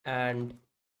 And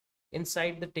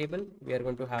inside the table, we are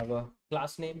going to have a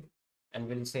class name, and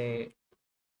we'll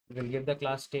give the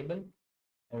class table,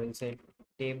 and we'll say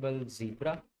table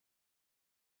zebra,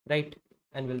 right?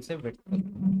 And we'll say width full.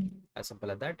 As simple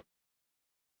as that.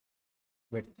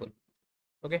 Width full.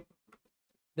 Okay.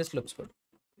 This looks good.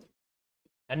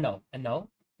 And now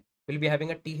we'll be having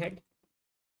a T head.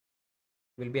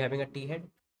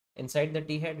 Inside the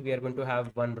T head, we are going to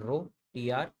have one row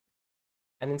tr,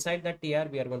 and inside that tr,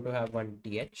 we are going to have one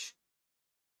th,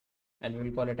 and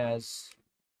we'll call it as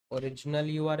original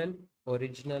URL.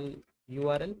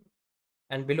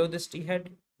 And below this T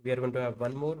head, we are going to have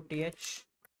one more th,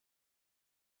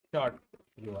 short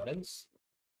URLs.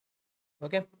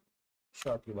 Okay,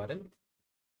 short URL.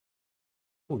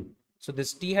 Cool. So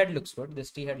this T head looks good.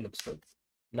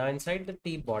 Now inside the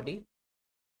T body,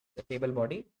 the table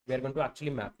body, we are going to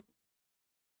actually map.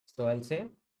 So I'll say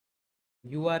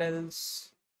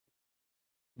URLs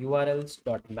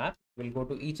dot map will go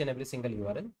to each and every single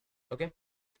URL. Okay,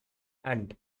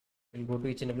 and we'll go to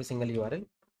each and every single URL.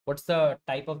 What's the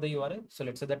type of the URL? So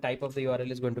let's say the type of the URL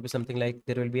is going to be something like,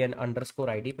 there will be an underscore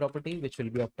ID property which will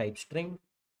be of type string,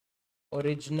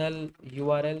 original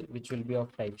URL which will be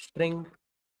of type string.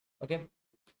 Okay,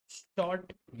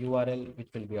 short URL which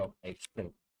will be of type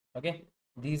string. Okay,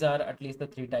 these are at least the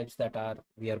three types that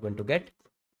we are going to get.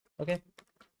 Okay,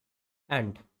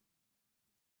 and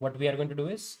what we are going to do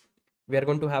is we are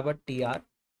going to have a tr.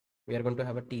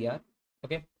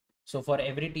 Okay, so for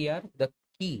every tr, the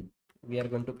key we are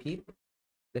going to keep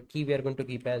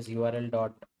as URL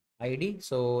dot id.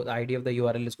 So the id of the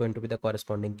URL is going to be the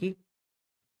corresponding key.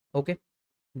 Okay,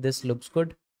 this looks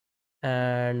good.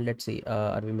 And let's see,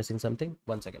 are we missing something?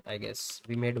 One second. I guess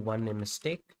we made one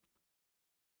mistake.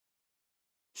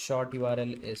 Short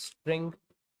URL is string.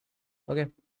 Okay,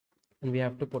 and we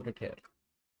have to put it here.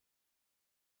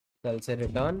 So I'll say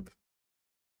return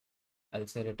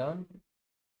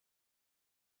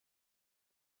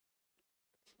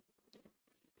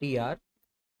tr.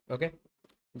 Okay,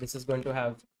 this is going to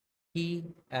have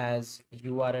key as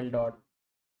URL dot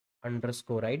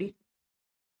underscore id.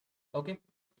 Okay,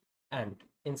 and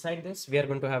inside this we are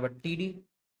going to have a td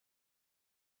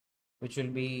which will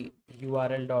be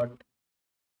URL dot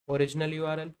original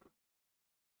URL.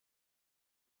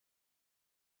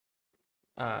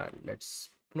 Let's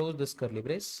close this curly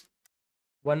brace.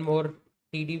 One more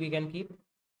TD we can keep,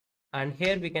 and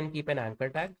here we can keep an anchor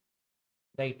tag,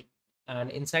 right? And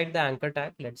inside the anchor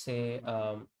tag, let's say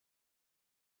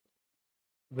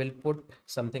we'll put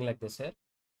something like this here.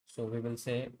 So we will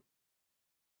say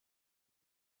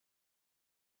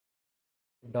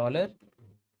dollar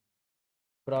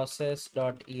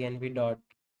process.env dot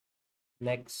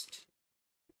next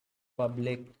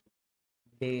public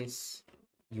base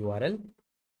URL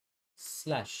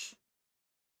slash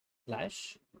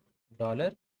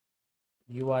dollar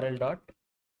URL dot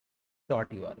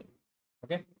URL.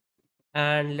 Okay,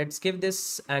 and let's give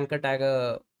this anchor tag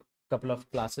a couple of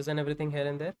classes and everything here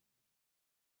and there.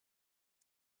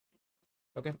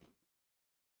 Okay,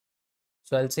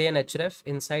 so I'll say an href.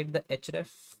 Inside the href,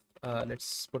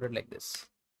 let's put it like this.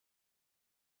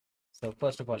 So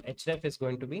first of all, href is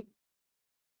going to be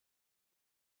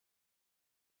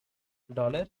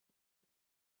dollar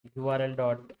URL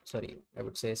dot, sorry, I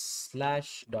would say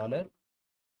slash dollar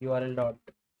URL dot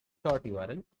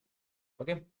URL.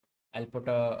 Okay, I'll put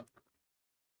a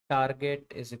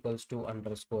target is equals to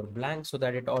underscore blank so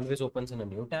that it always opens in a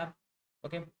new tab.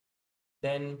 Okay,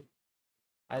 then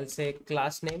I'll say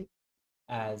class name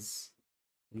as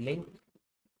link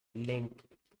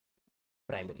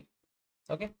primary.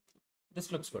 Okay,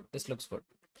 this looks good. This looks good.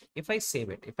 If I save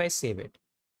it,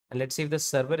 and let's see if the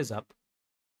server is up.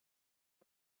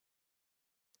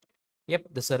 Yep,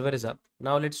 the server is up.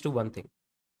 Now let's do one thing.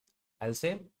 I'll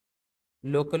say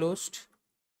localhost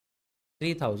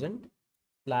 3000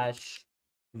 slash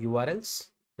URLs,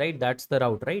 right? That's the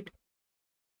route, right?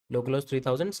 Localhost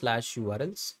 3000 slash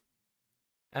URLs.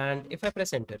 And if I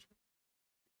press enter,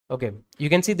 okay, you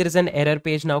can see there is an error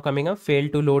page now coming up,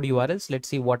 failed to load URLs. Let's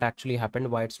see what actually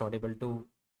happened, why it's not able to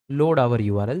load our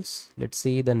URLs. Let's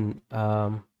see, then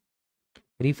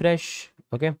refresh.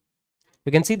 Okay,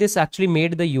 you can see this actually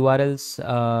made the URLs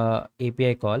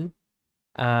API call,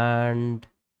 and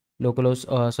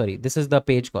localhost, sorry, this is the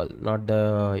page call, not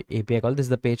the API call. This is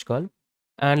the page call.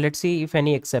 And let's see if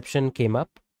any exception came up.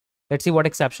 Let's see what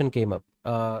exception came up.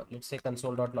 Let's say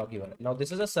console.log URL. Now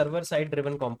this is a server side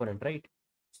driven component, right?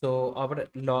 So our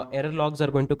error logs are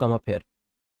going to come up here,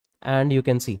 and you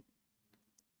can see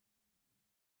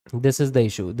this is the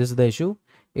issue. This is the issue.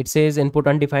 It says input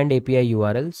undefined API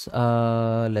URLs.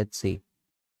 Let's see.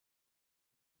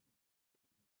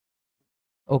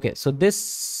 Okay, so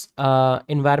this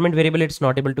environment variable, it's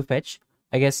not able to fetch.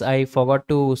 I guess I forgot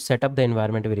to set up the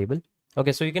environment variable.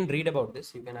 Okay, so you can read about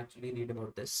this. You can actually read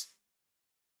about this.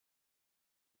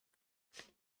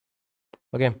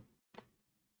 Okay,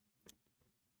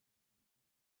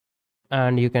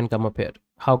 and you can come up here.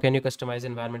 How can you customize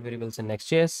environment variables in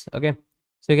Next.js? Okay,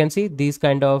 so you can see these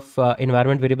kind of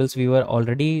environment variables we were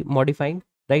already modifying,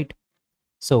 right?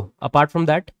 So apart from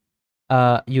that,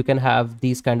 you can have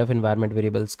these kind of environment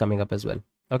variables coming up as well.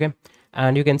 Okay,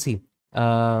 and you can see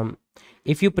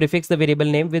if you prefix the variable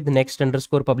name with next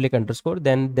underscore public underscore,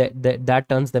 then that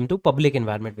turns them to public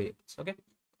environment variables. Okay,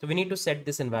 so we need to set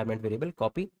this environment variable,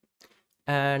 copy,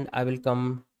 and I will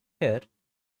come here,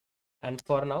 and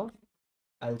for now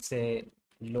I'll say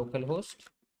localhost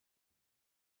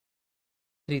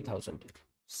 3000,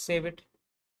 save it,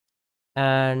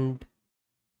 and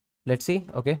let's see.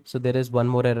 Okay, so there is one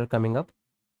more error coming up.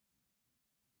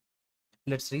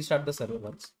 Let's restart the server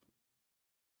once.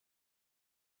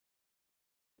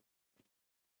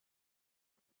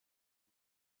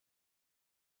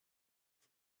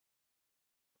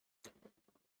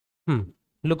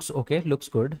 Looks okay, looks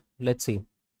good. Let's see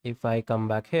if I come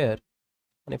back here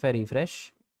and if I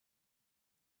refresh.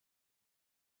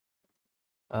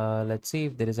 Let's see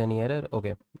if there is any error.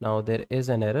 Okay, now there is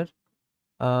an error.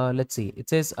 Let's see, it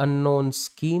says unknown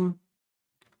scheme.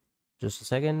 Just a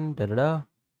second.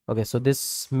 Okay, so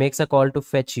this makes a call to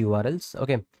fetch URLs.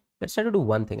 Okay, let's try to do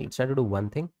one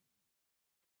thing.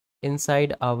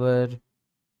 Inside our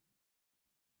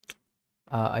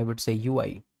I would say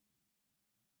UI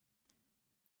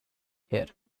here.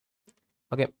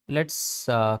 Okay, let's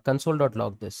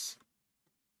console.log this.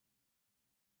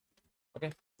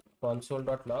 Okay,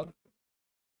 console.log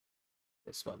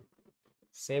this one,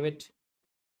 save it.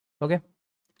 Okay,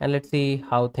 and let's see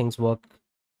how things work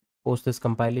post this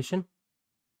compilation.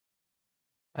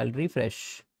 I'll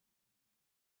refresh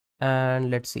and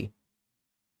let's see.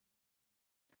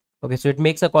 Okay, so it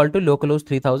makes a call to localhost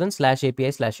 3000 slash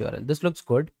API slash URL. This looks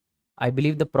good. I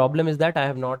believe the problem is that I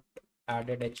have not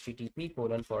added http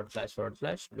colon /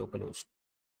 localhost.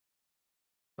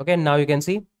 Okay, now you can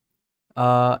see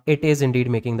it is indeed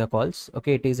making the calls.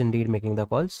 Okay, it is indeed making the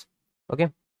calls. Okay,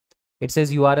 it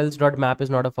says urls.map is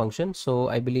not a function, so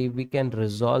I believe we can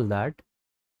resolve that.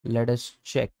 Let us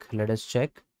check.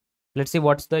 Let's see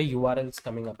what's the URLs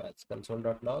coming up as.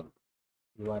 Console.log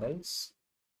URLs.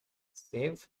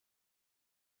 Save.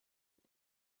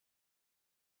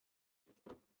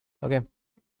 Okay.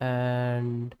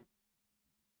 And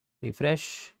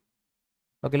refresh.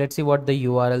 Okay, let's see what the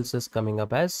URLs is coming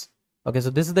up as. Okay, so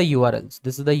this is the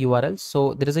URLs.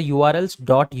 So there is a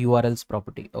URLs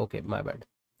property. Okay, my bad.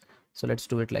 So let's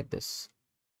do it like this.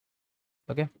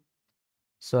 Okay.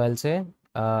 So I'll say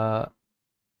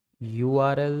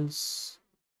URLs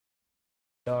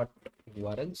dot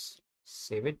URLs.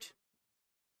 Save it.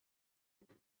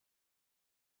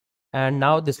 And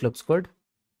now this looks good.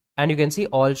 And you can see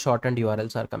all shortened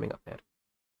URLs are coming up here.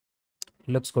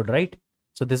 Looks good, right?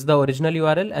 So this is the original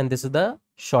URL and this is the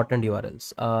shortened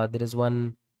URLs. There is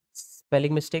one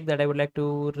spelling mistake that I would like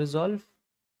to resolve.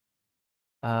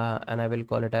 And I will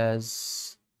call it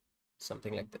as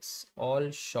something like this.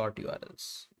 All short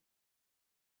URLs.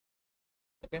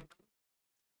 Okay.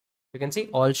 You can see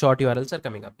all short URLs are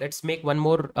coming up. Let's make one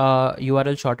more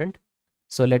URL shortened.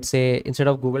 So let's say instead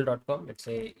of google.com, let's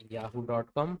say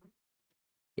yahoo.com.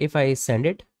 If I send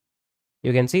it,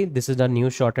 you can see this is the new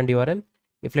shortened URL.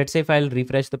 If I'll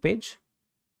refresh the page,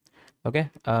 okay,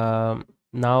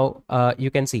 now you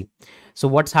can see. So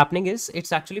what's happening is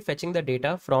it's actually fetching the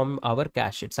data from our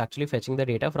cache.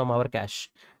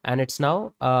 And it's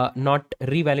now not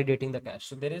revalidating the cache.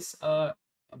 So there is a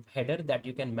header that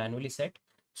you can manually set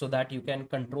so that you can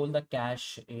control the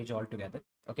cache age altogether.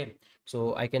 Okay,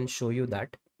 so I can show you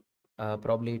that.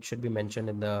 Probably it should be mentioned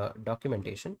in the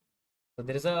documentation. So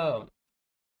there is a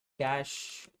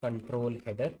cache control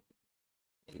header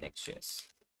in Next.js.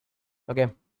 Okay,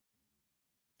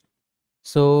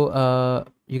 so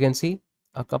you can see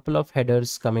a couple of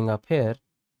headers coming up here,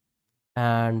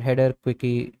 and header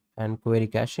quickie and query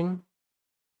caching.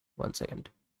 One second.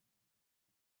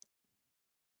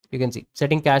 You can see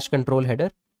setting cache control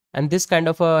header, and this kind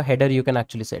of a header you can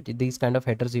actually set. These kind of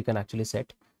headers you can actually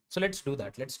set. So let's do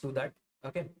that.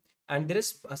 Okay, and there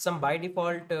is some by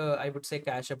default I would say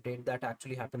cache update that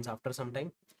actually happens after some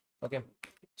time. Okay,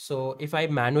 so if I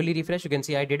manually refresh, you can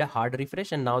see I did a hard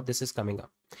refresh and now this is coming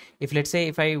up. If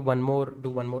I do one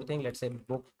more thing, let's say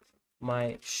book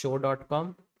my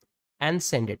show.com and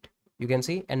send it, you can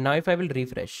see. And now if I will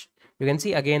refresh, you can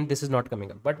see again this is not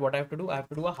coming up. But what I have to do, I have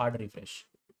to do a hard refresh.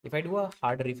 If I do a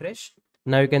hard refresh,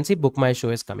 now you can see book my show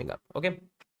is coming up. Okay,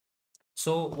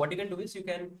 so what you can do is you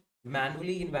can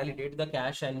manually invalidate the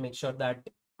cache and make sure that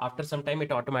after some time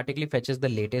it automatically fetches the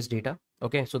latest data.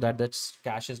 Okay, so that the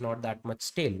cache is not that much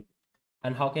stale.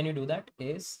 And how can you do that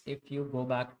is if you go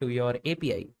back to your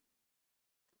API.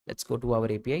 Let's go to our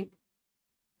API,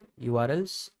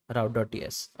 URLs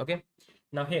route.ts. Okay,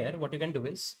 now here what you can do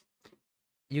is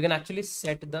you can actually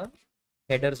set the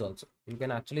headers also.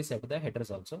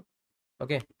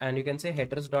 Okay, and you can say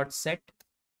headers.set,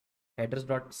 and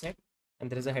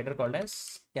there is a header called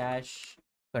as cache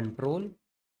control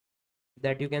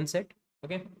that you can set.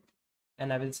 Okay,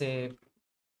 and I will say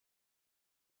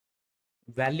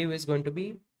value is going to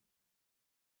be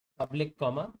public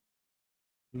comma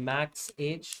max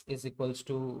age is equals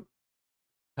to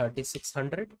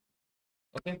 3600.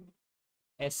 Okay,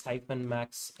 s hyphen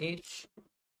max age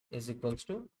is equals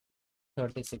to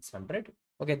 3600.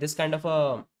 Okay, this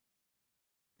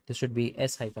should be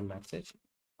s hyphen max age.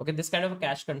 Okay, this kind of a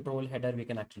cache control header we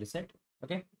can actually set.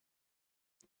 Okay,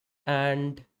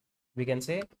 and we can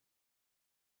say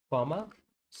comma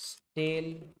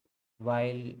stale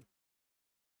while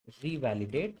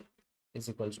revalidate is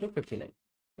equals to 59.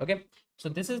 Okay, so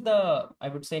this is the, I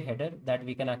would say, header that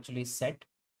we can actually set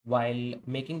while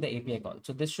making the API call.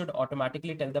 So this should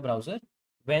automatically tell the browser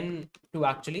when to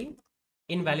actually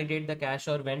invalidate the cache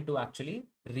or when to actually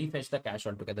refetch the cache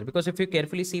altogether. Because if you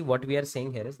carefully see, what we are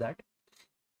saying here is that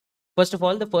first of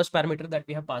all, the first parameter that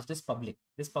we have passed is public.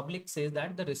 This public says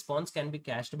that the response can be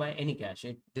cached by any cache.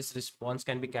 This response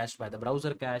can be cached by the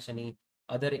browser cache, any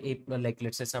other, like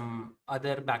let's say some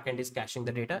other backend is caching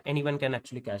the data. Anyone can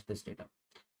actually cache this data.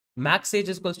 Max age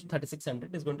is equals to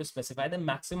 3600 is going to specify the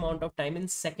maximum amount of time in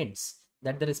seconds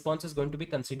that the response is going to be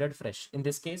considered fresh. In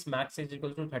this case, max age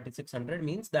equals to 3600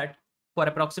 means that for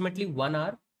approximately 1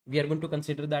 hour, we are going to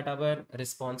consider that our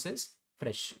response is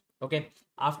fresh. Okay,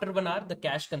 after 1 hour, the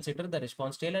cache consider the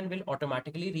response tail and will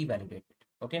automatically revalidate it.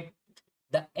 Okay,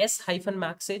 the s hyphen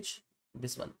max age,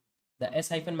 this one, the s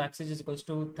hyphen max age is equals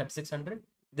to 3600.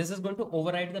 This is going to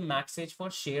override the max age for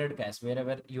shared cache.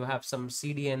 Wherever you have some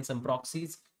CDN, some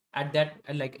proxies, at that,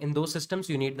 like in those systems,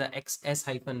 you need the s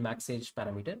hyphen max age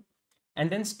parameter. And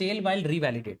then stale while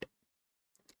revalidate,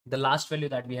 the last value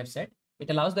that we have set It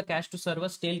allows the cache to serve a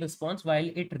stale response while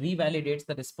it revalidates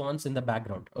the response in the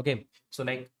background. Okay. So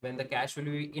like when the cache will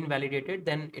be invalidated,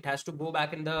 then it has to go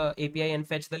back in the API and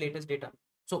fetch the latest data.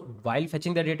 So while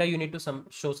fetching the data, you need to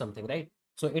show something, right?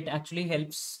 So it actually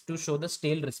helps to show the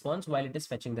stale response while it is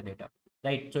fetching the data,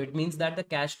 right? So it means that the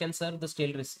cache can serve the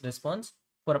stale response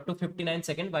for up to 59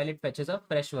 seconds while it fetches a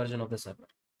fresh version of the server.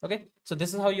 Okay. So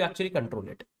this is how you actually control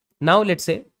it. Now let's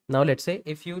say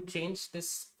if you change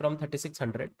this from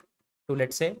 3600 to,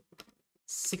 let's say,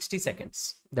 60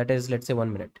 seconds, that is, let's say,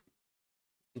 1 minute,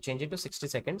 you change it to 60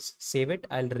 seconds, save it,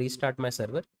 I'll restart my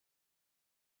server,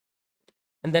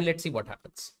 and then let's see what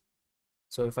happens.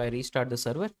 So if I restart the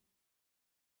server,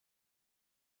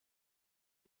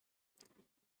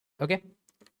 okay,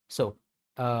 so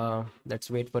let's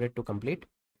wait for it to complete.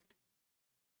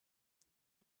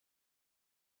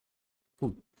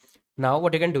 Cool. Now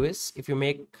what you can do is, if you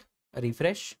make a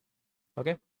refresh,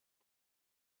 okay,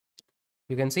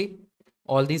 you can see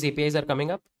all these APIs are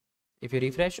coming up. If you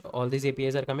refresh, all these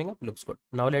APIs are coming up. Looks good.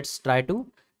 Now let's try to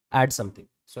add something.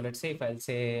 So let's say if I'll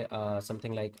say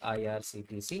something like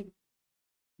irctc.com,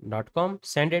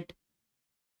 send it,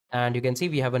 and you can see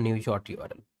we have a new short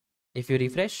URL. If you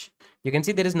refresh, you can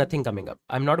see there is nothing coming up.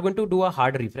 I'm not going to do a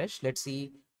hard refresh. Let's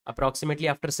see approximately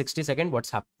after 60 seconds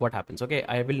what happens. Okay,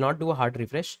 I will not do a hard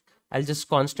refresh. I'll just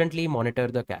constantly monitor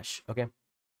the cache. Okay.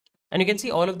 And you can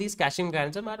see all of these caching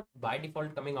mechanisms are by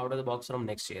default coming out of the box from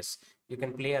Next.js. You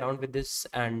can play around with this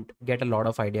and get a lot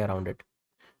of idea around it.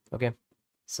 Okay,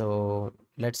 so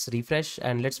let's refresh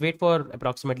and let's wait for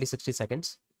approximately 60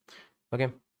 seconds.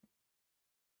 Okay.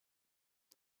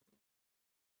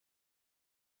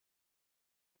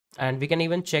 And we can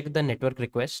even check the network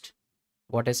request.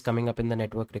 What is coming up in the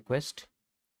network request?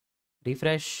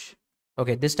 Refresh.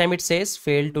 Okay, this time it says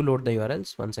failed to load the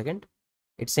URLs. 1 second.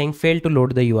 It's saying failed to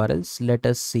load the URLs. Let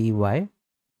us see why.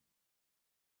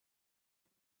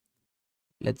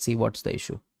 Let's see what's the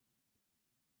issue.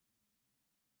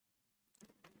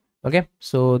 Okay,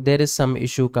 so there is some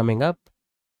issue coming up.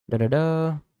 Da da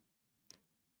da.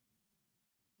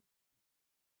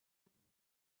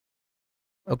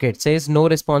 Okay, it says no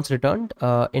response returned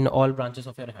in all branches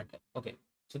of your handler. Okay,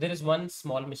 so there is one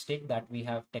small mistake that we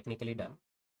have technically done.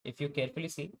 If you carefully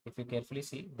see,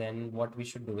 then what we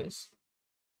should do is,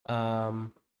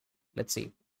 let's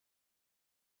see.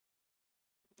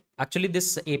 Actually,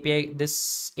 this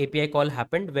API call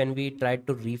happened when we tried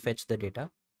to refetch the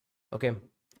data. Okay,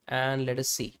 and let us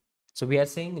see. So we are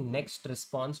saying next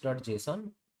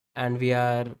response.json, and we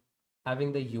are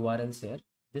having the URLs here.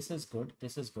 This is good.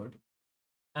 This is good.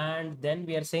 And then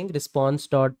we are saying response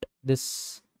dot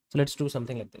this. So let's do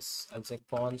something like this. I'll say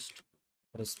const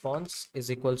response is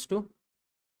equals to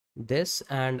this,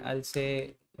 and I'll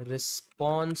say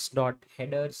response dot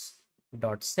headers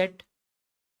dot set,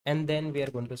 and then we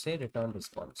are going to say return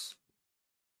response.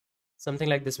 Something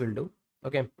like this will do.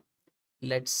 Okay,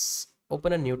 let's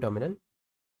open a new terminal.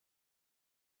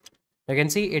 You can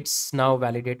see it's now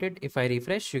validated. If I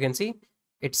refresh, you can see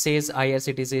it says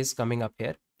IRCTC is coming up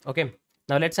here. Okay,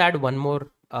 now let's add one more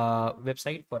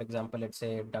website. For example, let's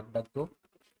say DuckDuckGo.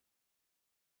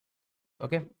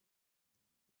 Okay,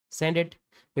 send it.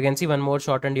 You can see one more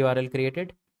shortened URL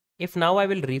created. If now I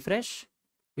will refresh,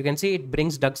 you can see it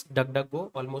brings DuckDuckGo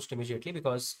almost immediately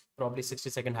because probably 60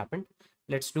 seconds happened.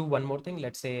 Let's do one more thing.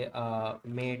 Let's say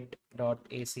made.ac.in.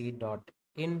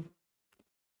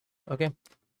 Okay,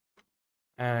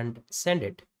 and send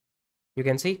it. You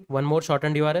can see one more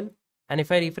shortened URL. And if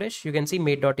I refresh, you can see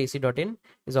made.ac.in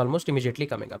is almost immediately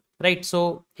coming up, right?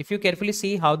 So if you carefully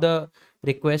see how the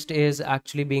request is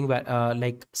actually being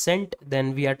like sent,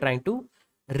 then we are trying to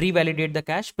revalidate the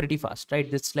cache pretty fast, right?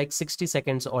 It's like 60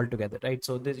 seconds altogether, right?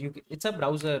 So this it's a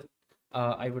browser,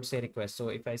 I would say, request. So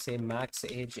if I say max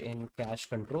age in cache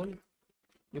control,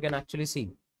 you can actually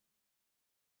see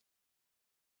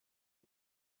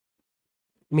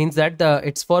means that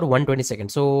it's for 120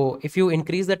 seconds. So if you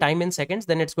increase the time in seconds,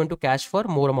 then it's going to cache for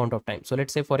more amount of time. So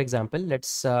let's say, for example,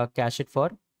 let's cache it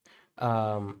for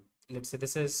let's say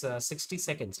this is 60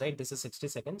 seconds, right? This is 60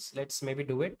 seconds. Let's maybe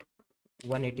do it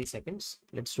 180 seconds.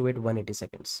 Let's do it 180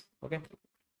 seconds. Okay,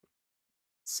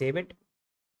 save it,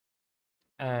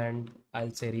 and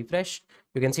I'll say refresh.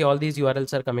 You can see all these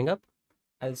URLs are coming up.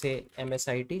 I'll say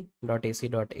msit.ac.in,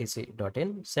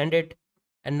 send it,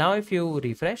 and now if you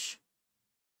refresh,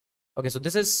 okay, so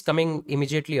this is coming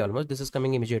immediately almost. This is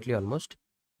coming immediately almost.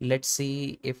 Let's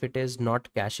see if it is not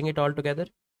caching it all together.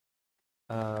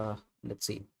 Let's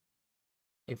see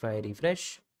if I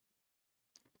refresh.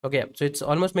 Okay, so it's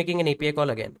almost making an API call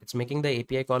again. It's making the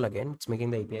API call again. It's making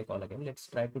the API call again. Let's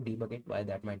try to debug it, why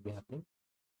that might be happening.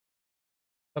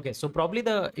 Okay, so probably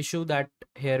the issue that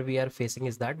here we are facing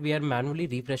is that we are manually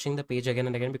refreshing the page again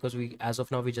and again because we, as of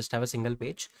now, we just have a single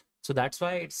page. So that's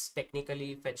why it's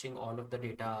technically fetching all of the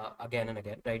data again and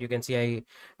again, right? You can see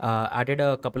I added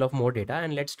a couple of more data,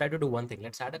 and let's try to do one thing.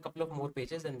 Let's add a couple of more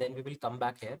pages, and then we will come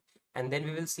back here, and then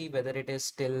we will see whether it is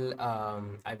still,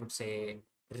 I would say,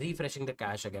 refreshing the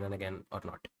cache again and again or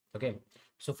not. Okay.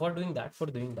 So for doing that,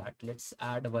 let's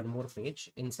add one more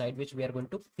page inside which we are going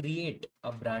to create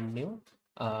a brand new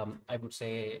I would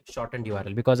say shortened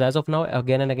URL, because as of now,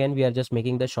 again and again, we are just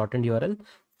making the shortened URL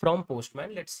from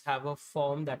Postman. Let's have a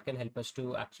form that can help us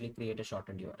to actually create a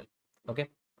shortened URL. Okay.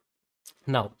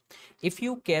 Now, if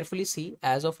you carefully see,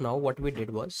 as of now, what we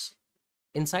did was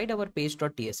inside our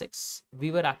page.tsx, we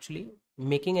were actually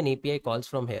making an API calls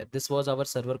from here. This was our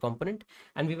server component,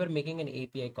 and we were making an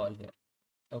API call here.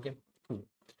 Okay, cool.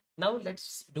 Now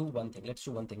let's do one thing. Let's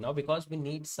do one thing now, because we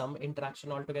need some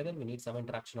interaction altogether. We need some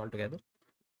interaction altogether.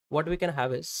 What we can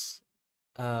have is,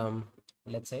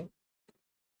 let's say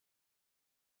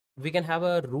we can have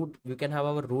a root, we can have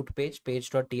our root page,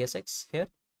 page.tsx here,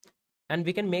 and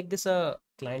we can make this a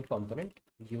client component,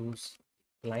 use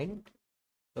client.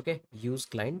 Okay, use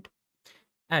client.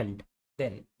 And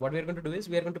then what we're going to do is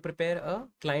we are going to prepare a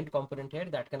client component here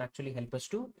that can actually help us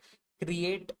to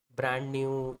create brand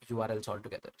new URLs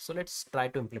altogether. So let's try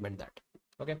to implement that.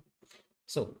 Okay,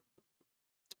 so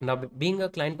now being a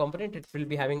client component, it will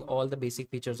be having all the basic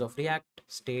features of React,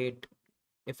 state,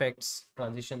 effects,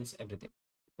 transitions, everything.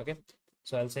 Okay,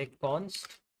 so I'll say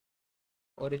const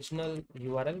original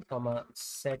URL comma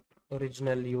set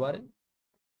original URL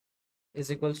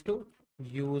is equals to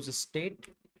use state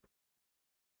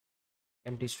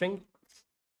empty string,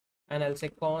 and I'll say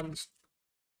const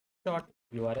short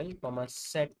URL comma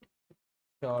set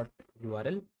short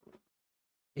URL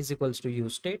is equals to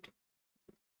use state,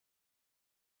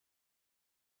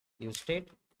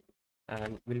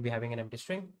 and we'll be having an empty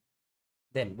string.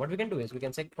 Then what we can do is we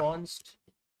can say const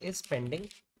is pending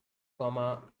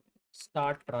comma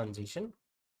start transition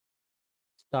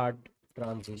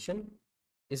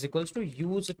is equals to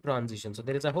use transition. So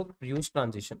there is a hook use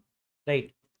transition,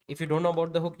 right? If you don't know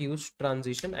about the hook use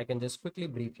transition, I can just quickly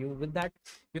brief you with that.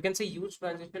 You can say use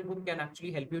transition hook can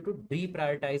actually help you to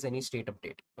deprioritize any state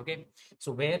update. Okay,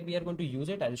 so where we are going to use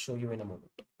it, I'll show you in a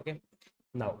moment. Okay,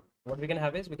 now what we can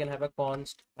have is we can have a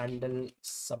const handle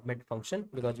submit function,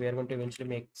 because we are going to eventually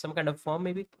make some kind of form.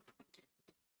 Maybe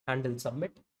handle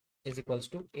submit is equals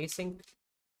to async,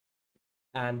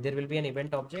 and there will be an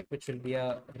event object which will be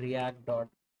a react dot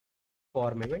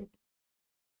form event.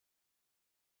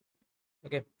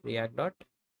 Okay, react dot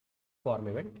form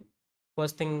event.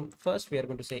 First thing first, we are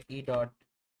going to say e dot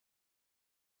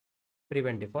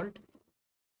prevent default,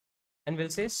 and we'll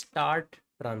say start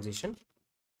transition.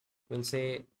 We'll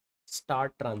say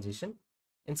start transition,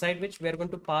 inside which we are going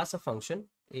to pass a function,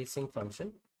 async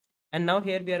function. And now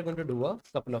here we are going to do a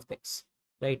couple of things,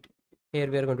 right?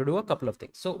 Here we are going to do a couple of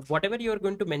things. So whatever you are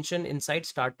going to mention inside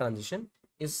start transition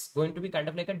is going to be kind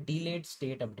of like a delayed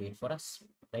state update for us,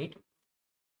 right?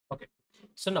 Okay.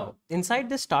 So now inside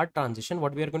this start transition,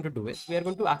 what we are going to do is we are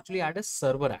going to actually add a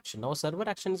server action. Now server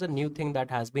action is a new thing that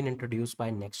has been introduced by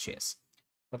Next.js.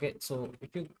 Okay, so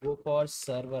if you go for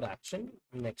server action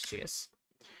Next.js,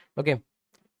 okay,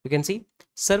 you can see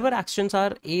server actions are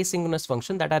asynchronous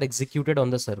functions that are executed on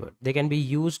the server. They can be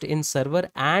used in server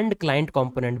and client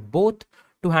component both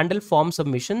to handle form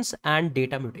submissions and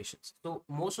data mutations. So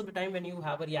most of the time when you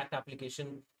have a React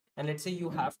application and let's say you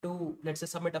have to, let's say,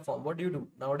 submit a form, what do?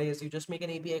 Nowadays you just make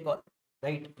an API call,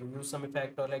 right? You use some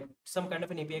effect or like some kind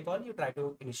of an API call, you try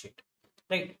to initiate,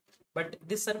 right? But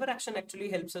this server action actually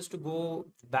helps us to go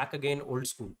back again old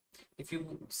school. If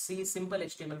you see simple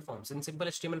HTML forms, in simple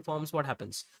HTML forms, what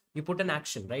happens? You put an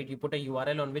action, right? You put a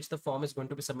URL on which the form is going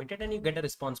to be submitted and you get a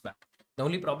response back. The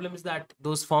only problem is that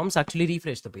those forms actually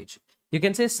refresh the page. You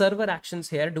can say server actions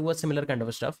here do a similar kind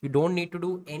of stuff. You don't need to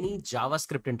do any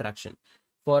JavaScript interaction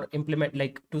for implement,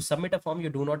 like to submit a form. You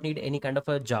do not need any kind of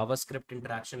a JavaScript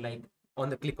interaction, like on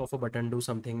the click of a button, do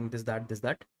something, this,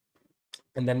 that,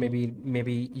 and then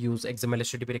maybe use XML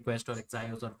HTTP request or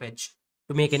XIOS or fetch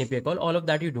to make an API call. All of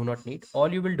that you do not need.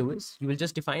 All you will do is you will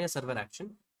just define a server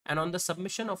action, and on the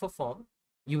submission of a form,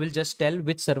 you will just tell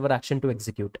which server action to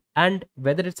execute. And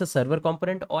whether it's a server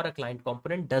component or a client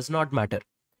component does not matter.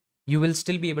 You will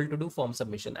still be able to do form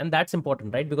submission, and that's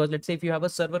important, right? Because let's say if you have a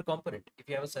server component,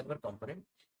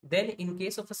 then in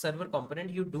case of a server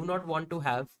component, you do not want to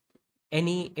have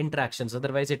any interactions,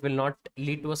 otherwise it will not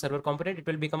lead to a server component, it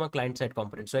will become a client side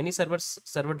component. So any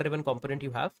server driven component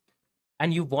you have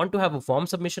and you want to have a form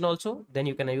submission also, then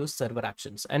you can use server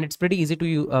actions, and it's pretty easy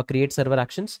to create server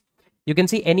actions. You can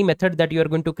see any method that you are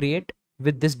going to create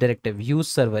with this directive use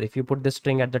server. If you put the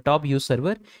string at the top use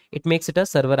server, it makes it a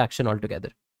server action altogether.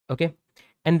 Okay.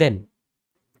 And then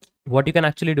what you can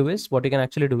actually do is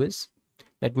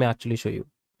let me actually show you.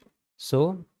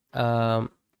 So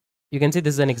you can see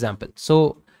this is an example.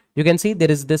 So you can see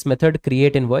there is this method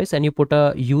create invoice and you put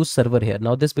a use server here.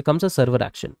 Now this becomes a server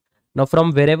action. Now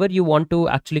from wherever you want to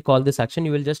actually call this action,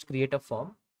 you will just create a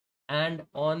form, and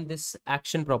on this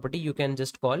action property you can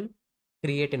just call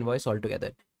create invoice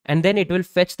altogether, and then it will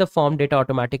fetch the form data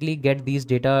automatically, get these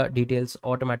data details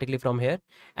automatically from here,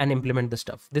 and implement the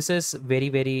stuff. This is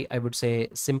very, I would say,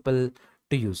 simple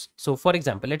to use. So for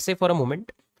example, let's say for a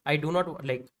moment I do not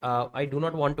I do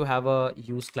not want to have a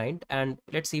use client, and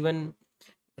let's even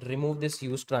remove this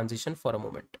use transition for a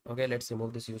moment. Okay, let's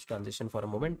remove this use transition for a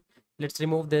moment. Let's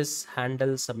remove this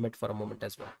handle submit for a moment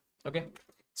as well. Okay,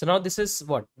 so now this is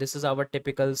what, this is our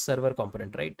typical server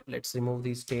component, right? Let's remove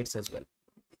these states as well.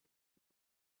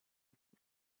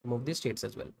 Remove these states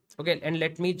as well. Okay, and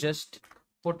let me just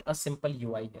put a simple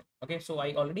UI here. Okay, so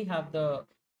I already have the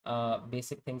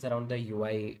basic things around the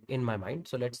UI in my mind,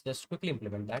 so let's just quickly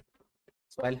implement that.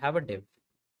 So I'll have a div.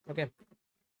 Okay,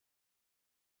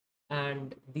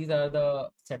 and these are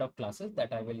the set of classes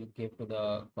that I will give to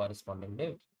the corresponding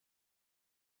div.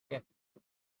 Okay,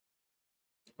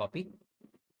 copy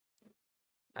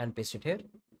and paste it here.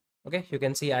 Okay, you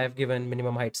can see I have given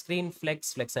minimum height screen,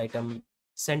 flex item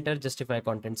center, justify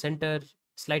content center,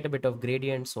 slight a bit of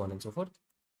gradient, so on and so forth.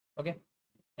 Okay,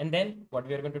 and then what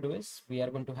we are going to do is we are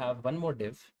going to have one more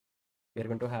div. We are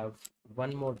going to have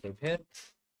one more div here.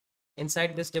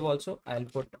 Inside this div also, I'll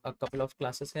put a couple of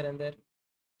classes here and there.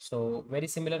 So very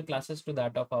similar classes to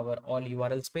that of our all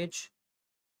URLs page.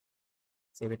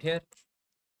 Save it here.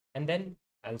 And then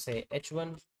I'll say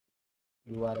h1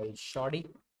 URL shorty.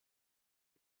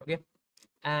 Okay,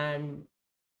 and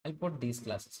I'll put these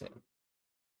classes here.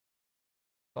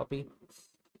 Copy,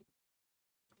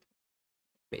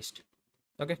 paste.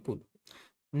 Okay, cool.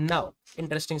 Now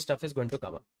interesting stuff is going to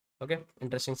come up. Okay,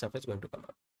 interesting stuff is going to come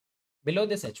up. Below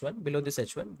this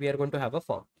h1, we are going to have a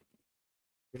form.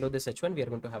 Below this h1, we are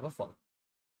going to have a form.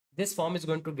 This form is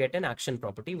going to get an action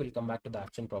property. We'll come back to the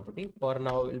action property. For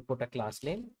now, we'll put a class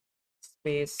name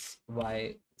space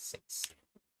y6.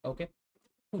 Okay,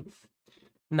 cool.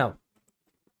 Now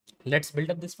let's build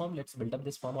up this form. Let's build up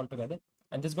this form altogether.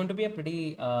 And this is going to be a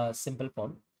pretty simple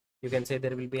form. You can say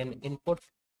there will be an input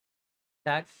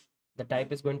tag. The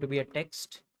type is going to be a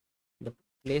text. The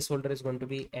placeholder is going to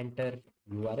be enter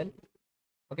URL.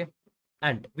 Okay,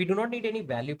 and we do not need any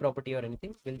value property or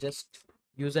anything. We'll just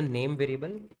use a name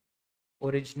variable,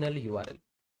 original URL.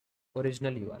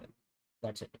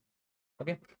 That's it.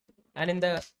 Okay, and in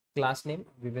the class name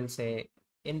we will say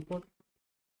input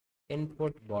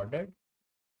bordered,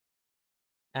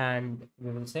 and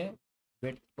we will say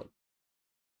width full.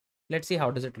 Let's see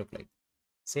how does it look like.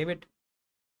 Save it,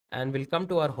 and we'll come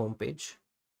to our home page.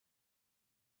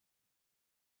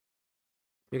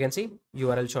 You can see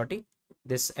URL shorty.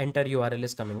 This enter URL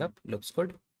is coming up. Looks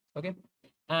good. Okay,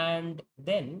 and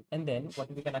then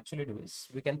what we can actually do is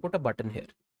we can put a button here.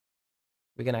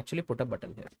 We can actually put a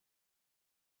button here.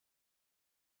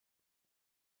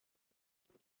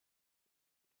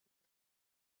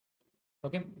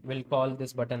 Okay, we'll call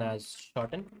this button as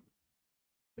shorten.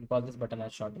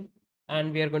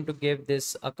 And we are going to give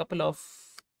this a couple of,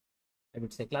 I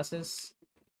would say, classes.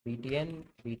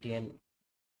 btn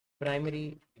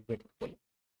primary width full.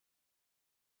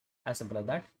 As simple as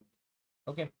that.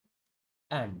 Okay,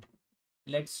 and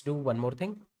let's do one more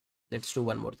thing.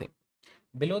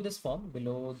 Below this form,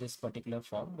 below this particular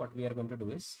form, what we are going to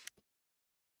do is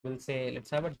we'll say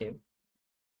let's have a div,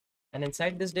 and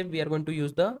inside this div we are going to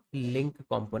use the link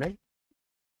component.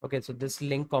 Okay, so this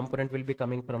link component will be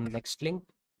coming from next link.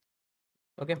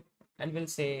 Okay, and we'll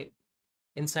say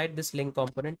inside this link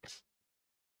component,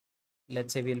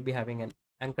 let's say we'll be having an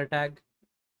anchor tag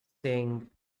saying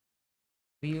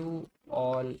view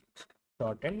all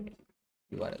shortened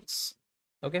URLs.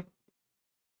 Okay,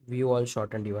 view all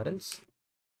shortened URLs.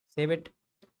 Save it.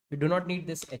 We do not need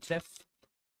this href.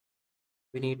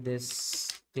 We need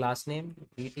this class name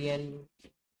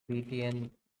btn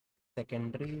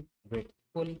secondary width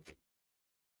full.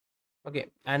 Okay,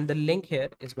 and the link here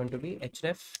is going to be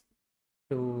href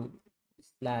to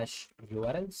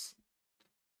 /URLs.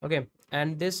 Okay,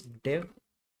 and this div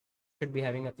should be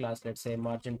having a class, let's say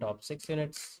margin top 6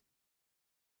 units,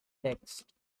 text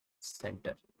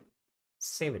center.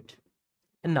 Save it.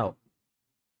 And now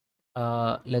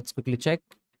let's quickly check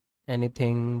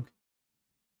anything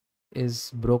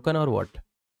is broken or what.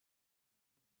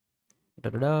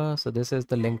 So this is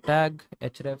the link tag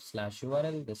href slash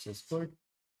URL. This is good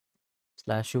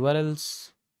slash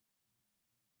URLs.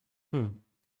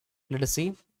 Let us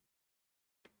see.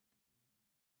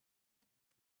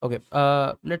 Okay,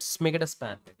 let's make it a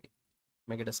span.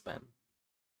 Make it a span.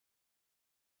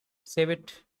 Save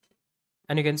it.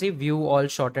 And you can see view all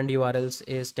shortened URLs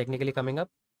is technically coming up.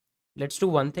 Let's do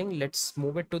one thing. Let's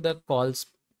move it to the calls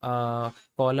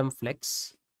column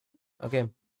flex. Okay,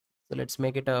 so let's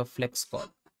make it a flex call.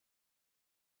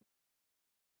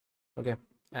 Okay,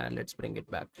 and let's bring it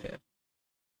back here.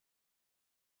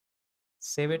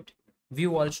 Save it.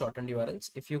 View all shortened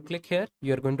URLs. If you click here,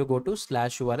 you're going to go to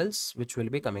slash URLs, which will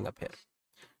be coming up here.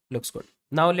 Looks good.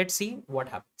 Now let's see what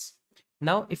happens.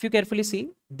 Now, if you carefully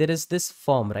see, there is this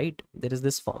form, right? There is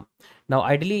this form. Now,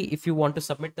 ideally, if you want to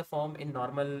submit the form in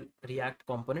normal React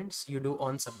components, you do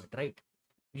on submit, right?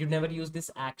 You never use this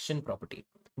action property,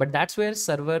 but that's where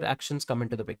server actions come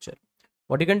into the picture.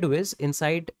 What you can do is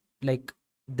inside like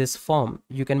this form,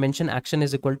 you can mention action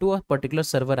is equal to a particular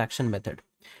server action method.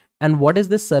 And what is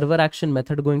this server action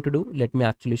method going to do? Let me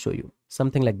actually show you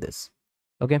something like this.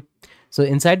 Okay, so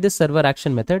inside this server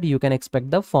action method, you can expect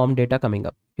the form data coming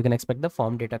up. You can expect the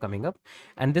form data coming up,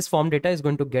 and this form data is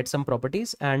going to get some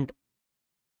properties and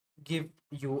give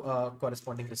you a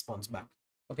corresponding response back.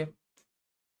 Okay,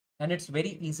 and it's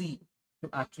very easy to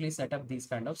actually set up these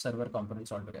kind of server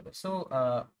components altogether. So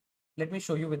let me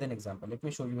show you with an example.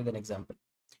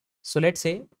 So let's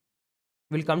say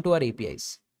we'll come to our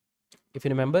APIs. If you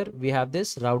remember, we have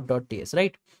this route.ts,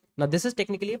 right? Now this is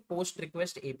technically a post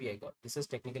request API call.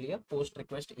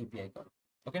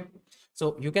 Okay,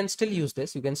 so you can still use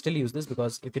this.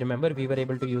 Because if you remember, we were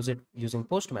able to use it using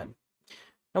Postman.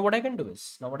 Now what I can do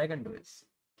is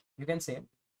you can say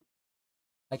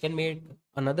I can make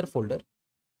another folder.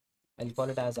 I'll call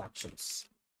it as actions,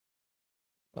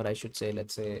 or I should say,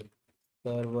 let's say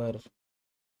server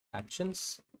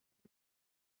actions.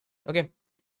 Okay,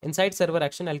 inside server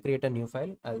action, I'll create a new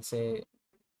file. I'll say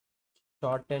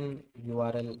shorten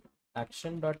URL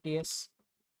action.ts.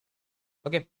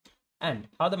 Okay, and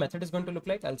how the method is going to look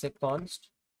like, I'll say const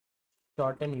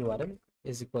shorten URL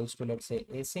is equals to, let's say,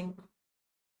 async.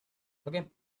 Okay,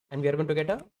 and we are going to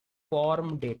get a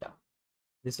form data.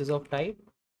 This is of type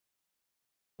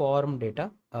form data.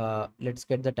 Let's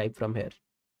get the type from here.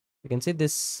 You can see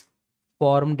this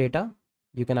form data.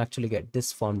 You can actually get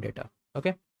this form data.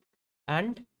 Okay,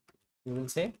 and you will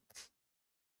say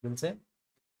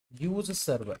use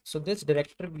server. So this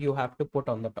directory you have to put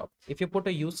on the top. If you put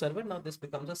a use server, now this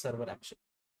becomes a server action.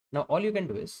 Now all you can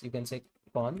do is you can say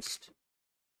const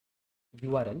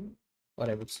URL, or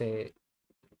I would say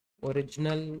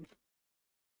original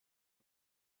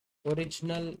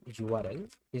URL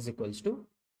is equals to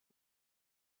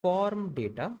form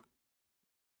data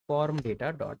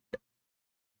dot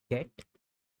get,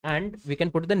 and we can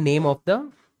put the name of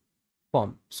the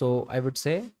form. So I would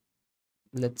say,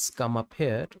 let's come up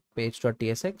here,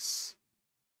 page.tsx,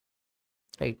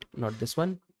 right? Not this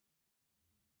one,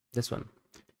 this one.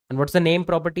 And what's the name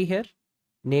property here?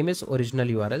 Name is original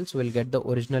URL. So we'll get the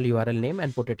original URL name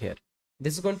and put it here.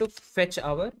 This is going to fetch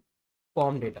our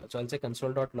form data. So I'll say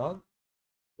console.log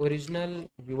original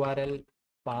URL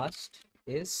passed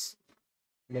is,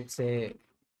 let's say,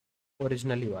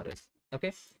 original URL.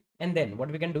 Okay, and then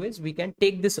what we can do is we can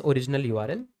take this original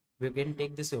URL,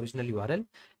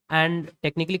 and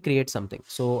technically create something.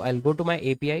 So I'll go to my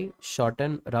API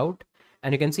shorten route,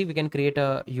 and you can see we can create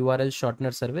a URL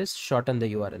shortener service, shorten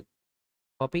the URL,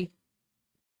 copy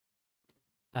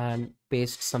and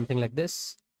paste something like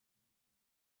this,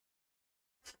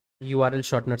 URL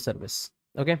shortener service.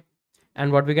 Okay,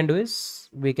 and what we can do is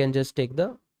we can just take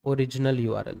the original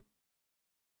URL,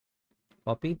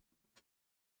 copy,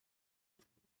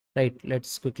 right?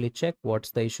 Let's quickly check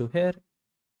what's the issue here.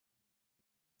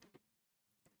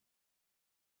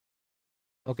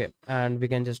 Okay, and we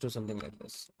can just do something like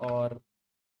this, or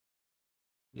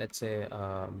let's say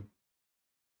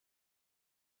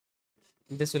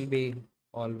this will be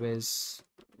always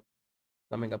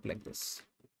coming up like this.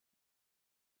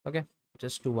 Okay,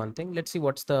 just do one thing. Let's see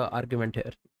what's the argument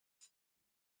here.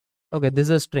 Okay, this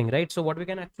is a string, right? So what we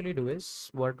can actually do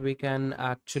is we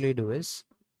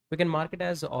can mark it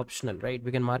as optional, right?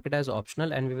 We can mark it as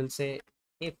optional, and we will say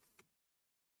if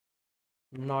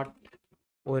not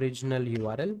original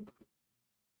URL,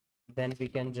 then we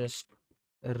can just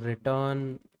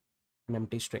return an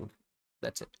empty string.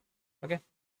 That's it. Okay,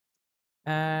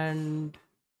 and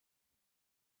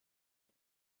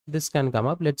this can come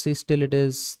up. Let's see, still it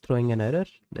is throwing an error.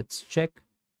 Let's check.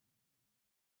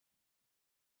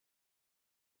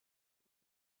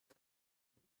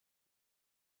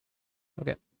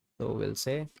 Okay, So we'll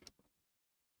say,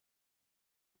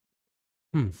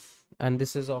 and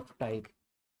this is of type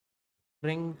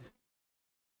string,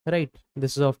 right?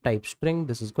 This is of type string.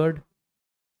 This is good.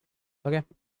 Okay.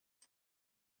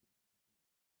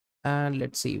 And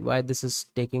let's see why this is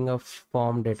taking a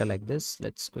form data like this.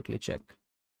 Let's quickly check.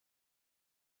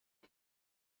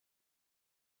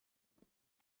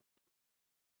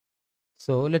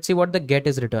 So let's see what the get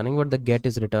is returning. What the get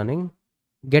is returning.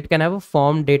 Get can have a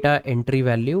form data entry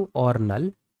value or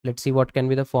null. Let's see what can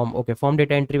be the form. Okay, form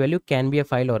data entry value can be a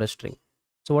file or a string.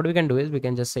 So what we can do is we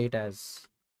can just say it as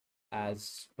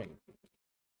string.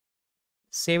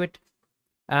 Save it,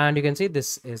 and you can see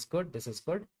this is good. This is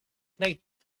good, right?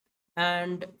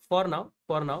 And for now,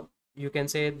 you can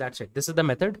say that's it. This is the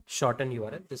method shorten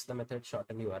URL. This is the method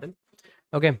shorten URL.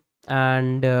 Okay.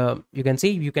 And you can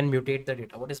see you can mutate the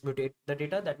data. What is mutate the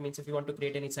data? That means if you want to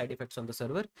create any side effects on the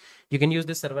server, you can use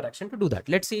this server action to do that.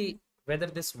 Let's see whether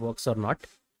this works or not.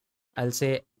 I'll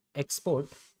say export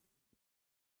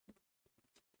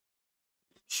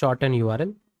shorten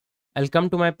URL. I'll come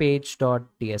to my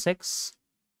page.tsx,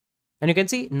 and you can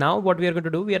see now what we are going to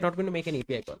do. We are not going to make an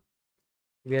API call.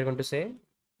 We are going to say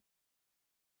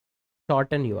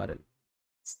shorten URL.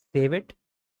 Save it.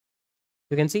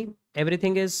 You can see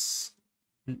everything is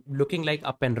looking like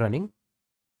up and running.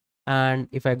 And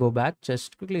if I go back,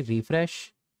 just quickly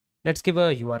refresh. Let's give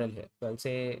a URL here. So I'll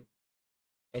say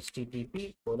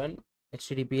https://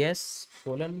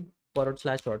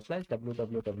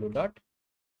 www dot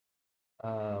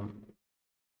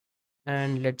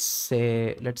and let's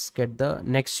get the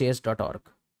nextjs.org.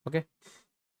 Okay,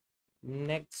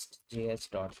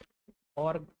 nextjs.org.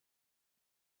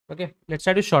 Okay, let's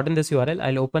try to shorten this URL.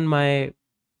 I'll open my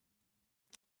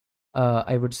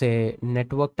I would say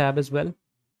network tab as well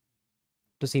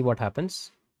to see what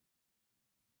happens.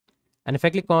 And if I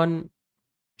click on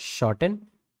shorten,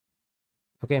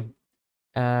 okay,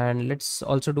 and let's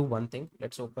also do one thing.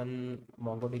 Let's open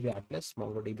MongoDB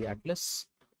Atlas.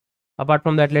 Apart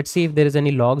from that, let's see if there is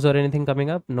any logs or anything coming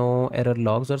up. No error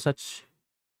logs or such.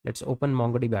 Let's open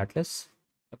MongoDB Atlas.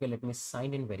 Okay, let me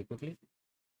sign in very quickly.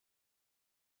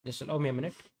 Just allow me a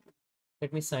minute.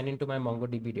 Let me sign into my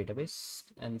MongoDB database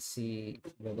and see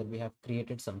whether we have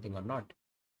created something or not.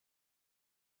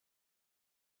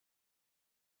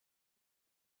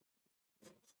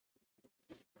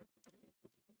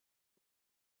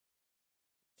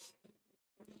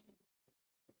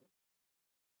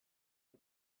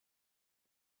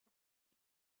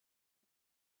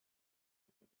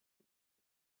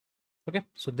 Okay,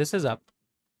 so this is up.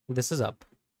 This is up.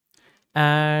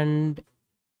 And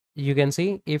you can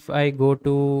see if I go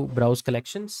to browse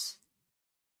collections,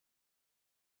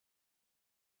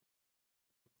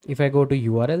 if I go to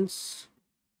URLs,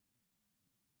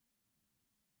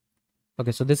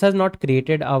 okay, so this has not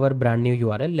created our brand new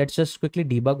URL. Let's just quickly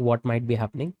debug what might be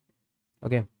happening.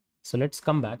 Okay, so let's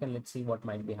come back and let's see what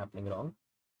might be happening wrong.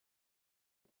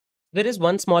 There is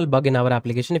one small bug in our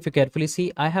application. If you carefully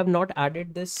see, I have not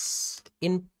added this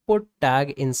input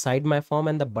tag inside my form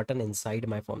and the button inside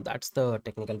my form. That's the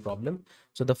technical problem.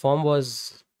 So the form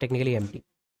was technically empty,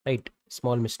 right?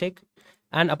 Small mistake.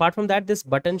 And apart from that, this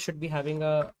button should be having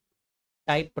a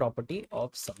type property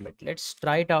of submit. Let's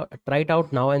try it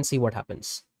out now and see what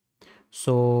happens.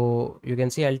 So you can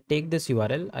see I'll take this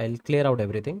URL, I'll clear out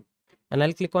everything, and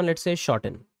I'll click on, let's say,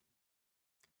 shorten.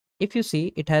 If you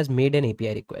see, it has made an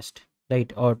API request,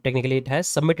 right? Or technically it has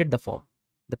submitted the form.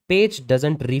 The page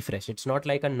doesn't refresh. It's not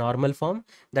like a normal form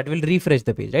that will refresh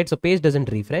the page, right? So page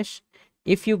doesn't refresh.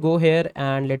 If you go here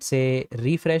and let's say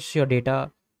refresh your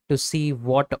data to see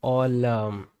what all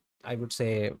I would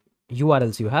say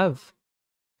URLs you have,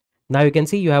 now you can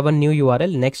see you have a new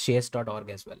URL nextjs.org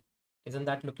as well. Isn't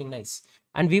that looking nice?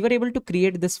 And we were able to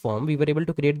create this form. We were able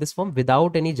to create this form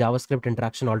without any JavaScript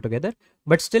interaction altogether,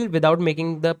 but still without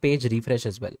making the page refresh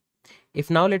as well. If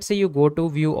now let's say you go to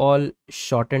view all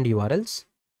shortened URLs,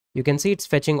 you can see it's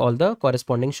fetching all the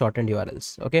corresponding shortened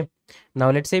URLs. Okay.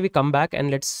 Now let's say we come back and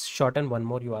let's shorten one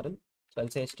more URL. So I'll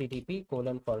say http://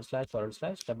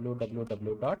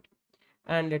 www dot,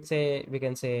 and let's say we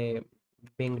can say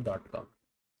bing.com.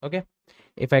 Okay,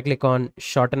 if I click on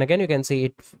shorten again, you can see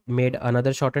it made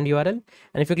another shortened URL.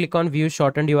 And if you click on view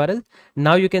shortened URL,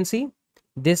 now you can see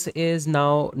this is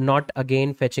now not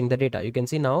again fetching the data. You can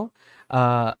see now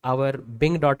our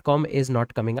bing.com is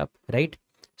not coming up, right?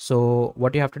 So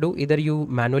what you have to do, either you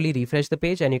manually refresh the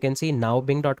page and you can see now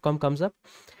bing.com comes up,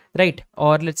 right?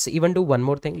 Or let's even do one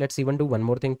more thing. Let's even do one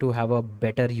more thing to have a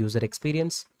better user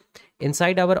experience.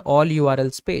 Inside our all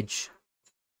URLs page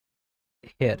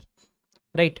here,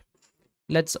 right?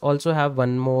 Let's also have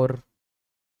one more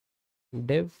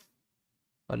div.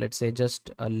 or let's say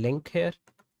just a link here,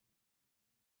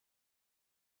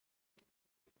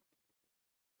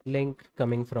 link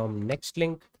coming from next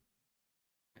link,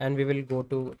 and we will go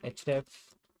to href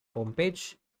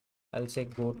homepage. I'll say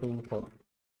go to home,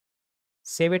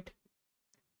 save it,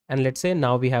 and let's say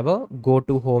now we have a go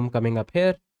to home coming up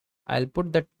here. I'll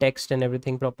put the text and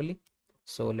everything properly.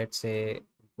 So let's say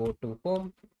go to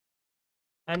home,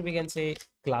 and we can say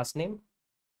class name,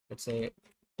 let's say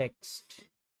text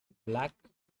black,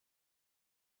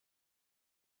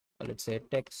 or let's say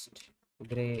text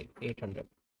gray 800,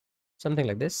 something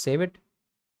like this. Save it,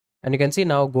 and you can see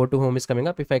now go to home is coming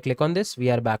up. If I click on this, we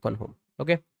are back on home.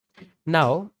 Okay,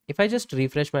 now if I just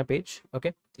refresh my page,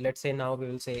 okay, let's say now we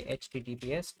will say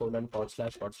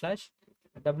https://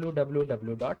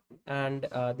 www dot, and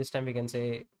this time we can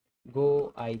say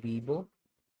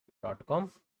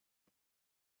goibibo.com,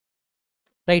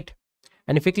 right?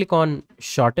 And if you click on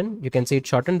shorten, you can see it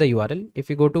shortened the URL. If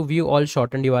you go to view all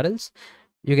shortened URLs,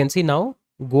 you can see now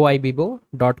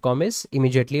goibibo.com is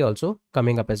immediately also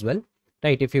coming up as well,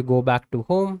 right? If you go back to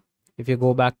home, if you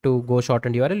go back to go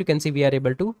shortened URL, you can see we are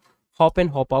able to hop in,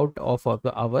 hop out of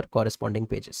our corresponding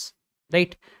pages,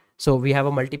 right? So we have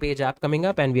a multi-page app coming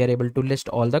up, and we are able to list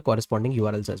all the corresponding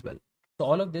URLs as well. So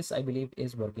all of this, I believe,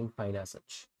 is working fine as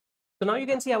such. So now you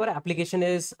can see our application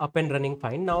is up and running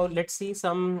fine. Now let's see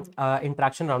some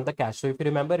interaction around the cache. So if you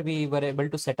remember, we were able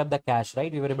to set up the cache,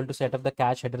 right? We were able to set up the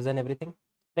cache headers and everything,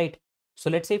 right?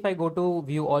 So let's say if I go to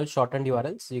view all shortened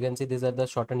URLs, you can see these are the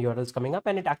shortened URLs coming up,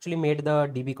 and it actually made the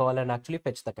DB call and actually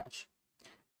fetch the cache,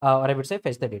 or I would say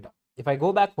fetch the data. If I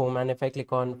go back home and if I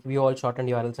click on view all shortened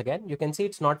URLs again, you can see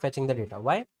it's not fetching the data.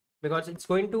 Why? Because it's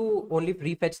going to only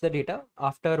refetch the data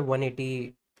after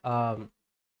 180, I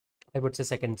would say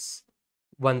seconds.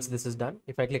 Once this is done,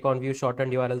 if I click on view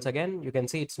shortened URLs again, you can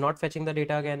see it's not fetching the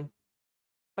data again.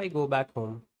 If I go back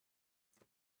home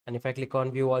and if I click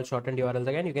on view all shortened URLs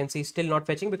again, you can see still not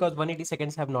fetching because 180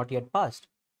 seconds have not yet passed.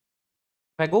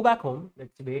 If I go back home,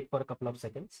 let's wait for a couple of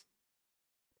seconds.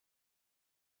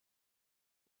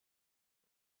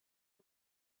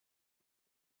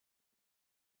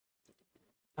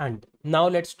 And now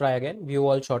let's try again, view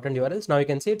all shortened URLs. Now you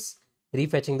can see it's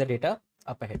refetching the data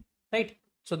up ahead, right?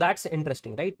 So that's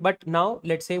interesting, right? But now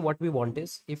let's say what we want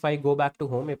is, if I go back to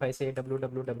home, if I say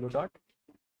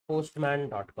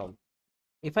www.postman.com,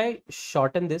 if I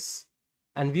shorten this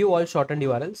and view all shortened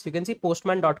URLs, you can see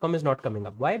postman.com is not coming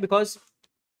up. Why? Because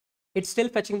it's still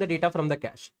fetching the data from the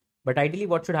cache. But ideally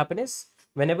what should happen is,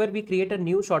 whenever we create a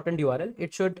new shortened URL,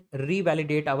 it should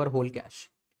revalidate our whole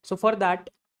cache. So for that,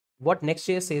 what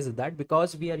Next.js says is that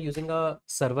because we are using a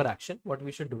server action, what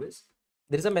we should do is,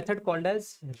 there is a method called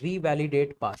as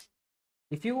revalidate path.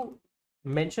 If you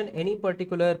mention any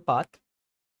particular path,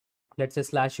 let's say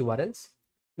 /URLs,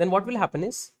 then what will happen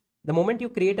is, the moment you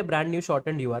create a brand new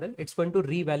shortened URL, it's going to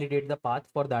revalidate the path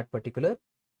for that particular,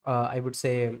 I would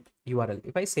say, URL.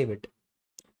 If I save it,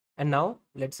 and now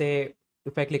let's say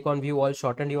if I click on view all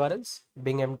shortened URLs,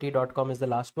 bingempty.com is the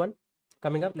last one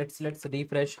coming up. Let's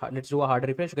refresh. Let's do a hard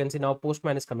refresh. You can see now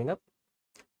Postman is coming up.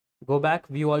 Go back,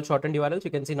 view all shortened URLs.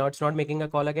 You can see now it's not making a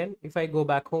call again. If I go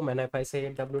back home and if I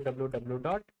say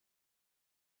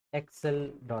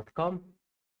www.excel.com,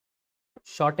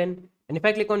 shorten, and if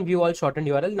I click on view all shortened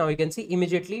URL, now you can see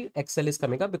immediately Excel is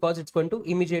coming up because it's going to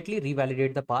immediately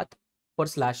revalidate the path for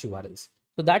 /URLs.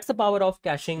 So that's the power of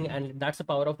caching, and that's the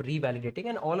power of revalidating,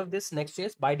 and all of this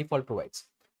Next.js by default provides.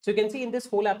 So you can see in this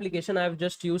whole application, I've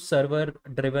just used server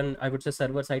driven, I would say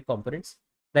server side components,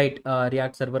 right?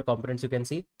 React server components. You can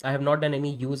see I have not done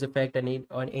any use effect, any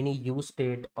use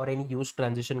state or any use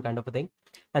transition kind of a thing.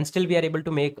 And still we are able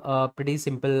to make a pretty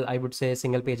simple, I would say,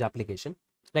 single page application,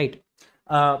 right?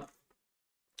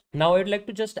 Now I'd like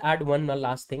to just add one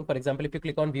last thing. For example, if you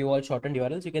click on view all shortened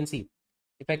URLs, you can see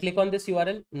if I click on this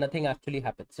URL, nothing actually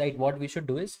happens, right? What we should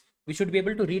do is, we should be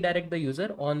able to redirect the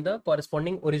user on the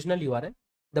corresponding original URL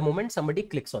the moment somebody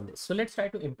clicks on this. So let's try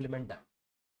to implement that.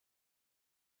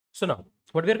 So now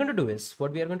what we are going to do is,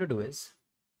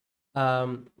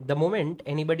 the moment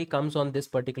anybody comes on this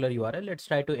particular URL, let's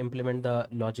try to implement the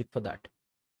logic for that.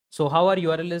 So how our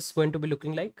URL is going to be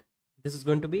looking like? This is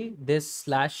going to be this /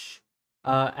 let's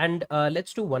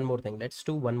do one more thing.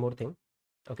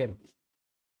 Okay.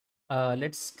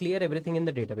 Let's clear everything in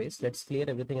the database.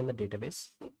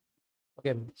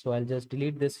 Okay, so I'll just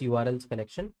delete this URLs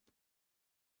collection.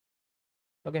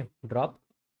 Okay, drop.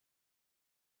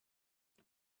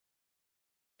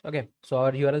 Okay, so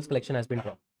our URLs collection has been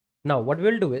dropped. Now what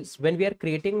we'll do is, when we are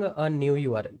creating a new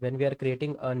URL, when we are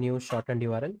creating a new shortened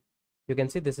URL, you can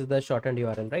see this is the shortened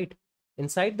URL, right?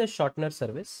 Inside the shortener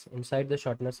service,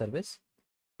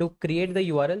 to create the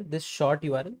URL, this short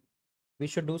URL, we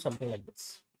should do something like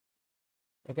this.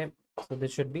 Okay, so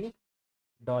this should be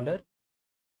dollar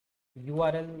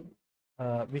URL.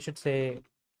 We should say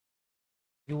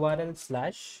URL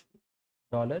slash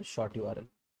dollar short URL.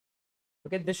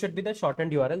 Okay, this should be the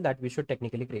shortened URL that we should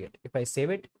technically create. If I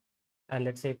save it, and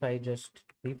let's say if I just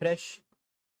refresh,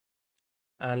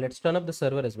 and let's turn up the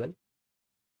server as well.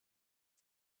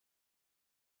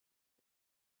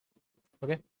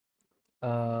 Okay,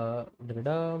 why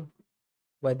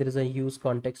there is a use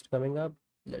context coming up?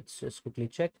 Let's just quickly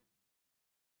check.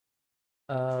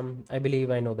 I believe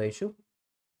I know the issue.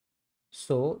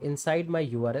 So inside my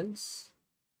URLs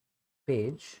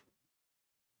page,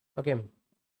 okay,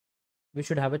 we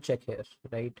should have a check here,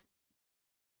 right?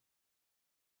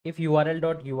 If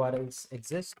URL.urls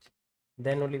exist,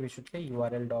 then only we should say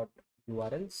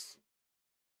URL.urls.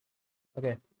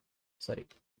 Okay, sorry,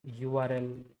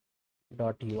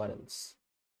 URL.urls.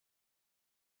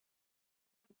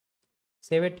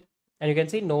 Save it, and you can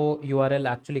see no URL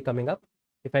actually coming up.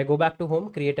 If I go back to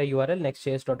home, create a URL,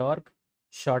 next.js.org,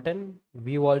 shorten,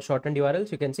 view all shortened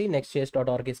URLs, you can see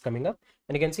next.js.org is coming up.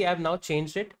 And you can see I've now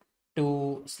changed it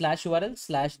to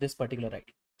 /URL / this particular ID.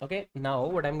 Okay, now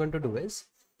what I'm going to do is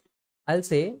I'll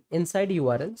say inside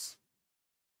URLs,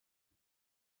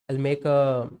 I'll make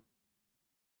a,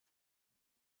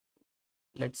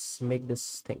 let's make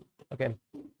this thing. Okay,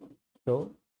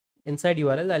 so inside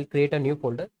URL, I'll create a new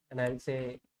folder and I'll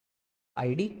say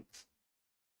ID.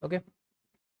 Okay,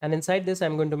 and inside this,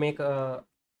 I'm going to make a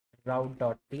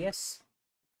route.ts.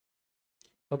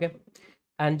 Okay,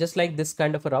 and just like this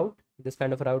kind of a route,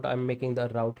 I'm making the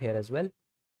route here as well.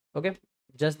 Okay,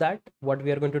 just that what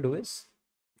we are going to do is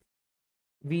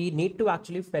we need to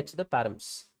actually fetch the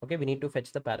params. Okay, we need to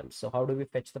fetch the params. So how do we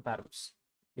fetch the params?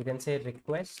 You can say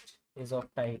request is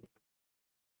of type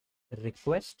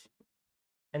request,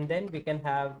 and then we can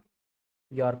have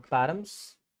your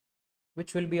params,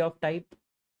 which will be of type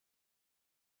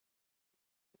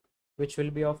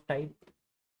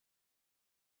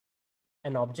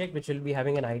an object, which will be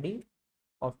having an ID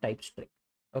of type string.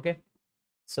 Okay,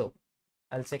 so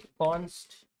I'll say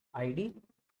const ID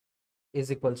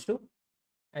is equals to,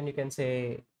 and you can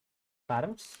say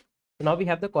params. So now we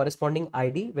have the corresponding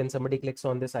ID. When somebody clicks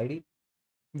on this ID,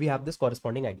 we have this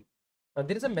corresponding ID. Now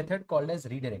there is a method called as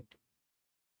redirect,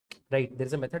 right? There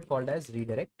is a method called as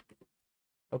redirect.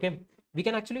 Okay, we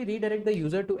can actually redirect the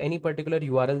user to any particular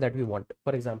URL that we want.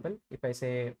 For example, if I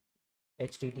say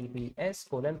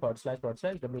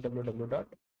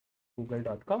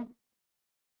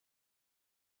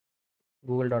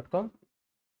https://www.google.com,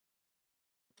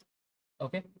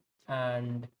 okay,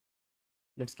 and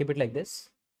let's keep it like this,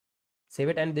 save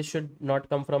it, and this should not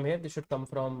come from here, this should come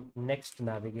from next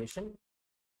navigation,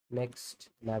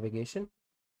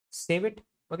 save it.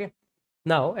 Okay,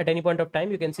 now at any point of time,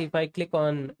 you can see if I click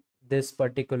on this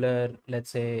particular, let's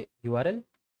say, URL,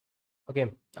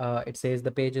 okay, it says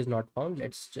the page is not found.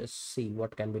 Let's just see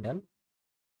what can be done.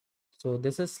 So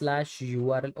this is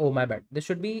 /URL. Oh, my bad. This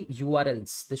should be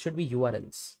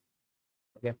URLs.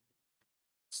 Okay.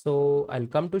 So I'll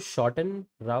come to shorten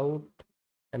route,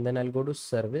 and then I'll go to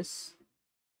service.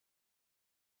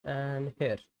 And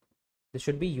here, this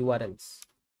should be URLs.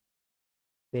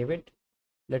 Save it.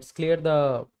 Let's clear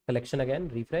the collection again.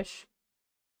 Refresh.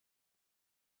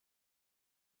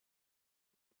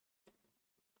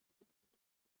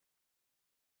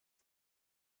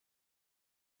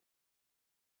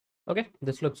 Okay,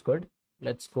 this looks good.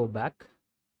 Let's go back.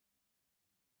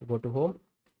 Go to home.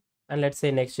 And let's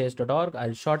say next.js.org.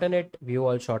 I'll shorten it, view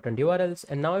all shortened URLs.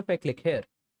 And now if I click here,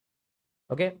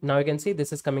 okay, now you can see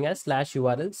this is coming as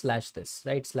 /URL / this,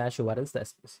 right? /URL /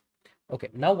 this. Okay,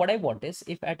 now what I want is,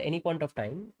 if at any point of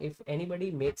time, if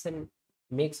anybody makes a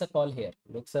call here,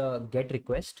 makes a get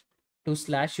request to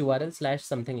 /URL /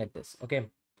 something like this. Okay,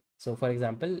 so for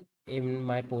example, in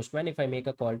my postman, if I make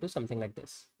a call to something like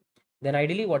this, then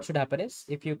ideally what should happen is,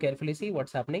 if you carefully see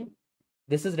what's happening,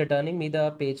 this is returning me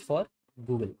the page for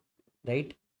Google,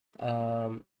 right?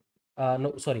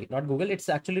 No, sorry, not Google. It's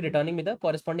actually returning me the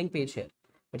corresponding page here.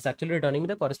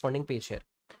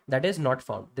 That is not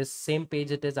found. This same page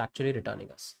it is actually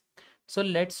returning us. So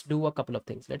let's do a couple of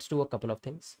things.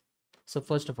 So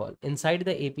first of all, inside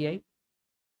the API,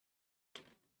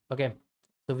 okay,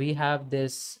 so we have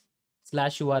this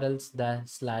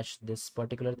 /URLs / this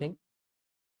particular thing.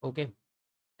 Okay,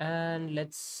 and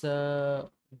let's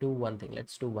do one thing.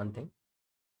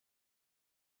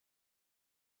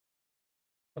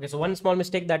 Okay, so one small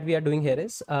mistake that we are doing here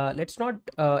is, let's not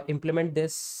implement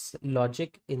this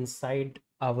logic inside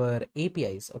our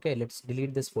APIs. Okay, let's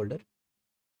delete this folder.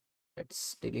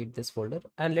 Let's delete this folder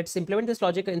and let's implement this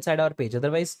logic inside our page.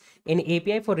 Otherwise, in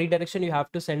API for redirection, you have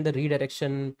to send the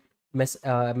redirection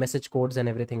message codes and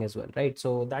everything as well, right?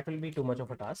 So that will be too much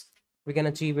of a task. We can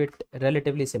achieve it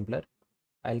relatively simpler.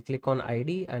 I'll click on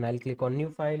ID and I'll click on new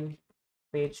file,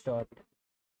 page.tsx.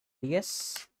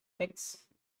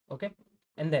 Okay.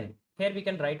 And then here we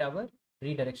can write our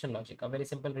redirection logic, a very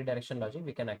simple redirection logic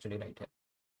we can actually write here.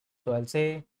 So I'll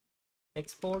say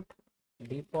export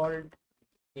default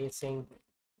async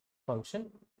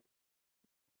function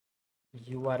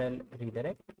URL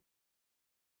redirect.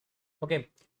 Okay.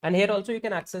 And here also you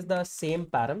can access the same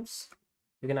params.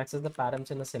 You can access the params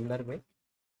in a similar way,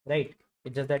 right?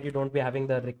 It's just that you don't be having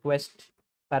the request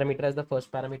parameter as the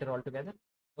first parameter altogether.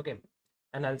 Okay.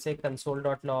 And I'll say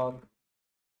console.log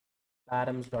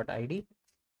params.id.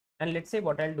 And let's say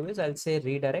what I'll do is I'll say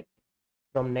redirect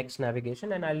from next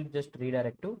navigation and I'll just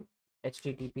redirect to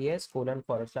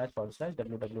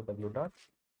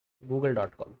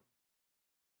https://www.google.com.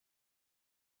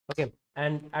 Okay.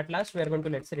 And at last we are going to,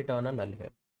 let's say, return a null here.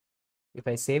 If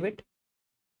I save it,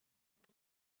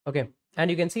 okay,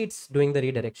 and you can see it's doing the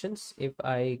redirections. If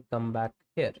I come back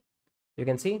here, you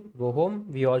can see go home,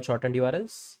 view all shortened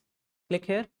URLs, click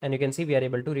here, and you can see we are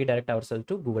able to redirect ourselves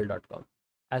to google.com.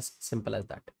 As simple as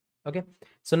that. Okay,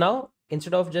 so now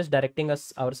instead of just directing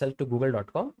ourselves to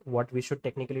google.com, what we should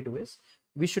technically do is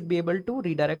we should be able to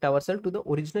redirect ourselves to the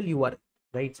original URL,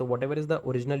 right? So whatever is the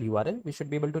original URL, we should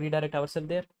be able to redirect ourselves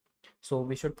there. So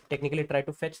we should technically try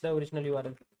to fetch the original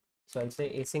URL. So I'll say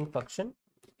async function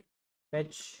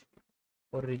fetch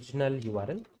original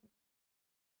URL.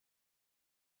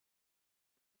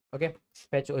 Okay,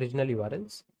 fetch original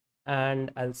URLs,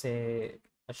 and I'll say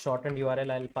a shortened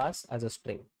URL I'll pass as a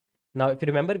string. Now, if you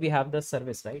remember, we have the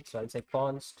service, right? So I'll say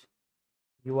const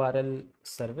URL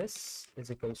service is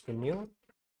equals to new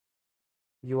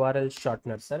URL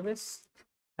shortener service,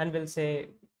 and we'll say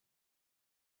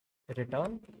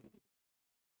return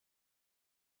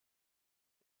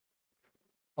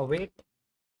await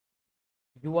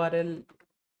URL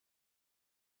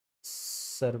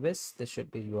service. This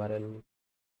should be URL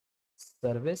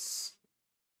service.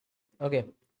 Okay,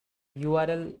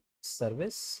 URL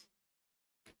service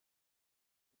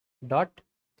dot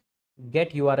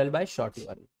get URL by short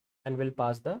URL, and we'll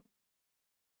pass the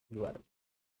URL.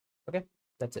 Okay,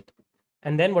 that's it.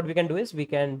 And then what we can do is we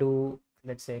can do,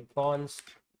 let's say, const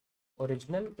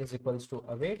original is equals to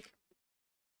await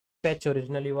fetch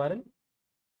original URL,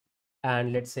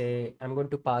 and let's say I'm going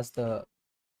to pass the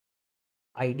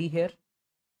ID here.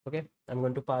 Okay, I'm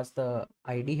going to pass the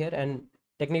ID here, and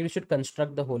technically we should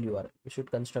construct the whole URL. We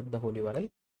should construct the whole URL.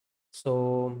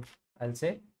 So I'll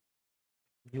say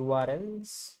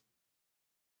URLs,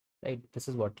 right? This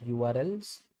is what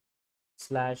URLs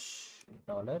 /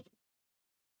 dollar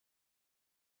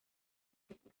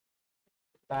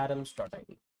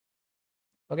params.id.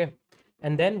 Okay,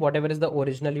 and then whatever is the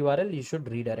original URL, you should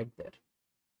redirect there.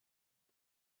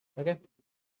 Okay,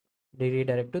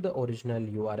 redirect to the original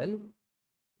URL.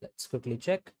 Let's quickly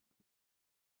check.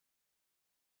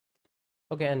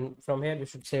 Okay, and from here we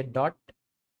should say dot,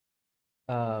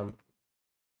 or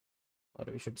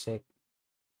we should say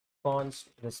const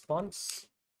response,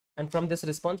 and from this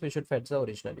response we should fetch the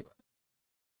original URL.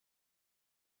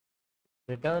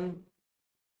 Return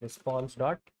response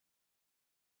dot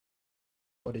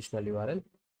original URL.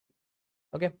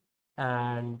 Okay,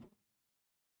 and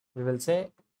we will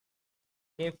say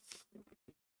if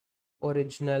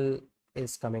original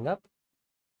is coming up,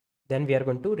 then we are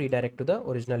going to redirect to the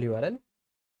original URL.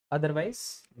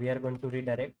 Otherwise, we are going to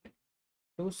redirect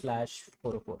to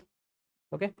 /404.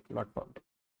 Okay, not found.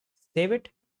 Save it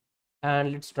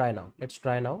and let's try now.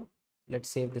 Let's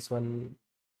save this one.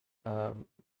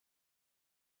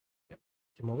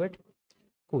 Remove it.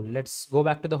 Cool. Let's go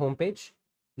back to the home page.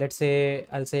 Let's say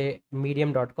I'll say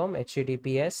medium.com,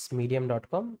 https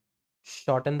medium.com,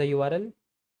 shorten the URL,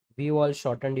 view all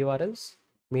shortened URLs.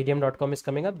 Medium.com is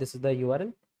coming up. This is the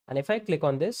URL. And if I click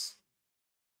on this,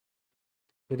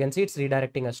 you can see it's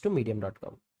redirecting us to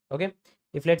medium.com. Okay.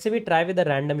 If let's say we try with a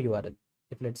random URL,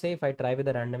 if I try with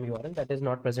a random URL that is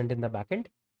not present in the backend,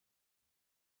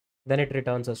 then it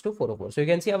returns us to 404. So you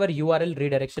can see our URL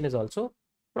redirection is also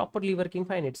properly working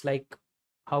fine. It's like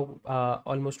how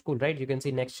almost cool, right? You can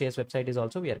see Next.js website is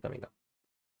also we are coming up.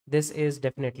 This is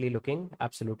definitely looking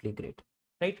absolutely great,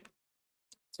 right?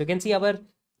 So you can see our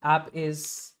app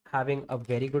is having a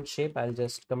very good shape. I'll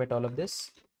just commit all of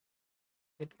this.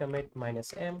 Git commit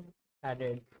 -m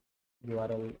added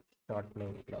URL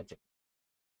shortening logic.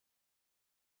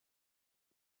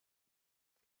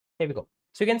 Here we go.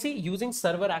 So you can see using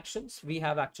server actions, we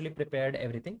have actually prepared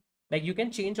everything. Like you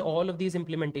can change all of these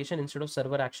implementation. Instead of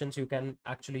server actions, you can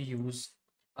actually use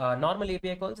normal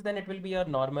API calls. Then it will be your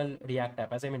normal React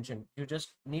app. As I mentioned, you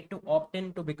just need to opt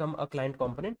in to become a client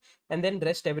component, and then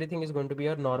rest everything is going to be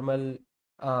your normal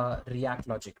React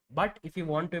logic. But if you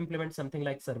want to implement something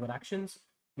like server actions,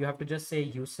 you have to just say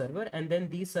use server, and then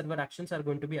these server actions are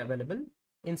going to be available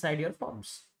inside your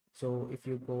forms. So if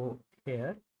you go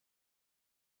here,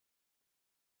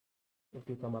 if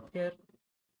you come up here,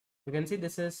 you can see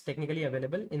this is technically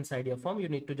available inside your form. You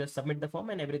need to just submit the form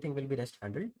and everything will be rest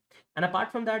handled. And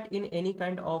apart from that, in any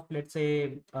kind of, let's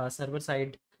say, server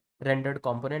side rendered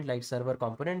component like server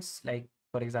components, like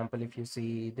for example, if you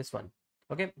see this one,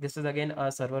 okay, this is again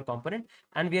a server component,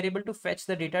 and we are able to fetch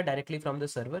the data directly from the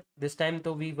server. This time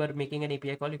though we were making an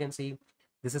API call, you can see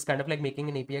this is kind of like making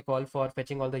an API call for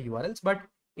fetching all the URLs, but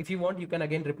if you want, you can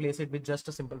again replace it with just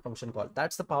a simple function call.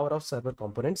 That's the power of server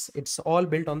components. It's all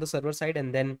built on the server side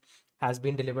and then has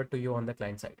been delivered to you on the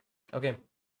client side. Okay.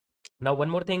 Now, one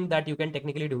more thing that you can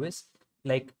technically do is,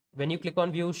 like when you click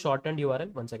on view shortened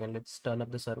URL, once again, let's turn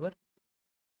up the server.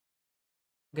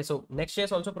 Okay, so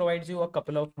Next.js also provides you a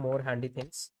couple of more handy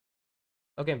things.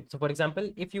 Okay, so for example,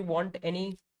 if you want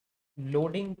any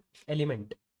loading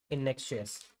element in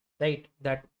Next.js, right,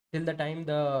 that till the time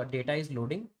the data is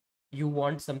loading, you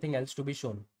want something else to be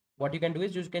shown. What you can do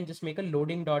is you can just make a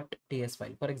loading.ts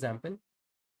file. For example,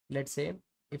 let's say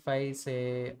if I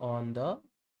say on the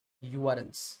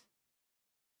URLs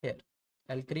here,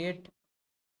 I'll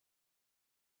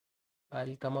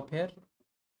come up here.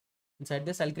 Inside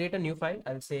this, I'll create a new file.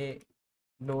 I'll say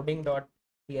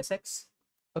loading.tsx.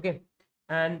 Okay.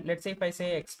 And let's say if I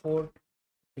say export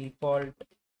default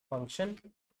function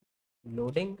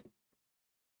loading,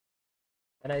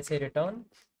 and I say return,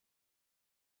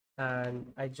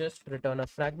 and I just return a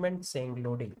fragment saying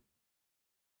loading.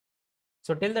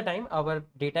 So till the time our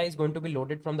data is going to be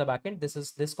loaded from the backend,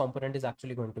 this component is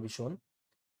actually going to be shown.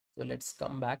 So let's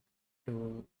come back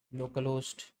to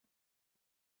localhost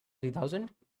 3000.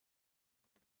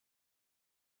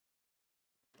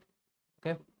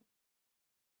 Okay,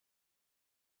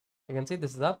 you can see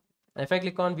this is up. If I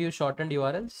click on view shortened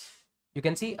URLs, you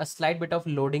can see a slight bit of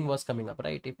loading was coming up,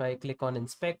 right? If I click on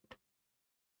inspect,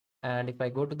 and if I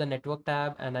go to the network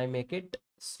tab and I make it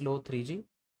slow 3G,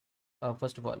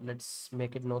 first of all, let's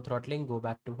make it no throttling, go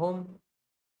back to home.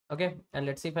 Okay, and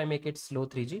let's see if I make it slow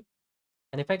 3G.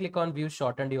 And if I click on view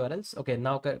shortened URLs, okay,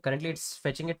 now currently it's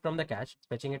fetching it from the cache,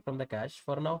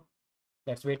 for now.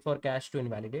 Let's wait for cache to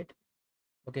invalidate.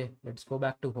 Okay, let's go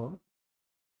back to home,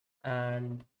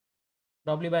 and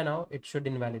probably by now it should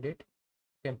invalidate.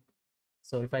 Okay,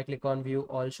 so if I click on view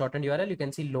all shortened URL, you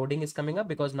can see loading is coming up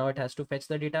because now it has to fetch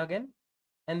the data again.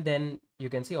 And then you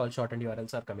can see all shortened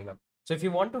URLs are coming up. So if you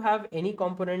want to have any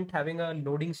component having a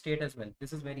loading state as well,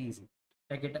 this is very easy.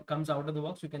 Like it comes out of the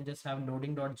box, you can just have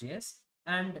loading.js,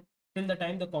 and till the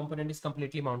time the component is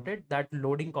completely mounted, that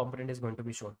loading component is going to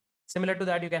be shown. Similar to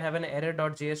that, you can have an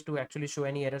error.js to actually show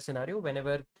any error scenario.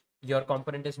 Whenever your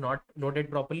component is not loaded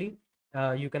properly,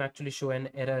 you can actually show an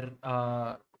error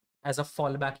as a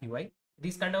fallback UI.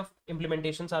 These kind of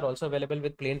implementations are also available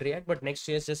with plain React, but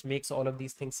Next.js just makes all of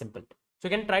these things simple. So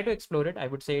you can try to explore it. I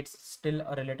would say it's still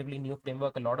a relatively new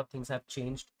framework. A lot of things have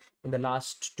changed in the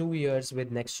last 2 years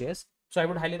with Next.js. So I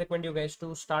would highly recommend you guys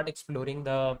to start exploring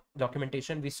the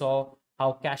documentation. We saw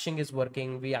how caching is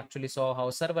working. We actually saw how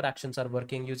server actions are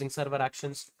working. Using server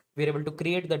actions, we're able to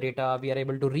create the data. We are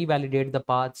able to revalidate the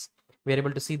paths. We're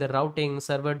able to see the routing,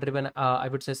 server driven, I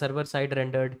would say server side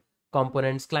rendered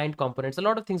components, client components, a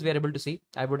lot of things we are able to see.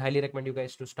 I would highly recommend you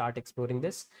guys to start exploring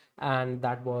this. And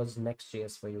that was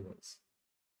Next.js for you guys.